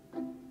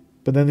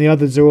 But then the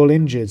others are all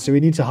injured. So we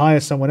need to hire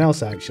someone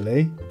else,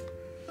 actually.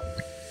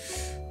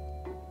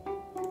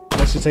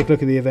 Let's just take a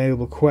look at the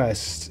available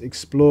quests.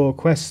 Explore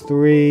quest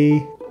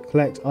 3.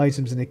 Collect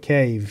items in a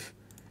cave.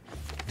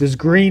 Does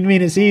green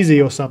mean it's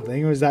easy or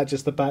something? Or is that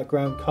just the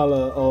background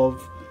colour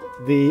of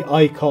the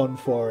icon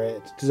for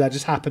it? Does that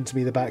just happen to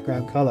be the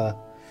background colour?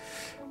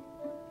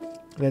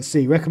 Let's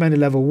see. Recommended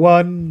level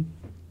 1.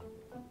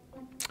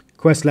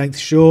 Quest length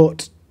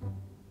short.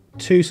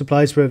 2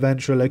 supplies per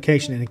adventure.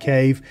 Location in a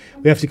cave.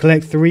 We have to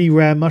collect 3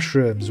 rare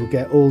mushrooms. We'll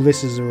get all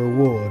this as a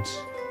reward.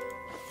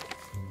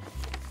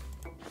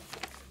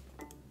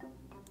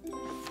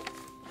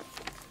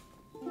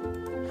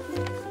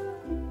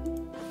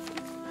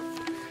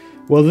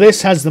 Well,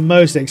 this has the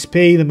most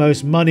XP, the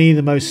most money,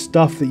 the most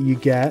stuff that you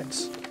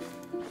get.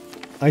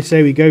 I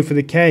say we go for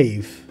the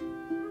cave.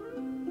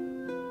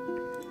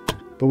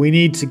 But we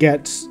need to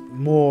get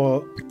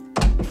more.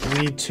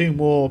 We need 2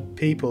 more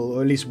people,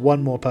 or at least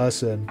 1 more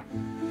person.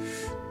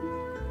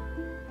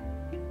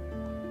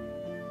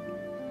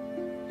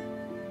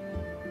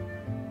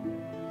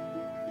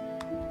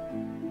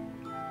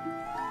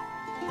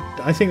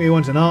 I think we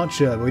want an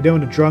archer, but we don't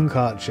want a drunk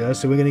archer,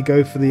 so we're going to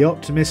go for the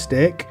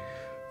optimistic,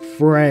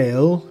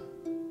 frail,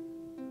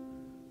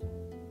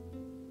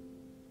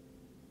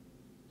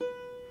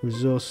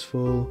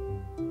 resourceful.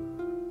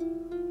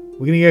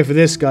 We're going to go for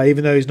this guy,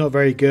 even though he's not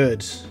very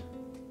good.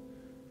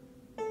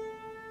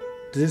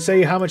 Does it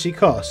say how much he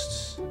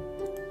costs?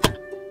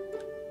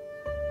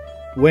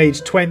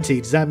 Wage 20.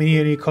 Does that mean he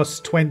only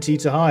costs 20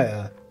 to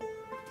hire?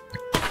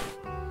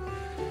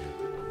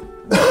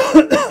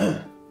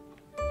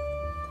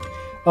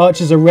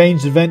 Archers are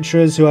ranged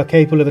adventurers who are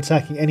capable of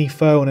attacking any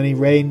foe on any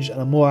range and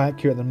are more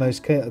accurate than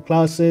most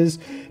classes.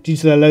 Due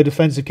to their low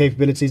defensive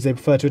capabilities, they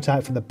prefer to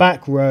attack from the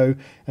back row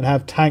and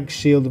have tanks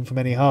shield them from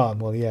any harm.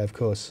 Well, yeah, of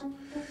course.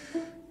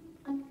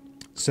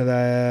 So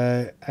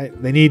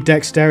they need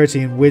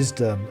dexterity and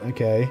wisdom.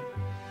 Okay.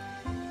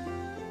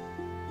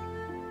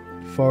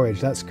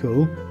 Forage, that's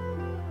cool.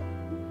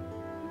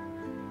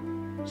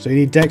 So you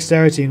need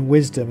dexterity and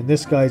wisdom, and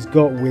this guy's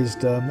got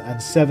wisdom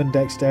and 7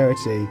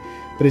 dexterity,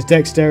 but his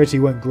dexterity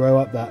won't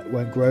grow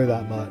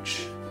that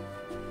much.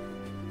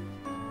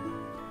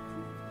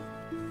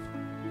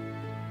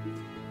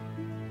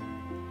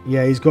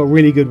 Yeah, he's got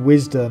really good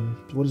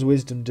wisdom. What does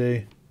wisdom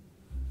do?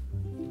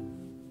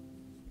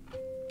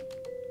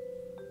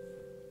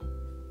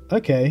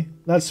 Okay,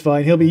 that's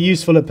fine. He'll be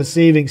useful at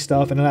perceiving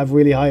stuff and he'll have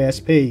really high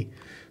SP.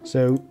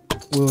 So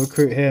we'll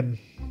recruit him.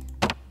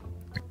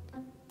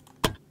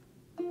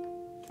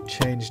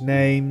 Change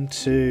name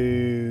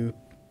to...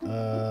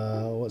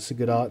 what's a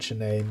good archer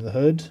name? The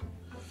Hood?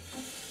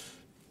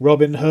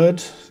 Robin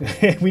Hood.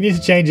 We need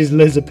to change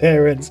his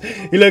appearance.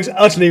 He looks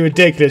utterly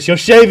ridiculous. You're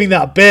shaving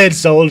that beard,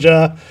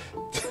 soldier.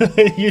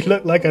 You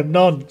look like a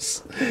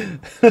nonce.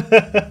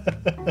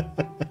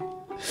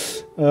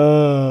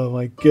 Oh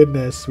my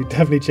goodness, we're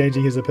definitely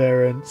changing his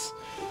appearance.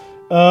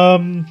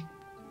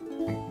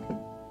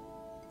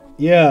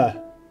 Yeah.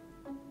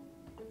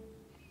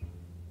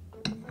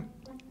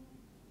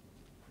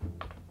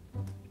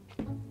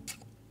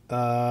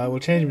 We'll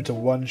change him to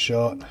one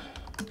shot.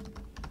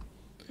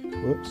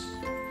 Whoops.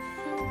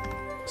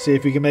 See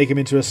if we can make him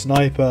into a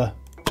sniper.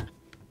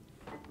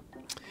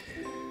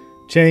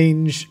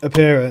 Change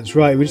appearance.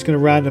 Right, we're just going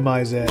to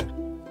randomize it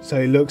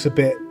so he looks a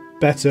bit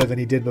better than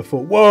he did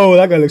before. Whoa,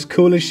 that guy looks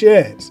cool as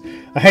shit.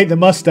 I hate the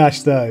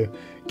mustache though.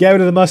 Get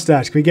rid of the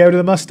mustache. Can we get rid of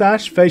the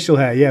mustache? Facial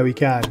hair. Yeah, we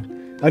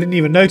can. I didn't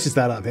even notice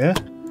that up here.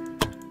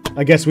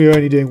 I guess we were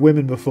only doing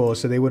women before,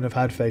 so they wouldn't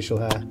have had facial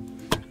hair.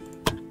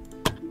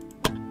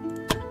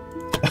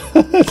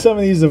 Some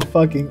of these are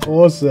fucking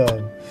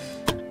awesome.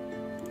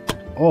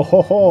 Oh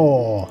ho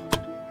ho.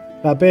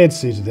 That beard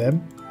suited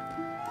him.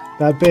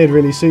 That beard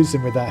really suits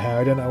him with that hair.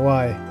 I don't know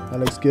why. That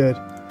looks good.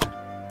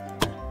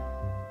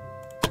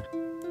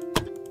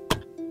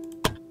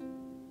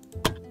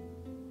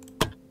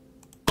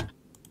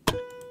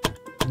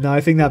 No,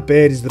 I think that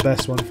beard is the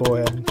best one for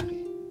him.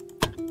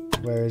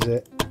 Where is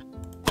it?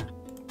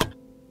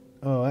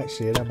 Oh,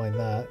 actually, I don't mind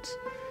that.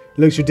 It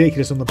looks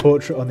ridiculous on the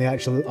portrait, on the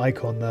actual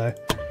icon, though.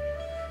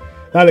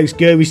 That looks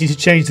good. We just need to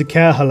change the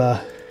hair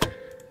colour.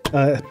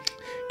 Hair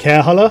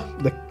colour?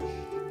 The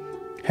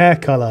hair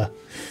colour.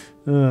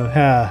 Oh,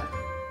 hair.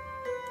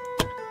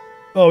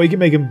 Oh, we can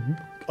make him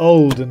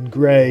old and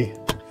grey.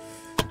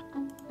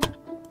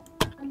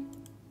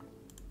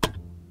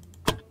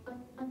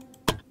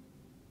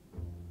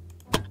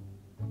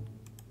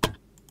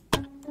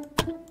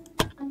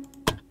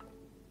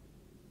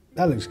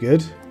 That looks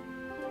good.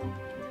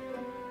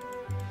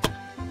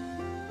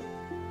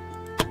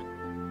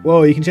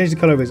 Whoa, you can change the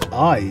colour of his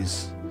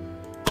eyes.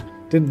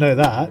 Didn't know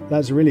that.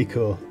 That's really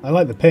cool. I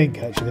like the pink,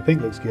 actually. The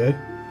pink looks good.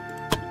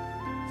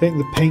 I think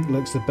the pink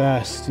looks the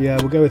best. Yeah,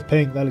 we'll go with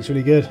pink. That looks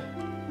really good.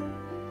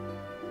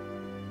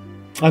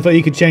 I thought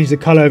you could change the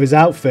colour of his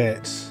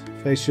outfit.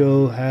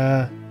 Facial,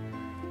 hair,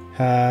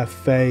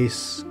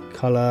 face,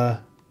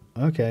 colour.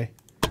 Okay.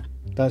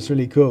 That's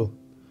really cool.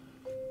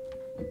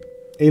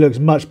 He looks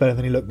much better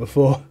than he looked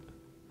before.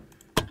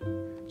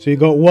 So you've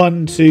got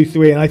 1, 2,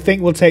 3, and I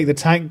think we'll take the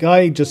tank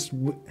guy. Just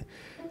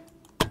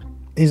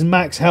his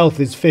max health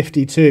is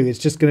 52. It's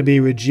just going to be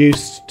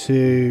reduced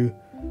to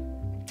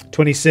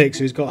 26,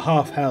 so he's got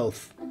half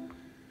health.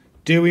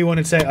 Do we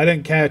want to take... I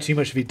don't care too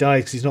much if he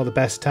dies because he's not the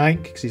best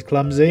tank, because he's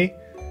clumsy.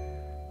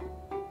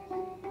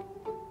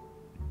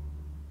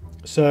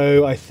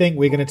 So I think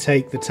we're going to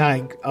take the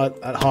tank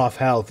at half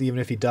health, even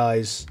if he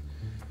dies.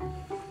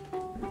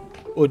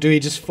 Or do we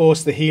just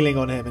force the healing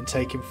on him and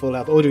take him full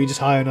health? Or do we just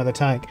hire another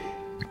tank?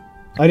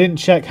 I didn't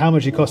check how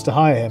much it costs to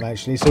hire him,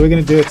 actually. So we're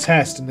going to do a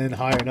test and then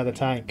hire another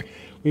tank.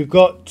 We've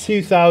got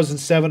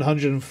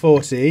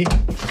 2,740.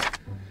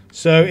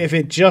 So if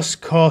it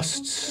just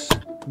costs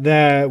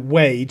their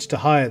wage to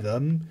hire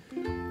them,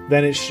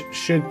 then it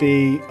should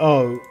be...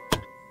 Oh,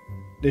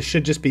 this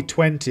should just be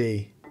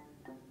 20.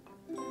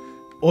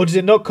 Or does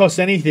it not cost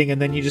anything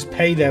and then you just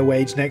pay their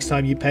wage next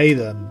time you pay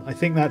them? I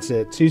think that's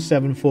it.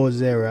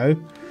 2,740.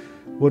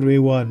 What do we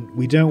want?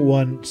 We don't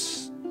want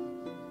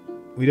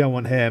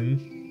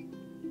him.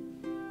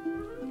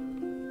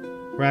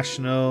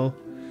 Rational.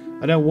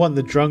 I don't want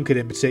the drunkard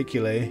in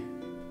particular.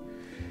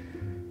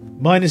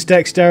 Minus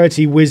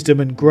dexterity, wisdom,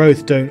 and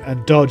growth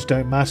and dodge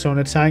don't matter on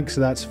a tank, so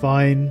that's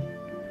fine.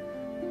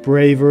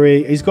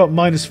 Bravery. He's got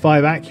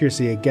 -5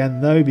 accuracy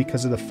again, though,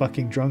 because of the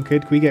fucking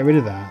drunkard. Can we get rid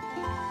of that?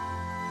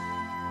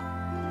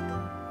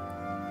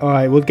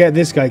 Alright, we'll get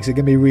this guy because it's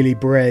going to be really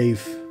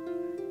brave.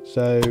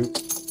 So,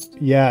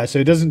 yeah, so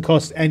it doesn't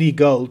cost any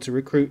gold to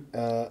recruit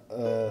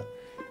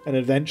an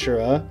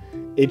adventurer.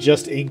 It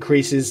just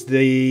increases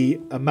the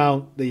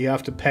amount that you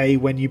have to pay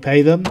when you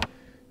pay them.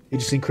 It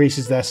just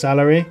increases their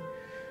salary.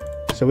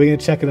 So we're going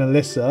to check on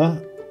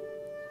Alyssa.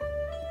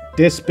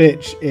 This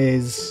bitch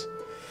is...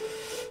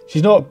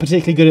 She's not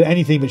particularly good at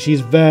anything, but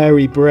she's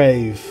very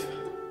brave.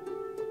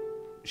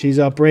 She's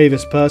our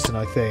bravest person,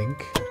 I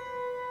think.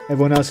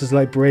 Everyone else is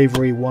like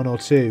bravery 1 or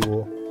 2.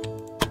 Or...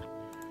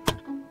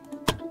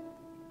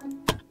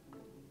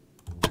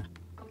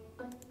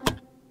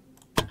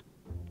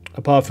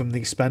 Apart from the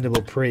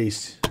expendable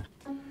priest.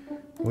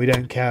 We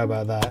don't care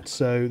about that.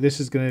 So this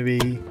is going to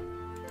be...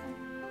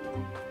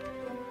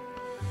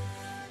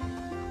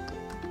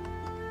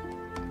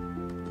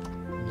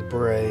 the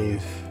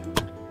brave.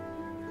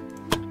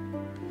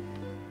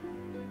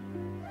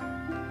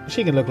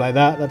 She can look like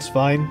that. That's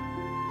fine.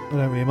 I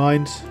don't really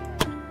mind.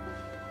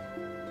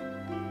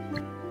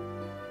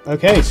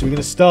 Okay, so we're going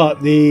to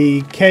start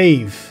the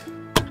cave.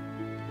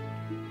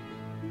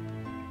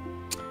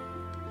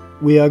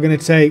 We are going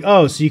to take...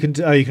 Oh, so you can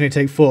only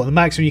take 4. The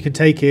maximum you can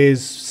take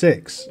is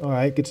 6.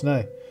 Alright, good to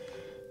know.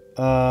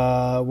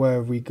 Where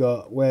have we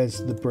got... Where's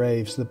the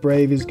brave? So the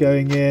brave is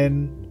going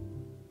in.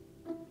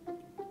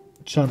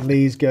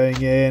 Chun-Li's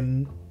going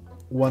in.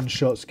 One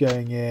shot's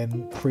going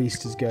in.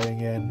 Priest is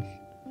going in.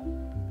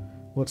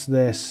 What's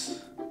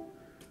this?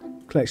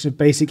 Collection of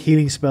basic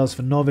healing spells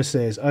for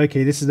novices.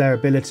 Okay, this is their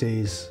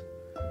abilities.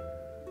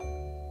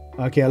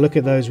 Okay, I'll look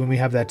at those when we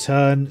have their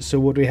turn. So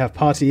what do we have?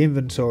 Party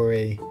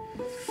inventory.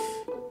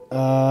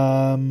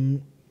 Oh,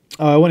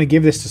 I want to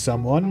give this to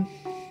someone.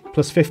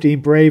 Plus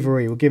 15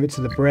 bravery. We'll give it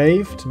to the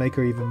brave to make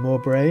her even more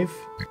brave.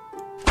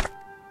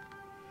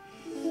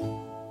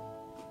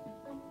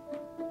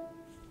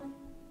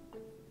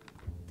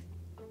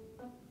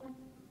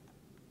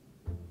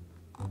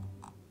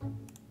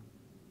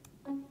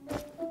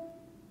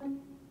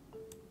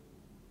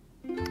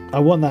 I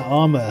want that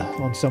armor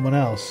on someone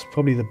else.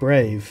 Probably the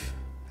brave.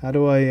 How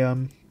do I,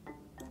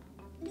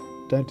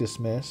 don't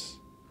dismiss.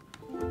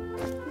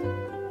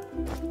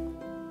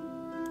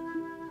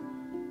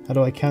 How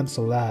do I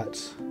cancel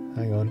that?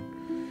 Hang on.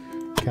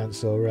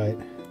 Cancel, right.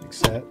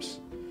 Accepts.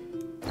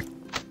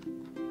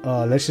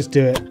 Oh, let's just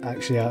do it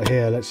actually out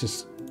here. Let's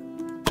just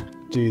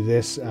do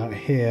this out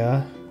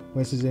here.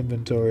 Where's his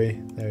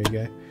inventory? There we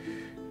go.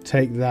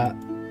 Take that.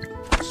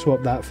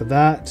 Swap that for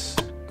that.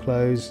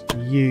 Close.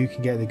 You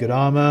can get the good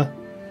armor.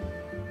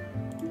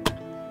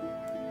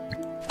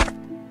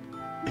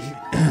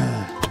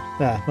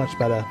 There, much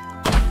better.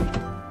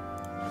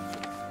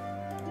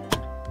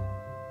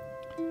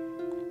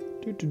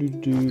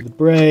 The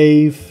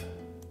brave,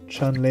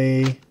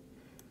 Chun-Li,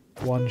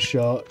 one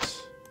shot,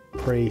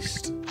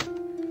 priest.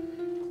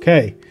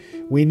 Okay,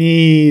 we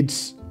need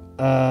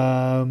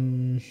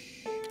probably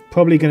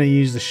going to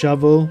use the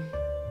shovel.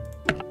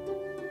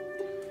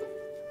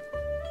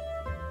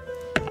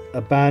 A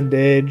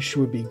bandage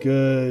would be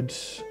good.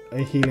 A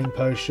healing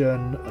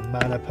potion, a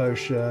mana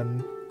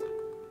potion.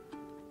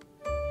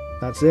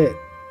 That's it,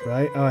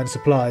 right? Oh, and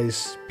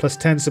supplies. Plus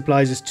 10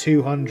 supplies is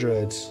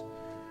 200.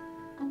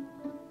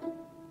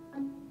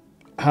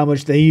 How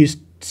much they use?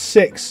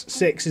 6.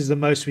 6 is the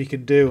most we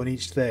can do on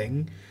each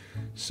thing.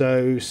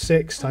 So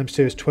 6 times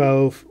 2 is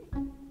 12.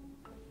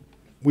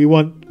 We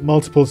want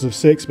multiples of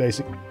 6,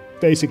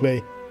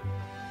 basically.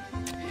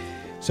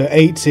 So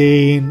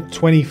 18,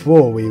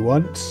 24 we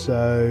want,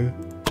 so...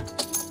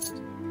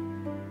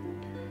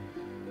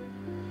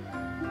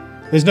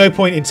 There's no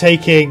point in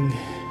taking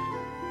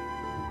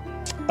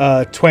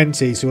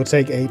 20, so we'll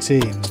take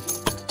 18.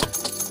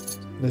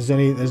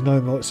 There's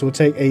no more, so we'll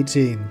take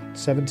 18.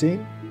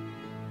 17?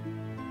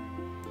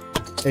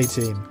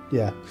 18,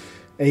 yeah.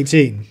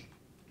 18.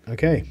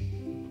 Okay.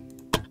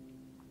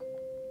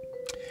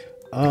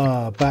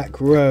 Ah, back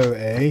row,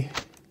 eh?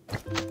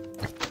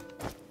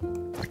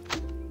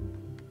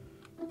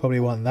 Probably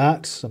want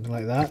that, something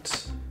like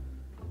that.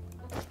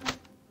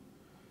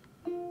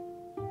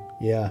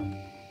 Yeah.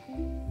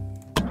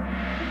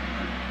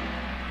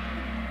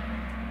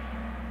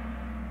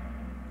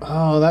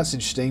 Oh, that's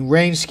interesting.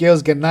 Range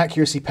skills get an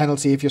accuracy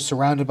penalty if you're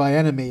surrounded by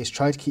enemies.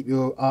 Try to keep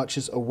your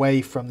archers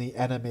away from the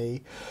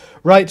enemy.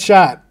 Right,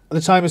 chat. The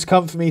time has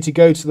come for me to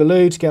go to the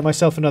loo to get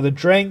myself another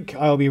drink.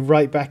 I'll be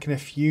right back in a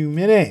few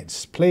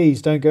minutes.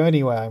 Please don't go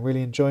anywhere. I'm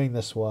really enjoying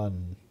this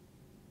one.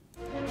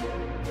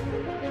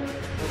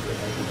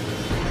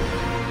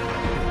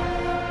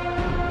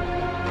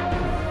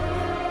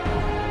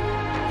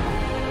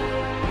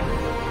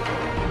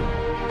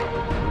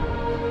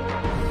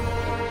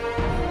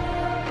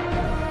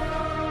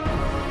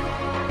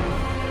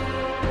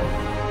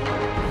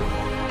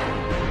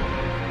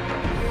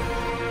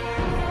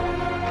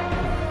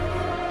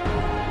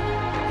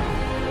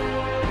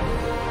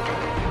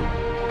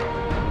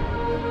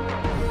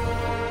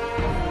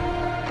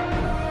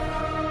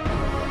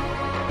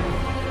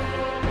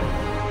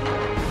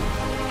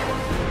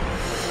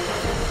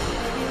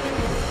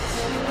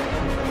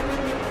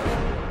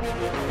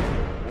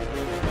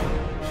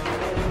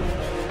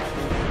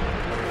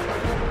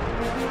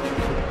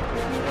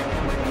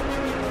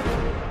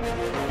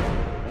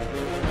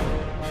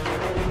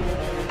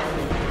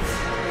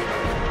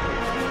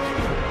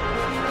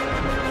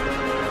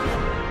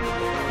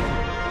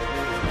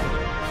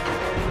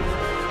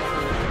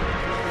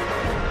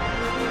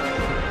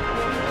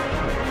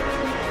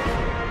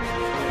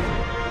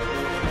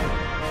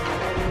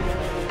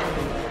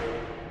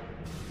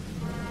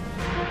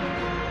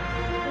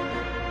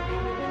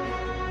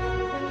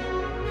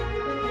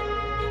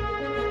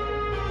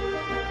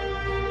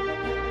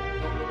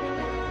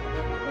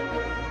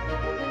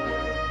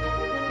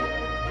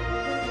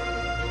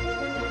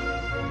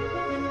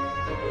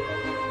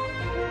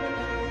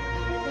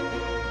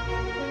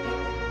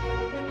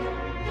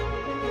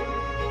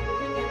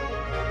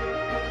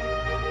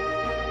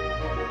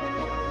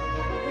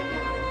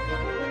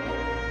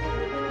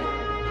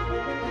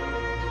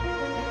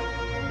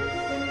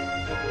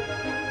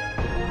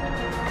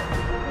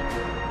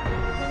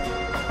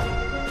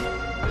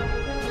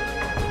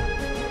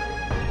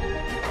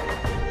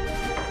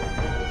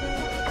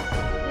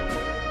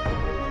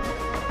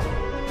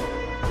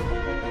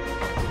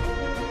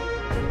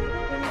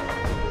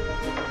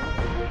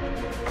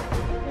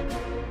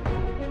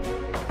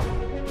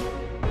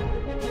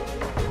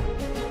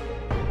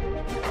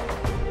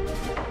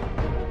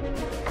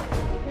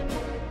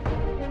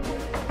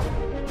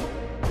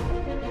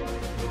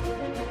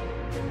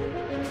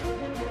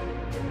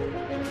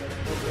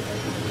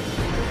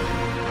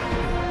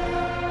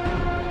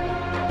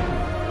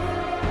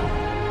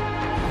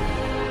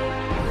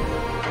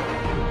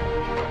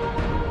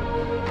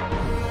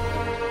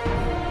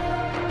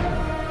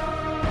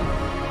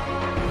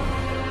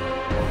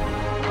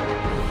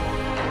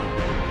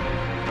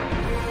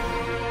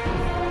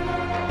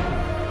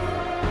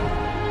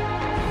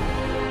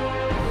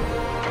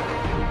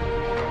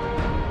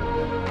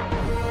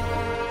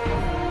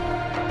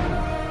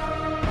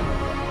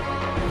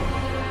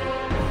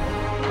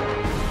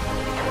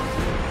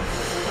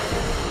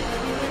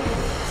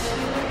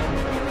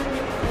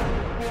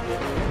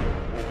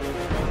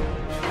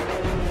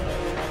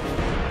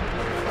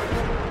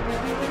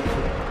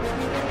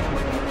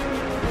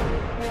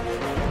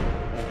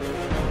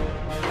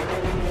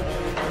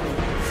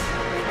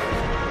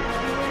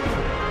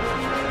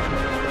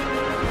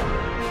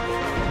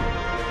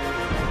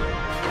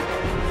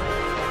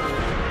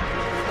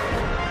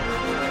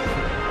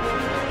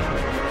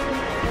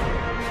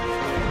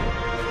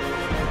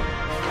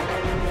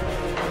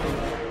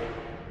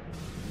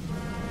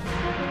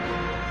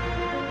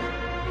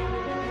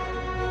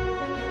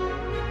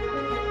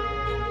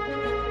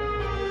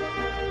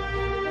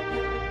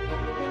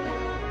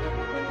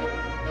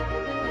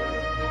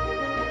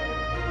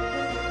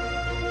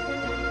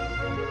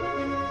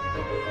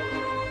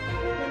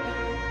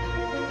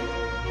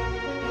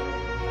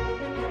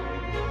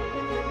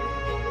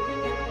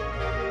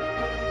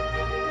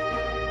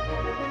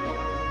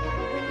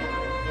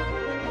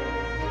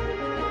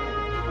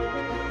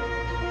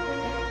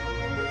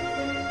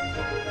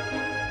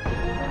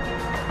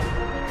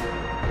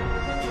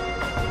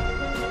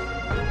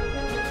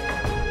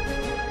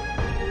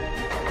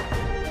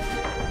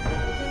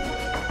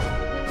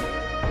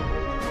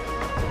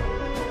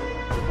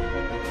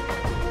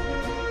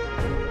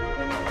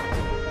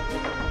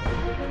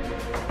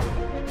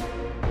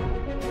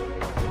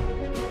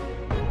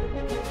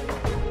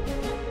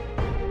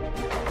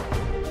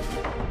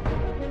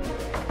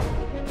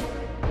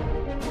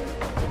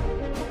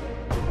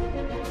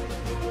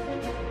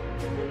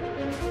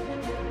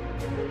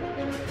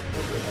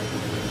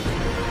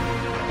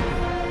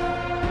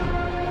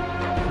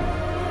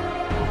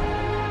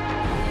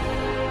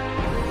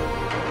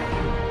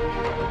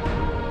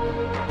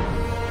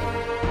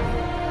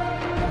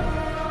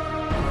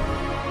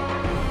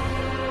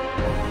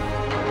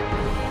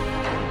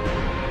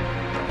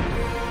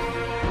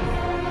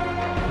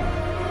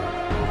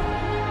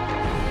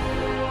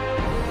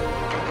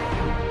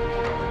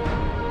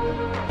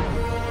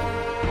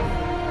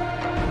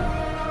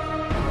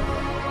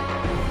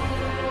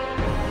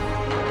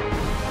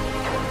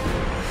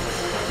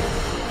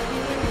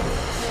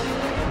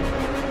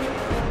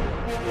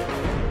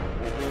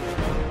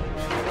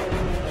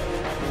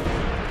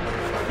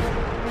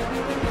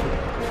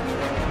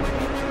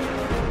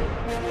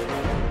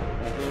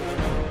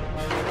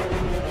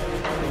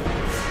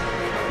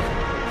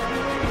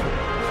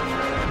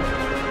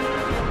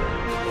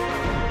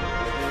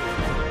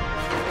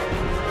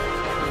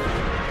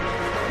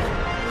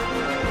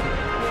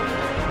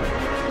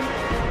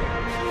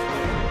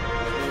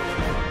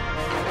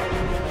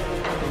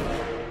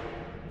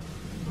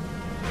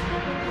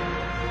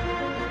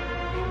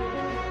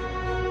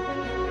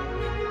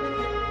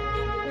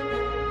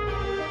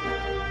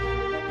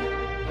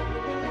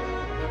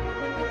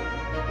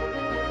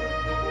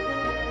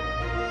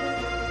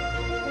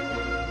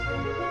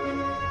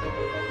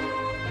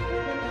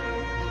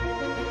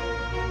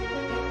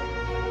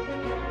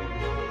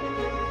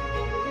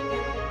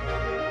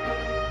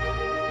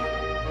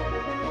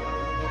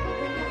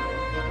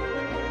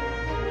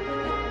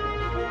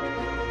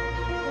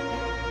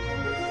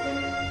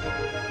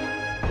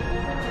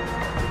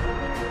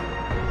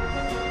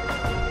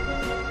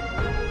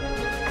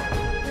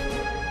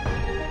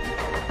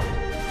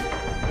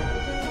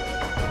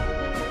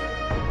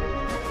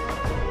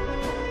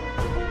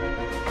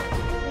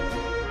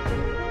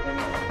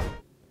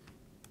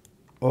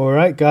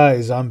 Alright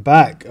guys, I'm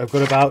back. I've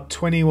got about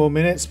 20 more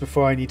minutes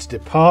before I need to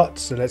depart,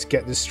 so let's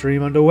get this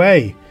stream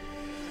underway.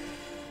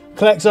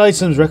 Collect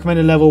items,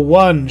 recommended level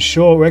 1.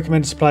 Sure,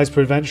 recommended supplies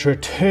per adventurer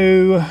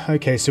 2.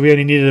 Okay, so we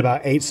only needed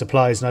about 8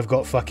 supplies and I've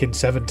got fucking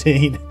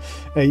 17.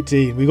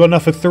 18. We've got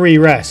enough for 3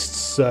 rests,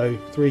 so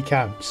 3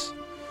 camps.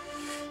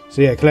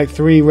 So yeah, collect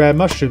 3 rare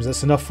mushrooms.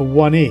 That's enough for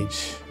 1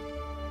 each.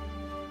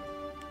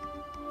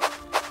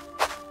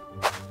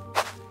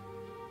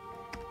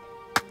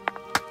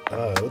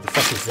 Oh, what the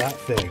fuck is that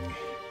thing?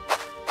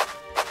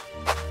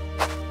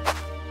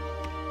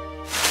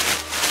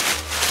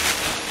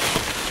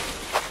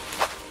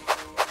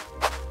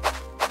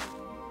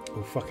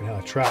 Oh, fucking hell,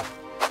 a trap.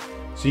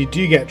 So you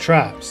do get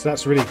traps.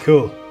 That's really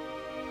cool.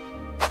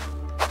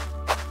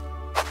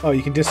 Oh,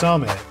 you can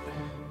disarm it.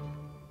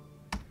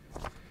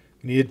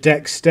 You need a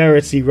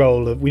dexterity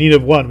roll. We need a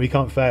 1. We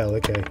can't fail.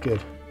 Okay,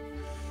 good.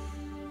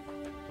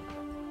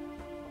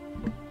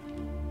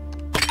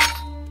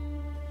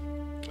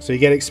 So you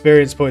get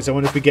experience points. I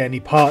wonder if we get any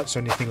parts or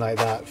anything like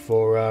that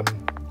for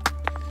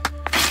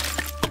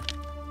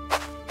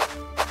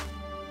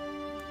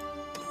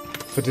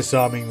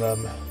disarming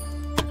them.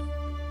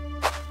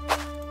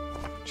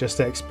 Just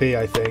XP,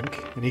 I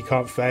think, and he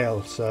can't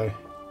fail, so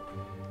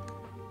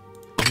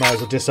we might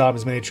as well disarm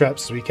as many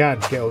traps as we can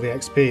to get all the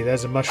XP.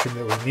 There's a mushroom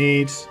that we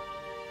need.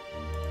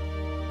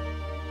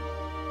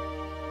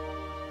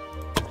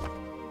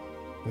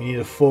 We need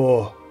a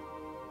 4.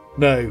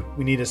 No,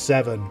 we need a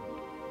 7.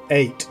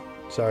 8.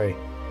 Sorry.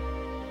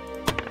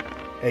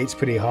 8's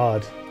pretty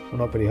hard. Well,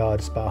 not pretty hard,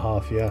 it's about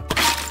half, yeah.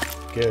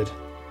 Good.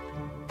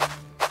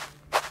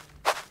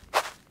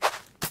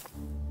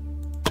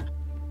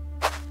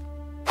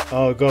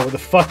 Oh god, what the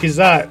fuck is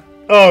that?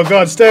 Oh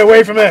god, stay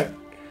away from it!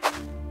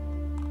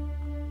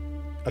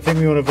 I think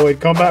we want to avoid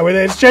combat with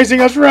it. It's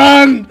chasing us,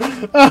 run!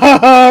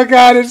 Oh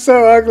god, it's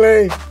so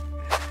ugly!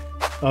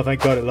 Oh,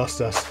 thank god it lost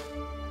us.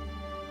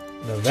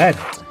 An event.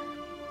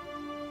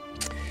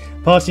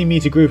 Party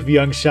meet a group of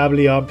young,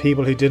 shabbily armed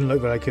people who didn't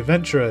look like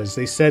adventurers.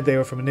 They said they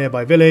were from a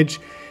nearby village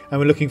and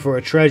were looking for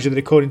a treasure that,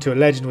 according to a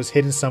legend, was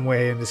hidden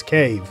somewhere in this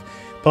cave.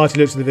 Party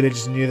looked at the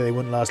villagers and knew that they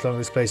wouldn't last long in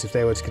this place if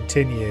they were to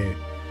continue.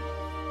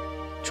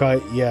 Try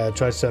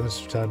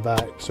to turn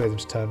back. Persuade them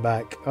to turn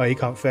back. Oh, he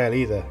can't fail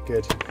either.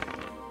 Good.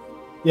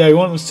 Yeah, we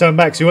want them to turn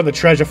back, so we want the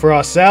treasure for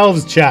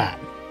ourselves, chat.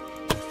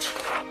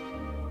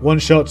 One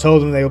shot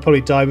told them they would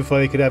probably die before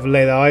they could ever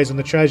lay their eyes on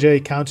the treasure. He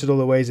counted all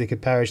the ways they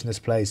could perish in this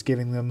place,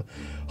 giving them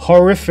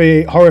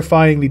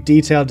horrifyingly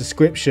detailed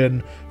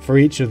description for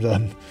each of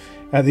them.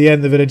 At the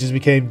end, the villagers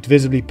became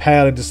visibly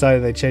pale and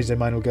decided they'd change their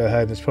mind and go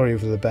home. It's probably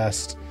for the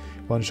best.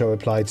 One shot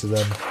replied to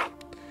them.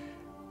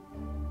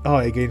 Oh,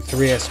 he gained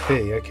 3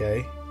 SP,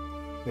 okay.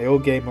 They all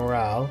gained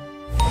morale.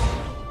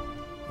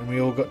 And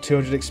we all got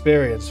 200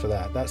 experience for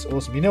that. That's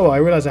awesome. You know what? I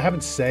realised I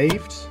haven't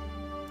saved.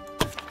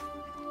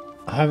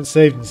 I haven't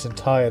saved in this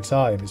entire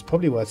time. It's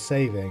probably worth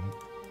saving.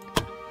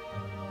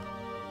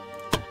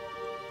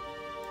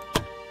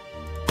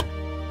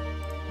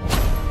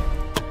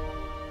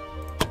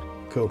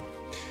 Cool.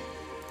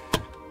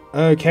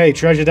 Okay,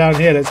 treasure down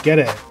here. Let's get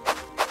it.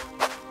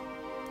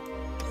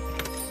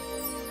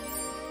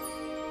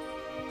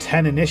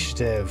 10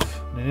 initiative.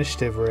 An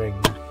initiative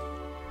ring.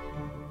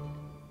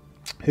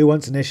 Who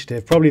wants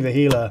initiative? Probably the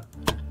healer.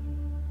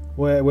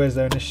 Where's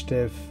their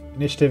initiative?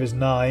 Initiative is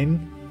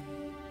 9.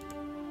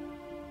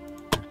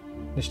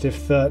 Initiative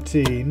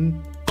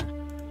 13.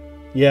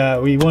 Yeah,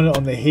 we want it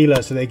on the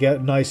healer so they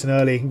get nice and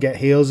early and get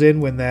heals in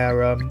when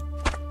they're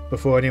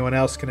before anyone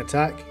else can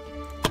attack.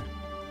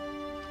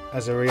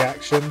 As a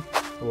reaction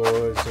or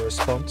as a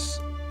response,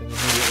 an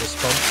immediate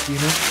response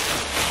unit.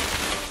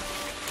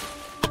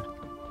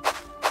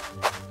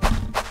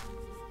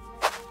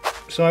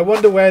 So I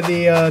wonder where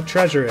the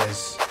treasure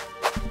is,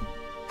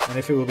 and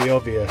if it will be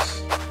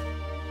obvious.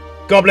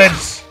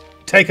 Goblins!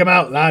 Take them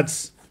out,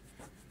 lads!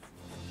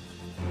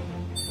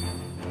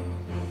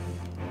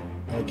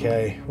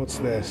 Okay, what's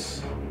this?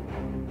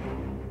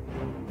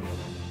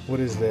 What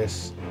is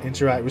this?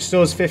 Interact.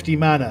 Restores 50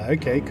 mana.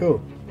 Okay,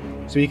 cool.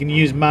 So we can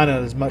use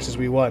mana as much as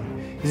we want.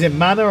 Is it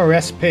mana or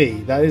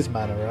SP? That is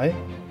mana, right?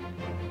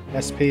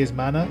 SP is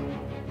mana.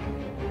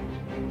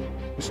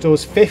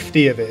 Restores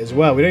 50 of it as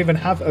well. We don't even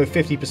have... Oh,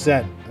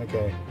 50%.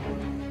 Okay.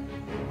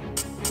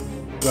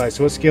 Right,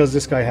 so what skills does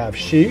this guy have?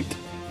 Shoot.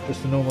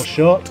 Just a normal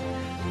shot.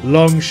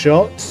 Long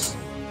shots.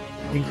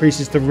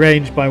 Increases the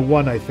range by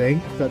 1, I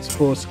think. That's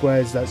 4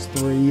 squares. That's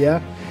 3,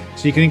 yeah.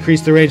 So you can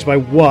increase the range by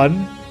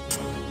 1.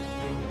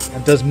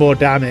 And does more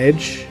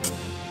damage.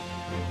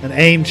 An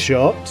aimed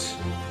shot.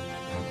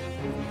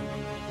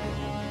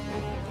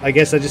 I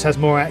guess that just has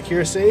more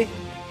accuracy.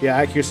 Yeah,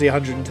 accuracy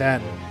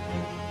 110.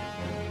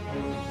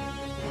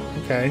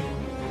 Okay.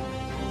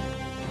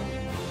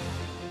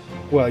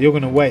 Well, you're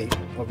going to wait,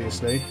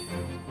 obviously.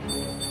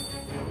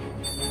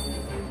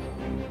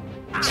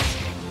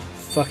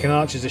 Fucking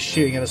archers are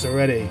shooting at us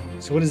already.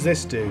 So what does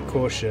this do?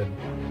 Caution.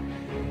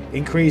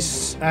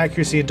 Increase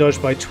accuracy and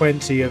dodge by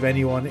 20 of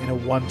anyone in a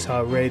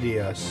 1-tile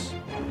radius.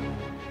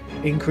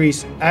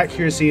 increase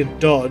accuracy and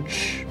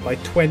dodge by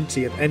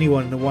 20 of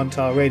anyone in a 1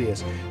 tile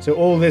radius. So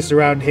all this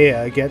around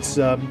here gets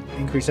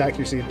increased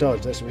accuracy and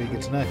dodge. That's really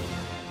good to know.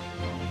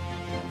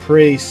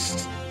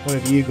 Priest, what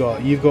have you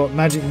got? You've got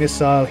magic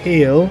missile,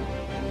 heal,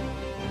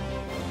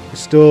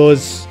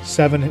 restores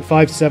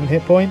 5 to 7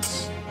 hit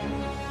points.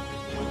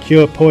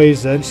 Cure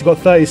poison. She's got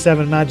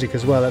 37 magic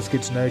as well. That's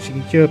good to know. She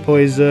can cure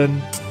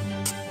poison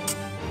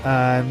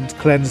and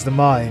cleanse the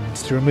mind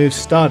to remove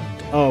stunned.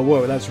 Oh,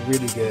 whoa, that's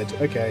really good.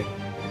 Okay.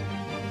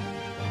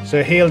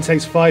 So heal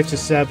takes 5 to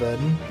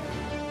 7.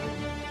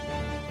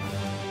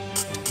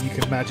 You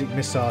can magic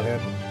missile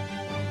him.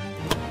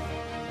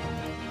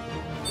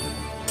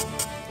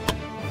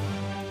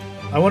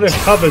 I wonder if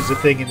cover's a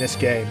thing in this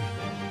game.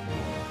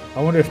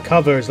 I wonder if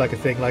cover is like a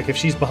thing. Like if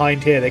she's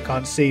behind here, they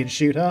can't see and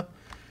shoot her.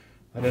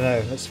 I don't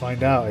know. Let's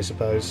find out, I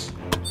suppose.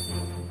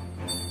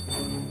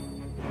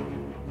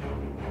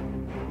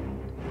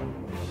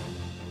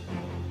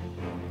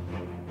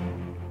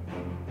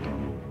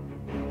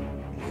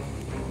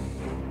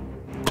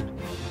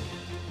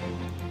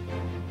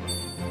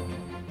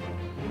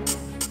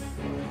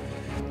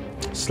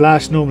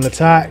 Slash normal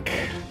attack.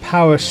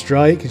 Power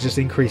strike is just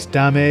increased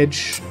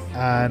damage,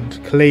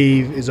 and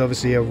cleave is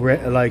obviously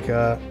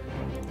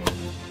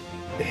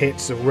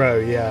hits a row.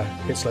 Yeah,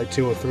 hits like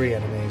 2 or 3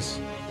 enemies.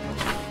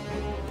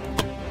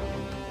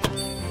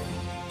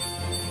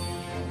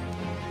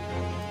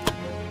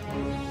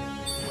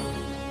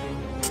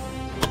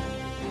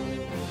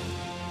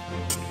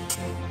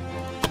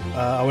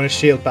 I want to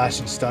shield bash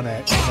and stun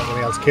it. I'm not going to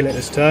be able to kill it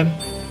this turn,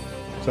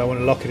 so I want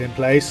to lock it in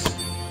place.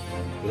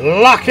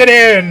 Lock it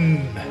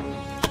in!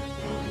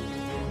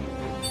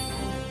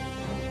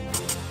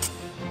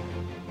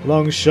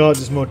 Long shot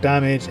does more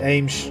damage.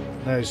 Aim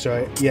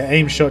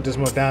shot does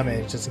more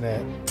damage, doesn't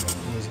it?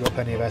 He's got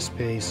plenty of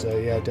SP, so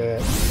yeah, do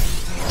it.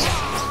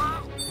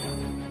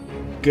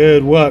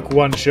 Good work,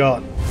 1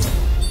 shot.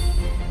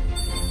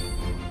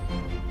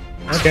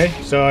 Okay,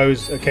 so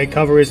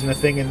cover isn't a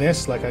thing in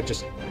this, like I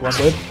just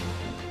wondered.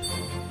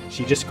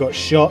 She just got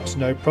shot,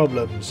 no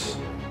problems.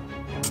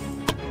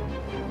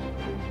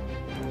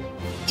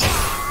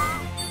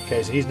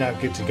 Okay, so he's now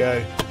good to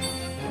go.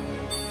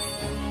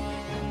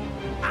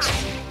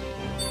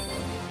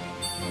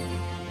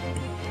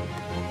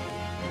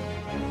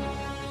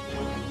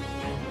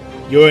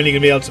 You're only going to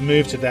be able to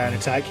move to there and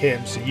attack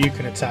him, so you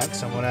can attack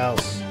someone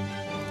else.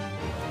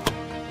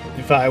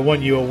 In fact, I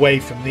want you away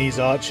from these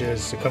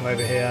archers, so come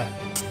over here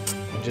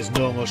and just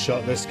normal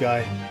shot this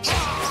guy.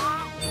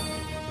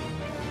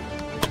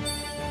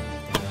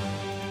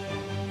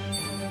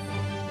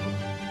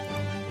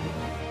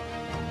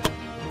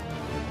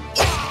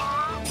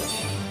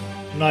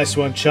 Nice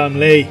one,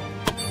 Chun-Li.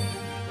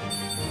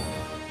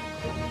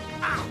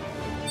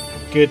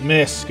 Good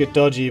miss, good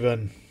dodge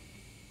even.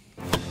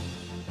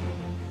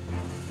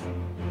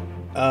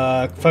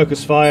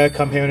 Focus fire,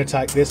 come here and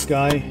attack this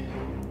guy.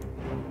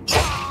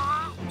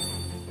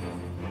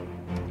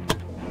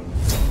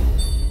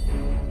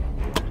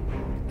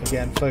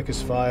 Again,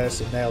 focus fire,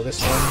 so nail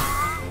this one.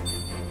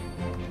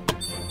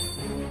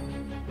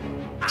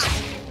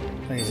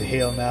 I need to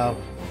heal now.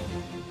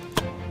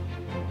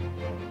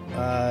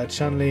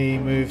 Chun-Li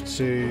move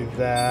to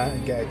there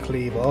and get a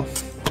cleave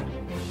off.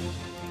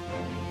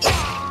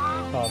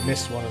 Oh, I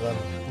missed one of them.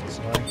 That's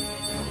annoying.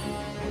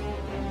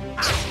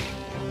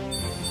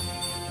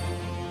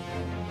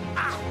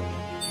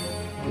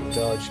 Good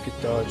dodge,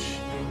 good dodge.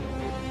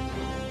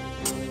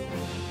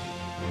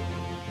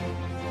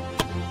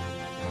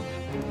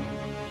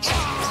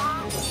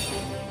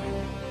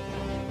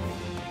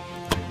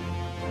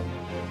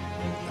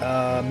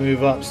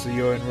 Move up so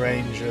you're in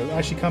range of...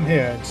 Actually, come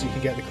here so you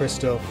can get the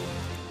crystal.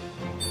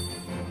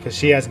 Because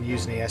she hasn't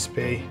used any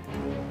SP.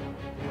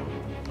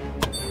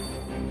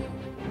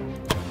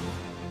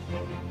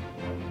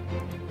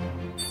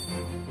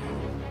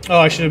 Oh,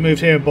 I should have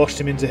moved here and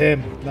boshed him into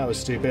him. That was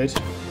stupid.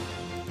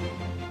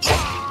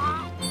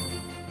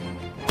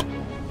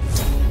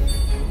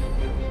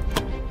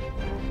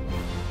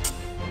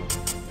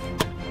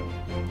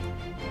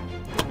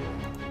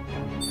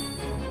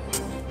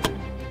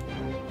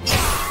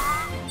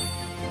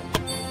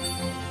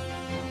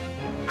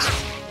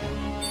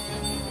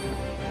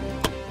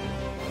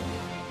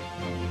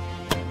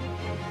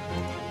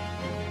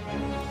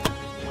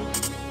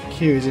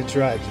 Q is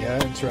interact, yeah?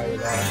 Interact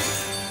with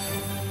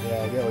that.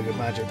 Yeah, get all your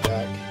magic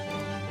back.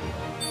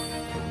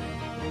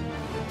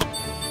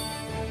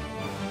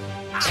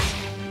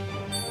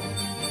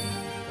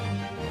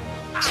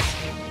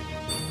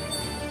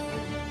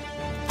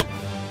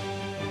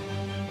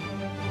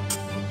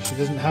 She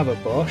doesn't have a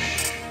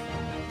Bosch.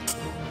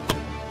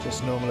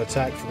 Just normal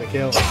attack for the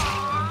kill.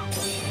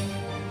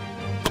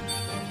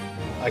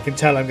 I can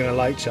tell I'm going to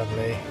like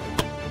Chun-Li.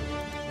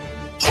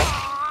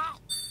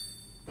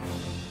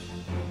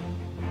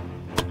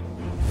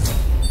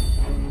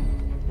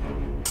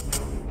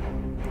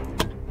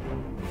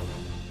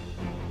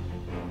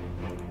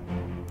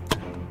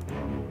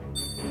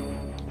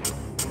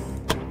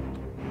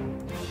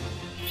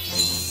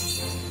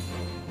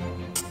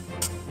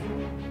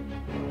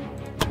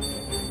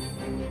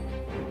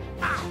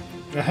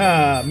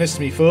 Aha, missed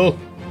me, fool.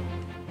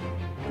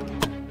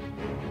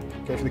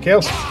 Go for the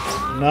kill.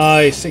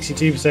 Nice,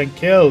 62%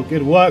 kill.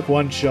 Good work,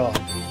 one shot.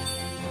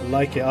 I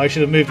like it. I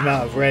should have moved him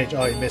out of range.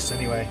 Oh, he missed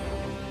anyway.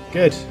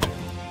 Good.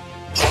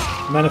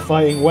 Men are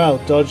fighting well,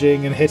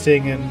 dodging and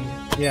hitting, and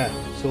yeah,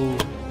 it's all,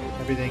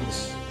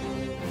 everything's...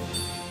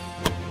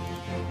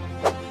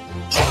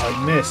 Oh,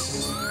 I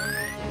missed.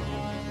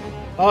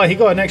 Oh, he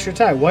got an extra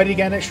attack. Why did he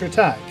get an extra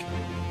attack?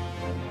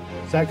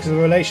 Is that because of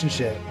the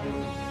relationship?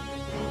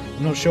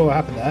 I'm not sure what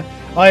happened there.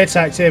 I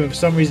attacked him, and for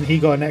some reason he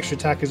got an extra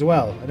attack as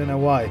well. I don't know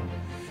why.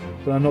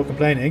 But I'm not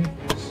complaining.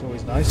 It's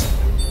always nice.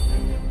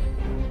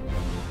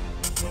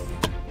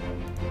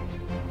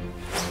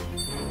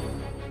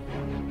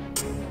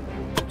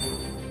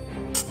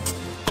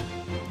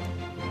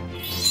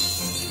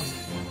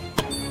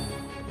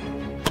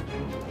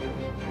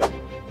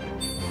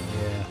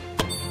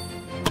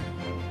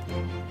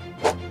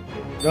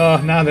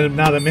 Oh, now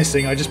they're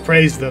missing. I just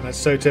praised them. That's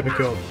so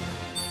typical.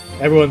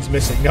 Everyone's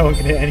missing. No one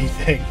can hit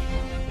anything.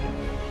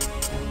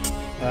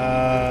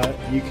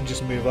 You can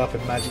just move up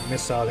and magic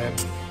missile him.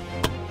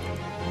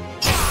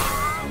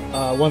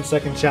 1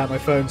 second, chat. My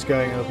phone's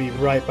going. I'll be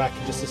right back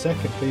in just a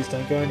second. Please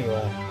don't go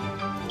anywhere.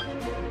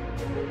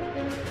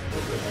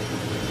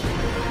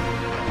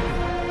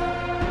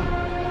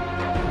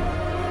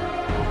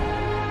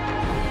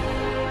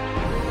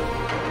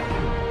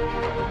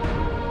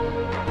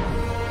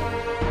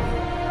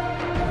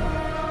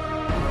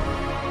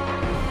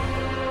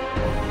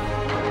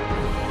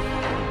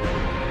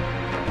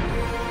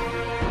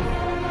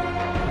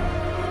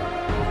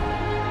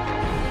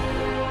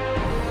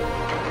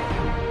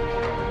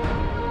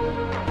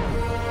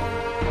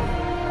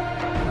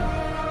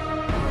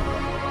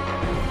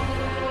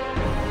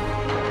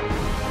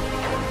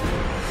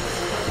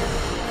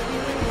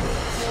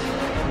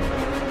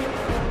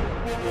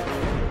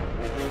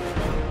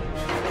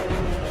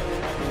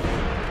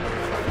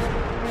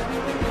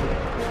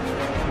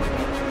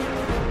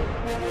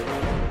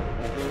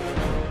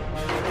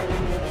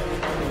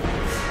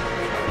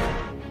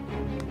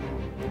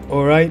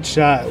 Alright,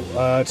 chat.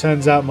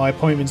 Turns out my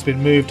appointment's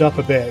been moved up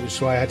a bit, which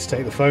is why I had to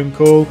take the phone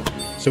call.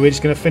 So we're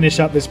just going to finish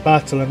up this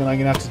battle, and then I'm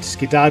going to have to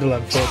skedaddle,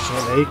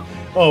 unfortunately.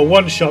 Oh,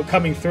 one shot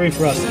coming through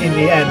for us in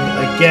the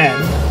end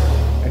again.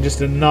 And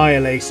just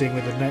annihilating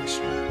with the next...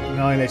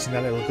 Annihilating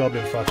that little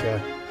goblin fucker.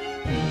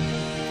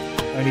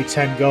 Only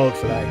 10 gold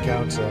for that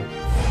encounter.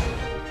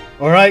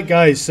 Alright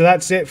guys, so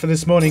that's it for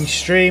this morning's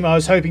stream. I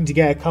was hoping to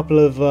get a couple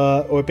of,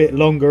 or a bit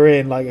longer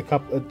in, like a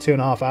couple of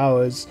 2.5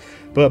 hours.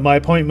 But my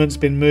appointment's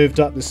been moved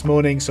up this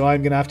morning, so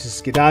I'm going to have to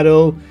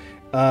skedaddle.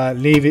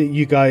 Leave it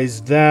you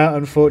guys there,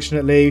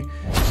 unfortunately.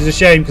 Which is a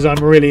shame, because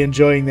I'm really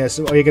enjoying this.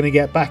 We're going to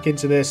get back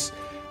into this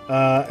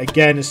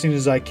again as soon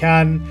as I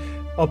can.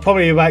 I'll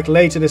probably be back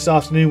later this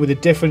afternoon with a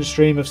different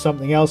stream of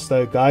something else,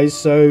 though, guys.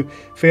 So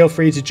feel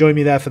free to join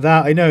me there for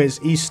that. I know it's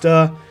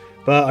Easter,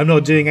 but I'm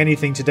not doing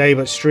anything today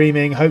but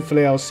streaming.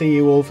 Hopefully I'll see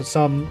you all for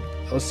some...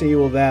 I'll see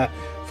you all there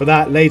for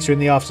that later in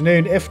the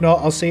afternoon. If not,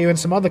 I'll see you in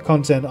some other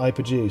content I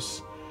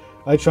produce.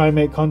 I try and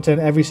make content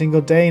every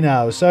single day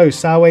now. So,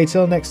 Salway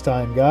till next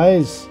time,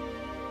 guys.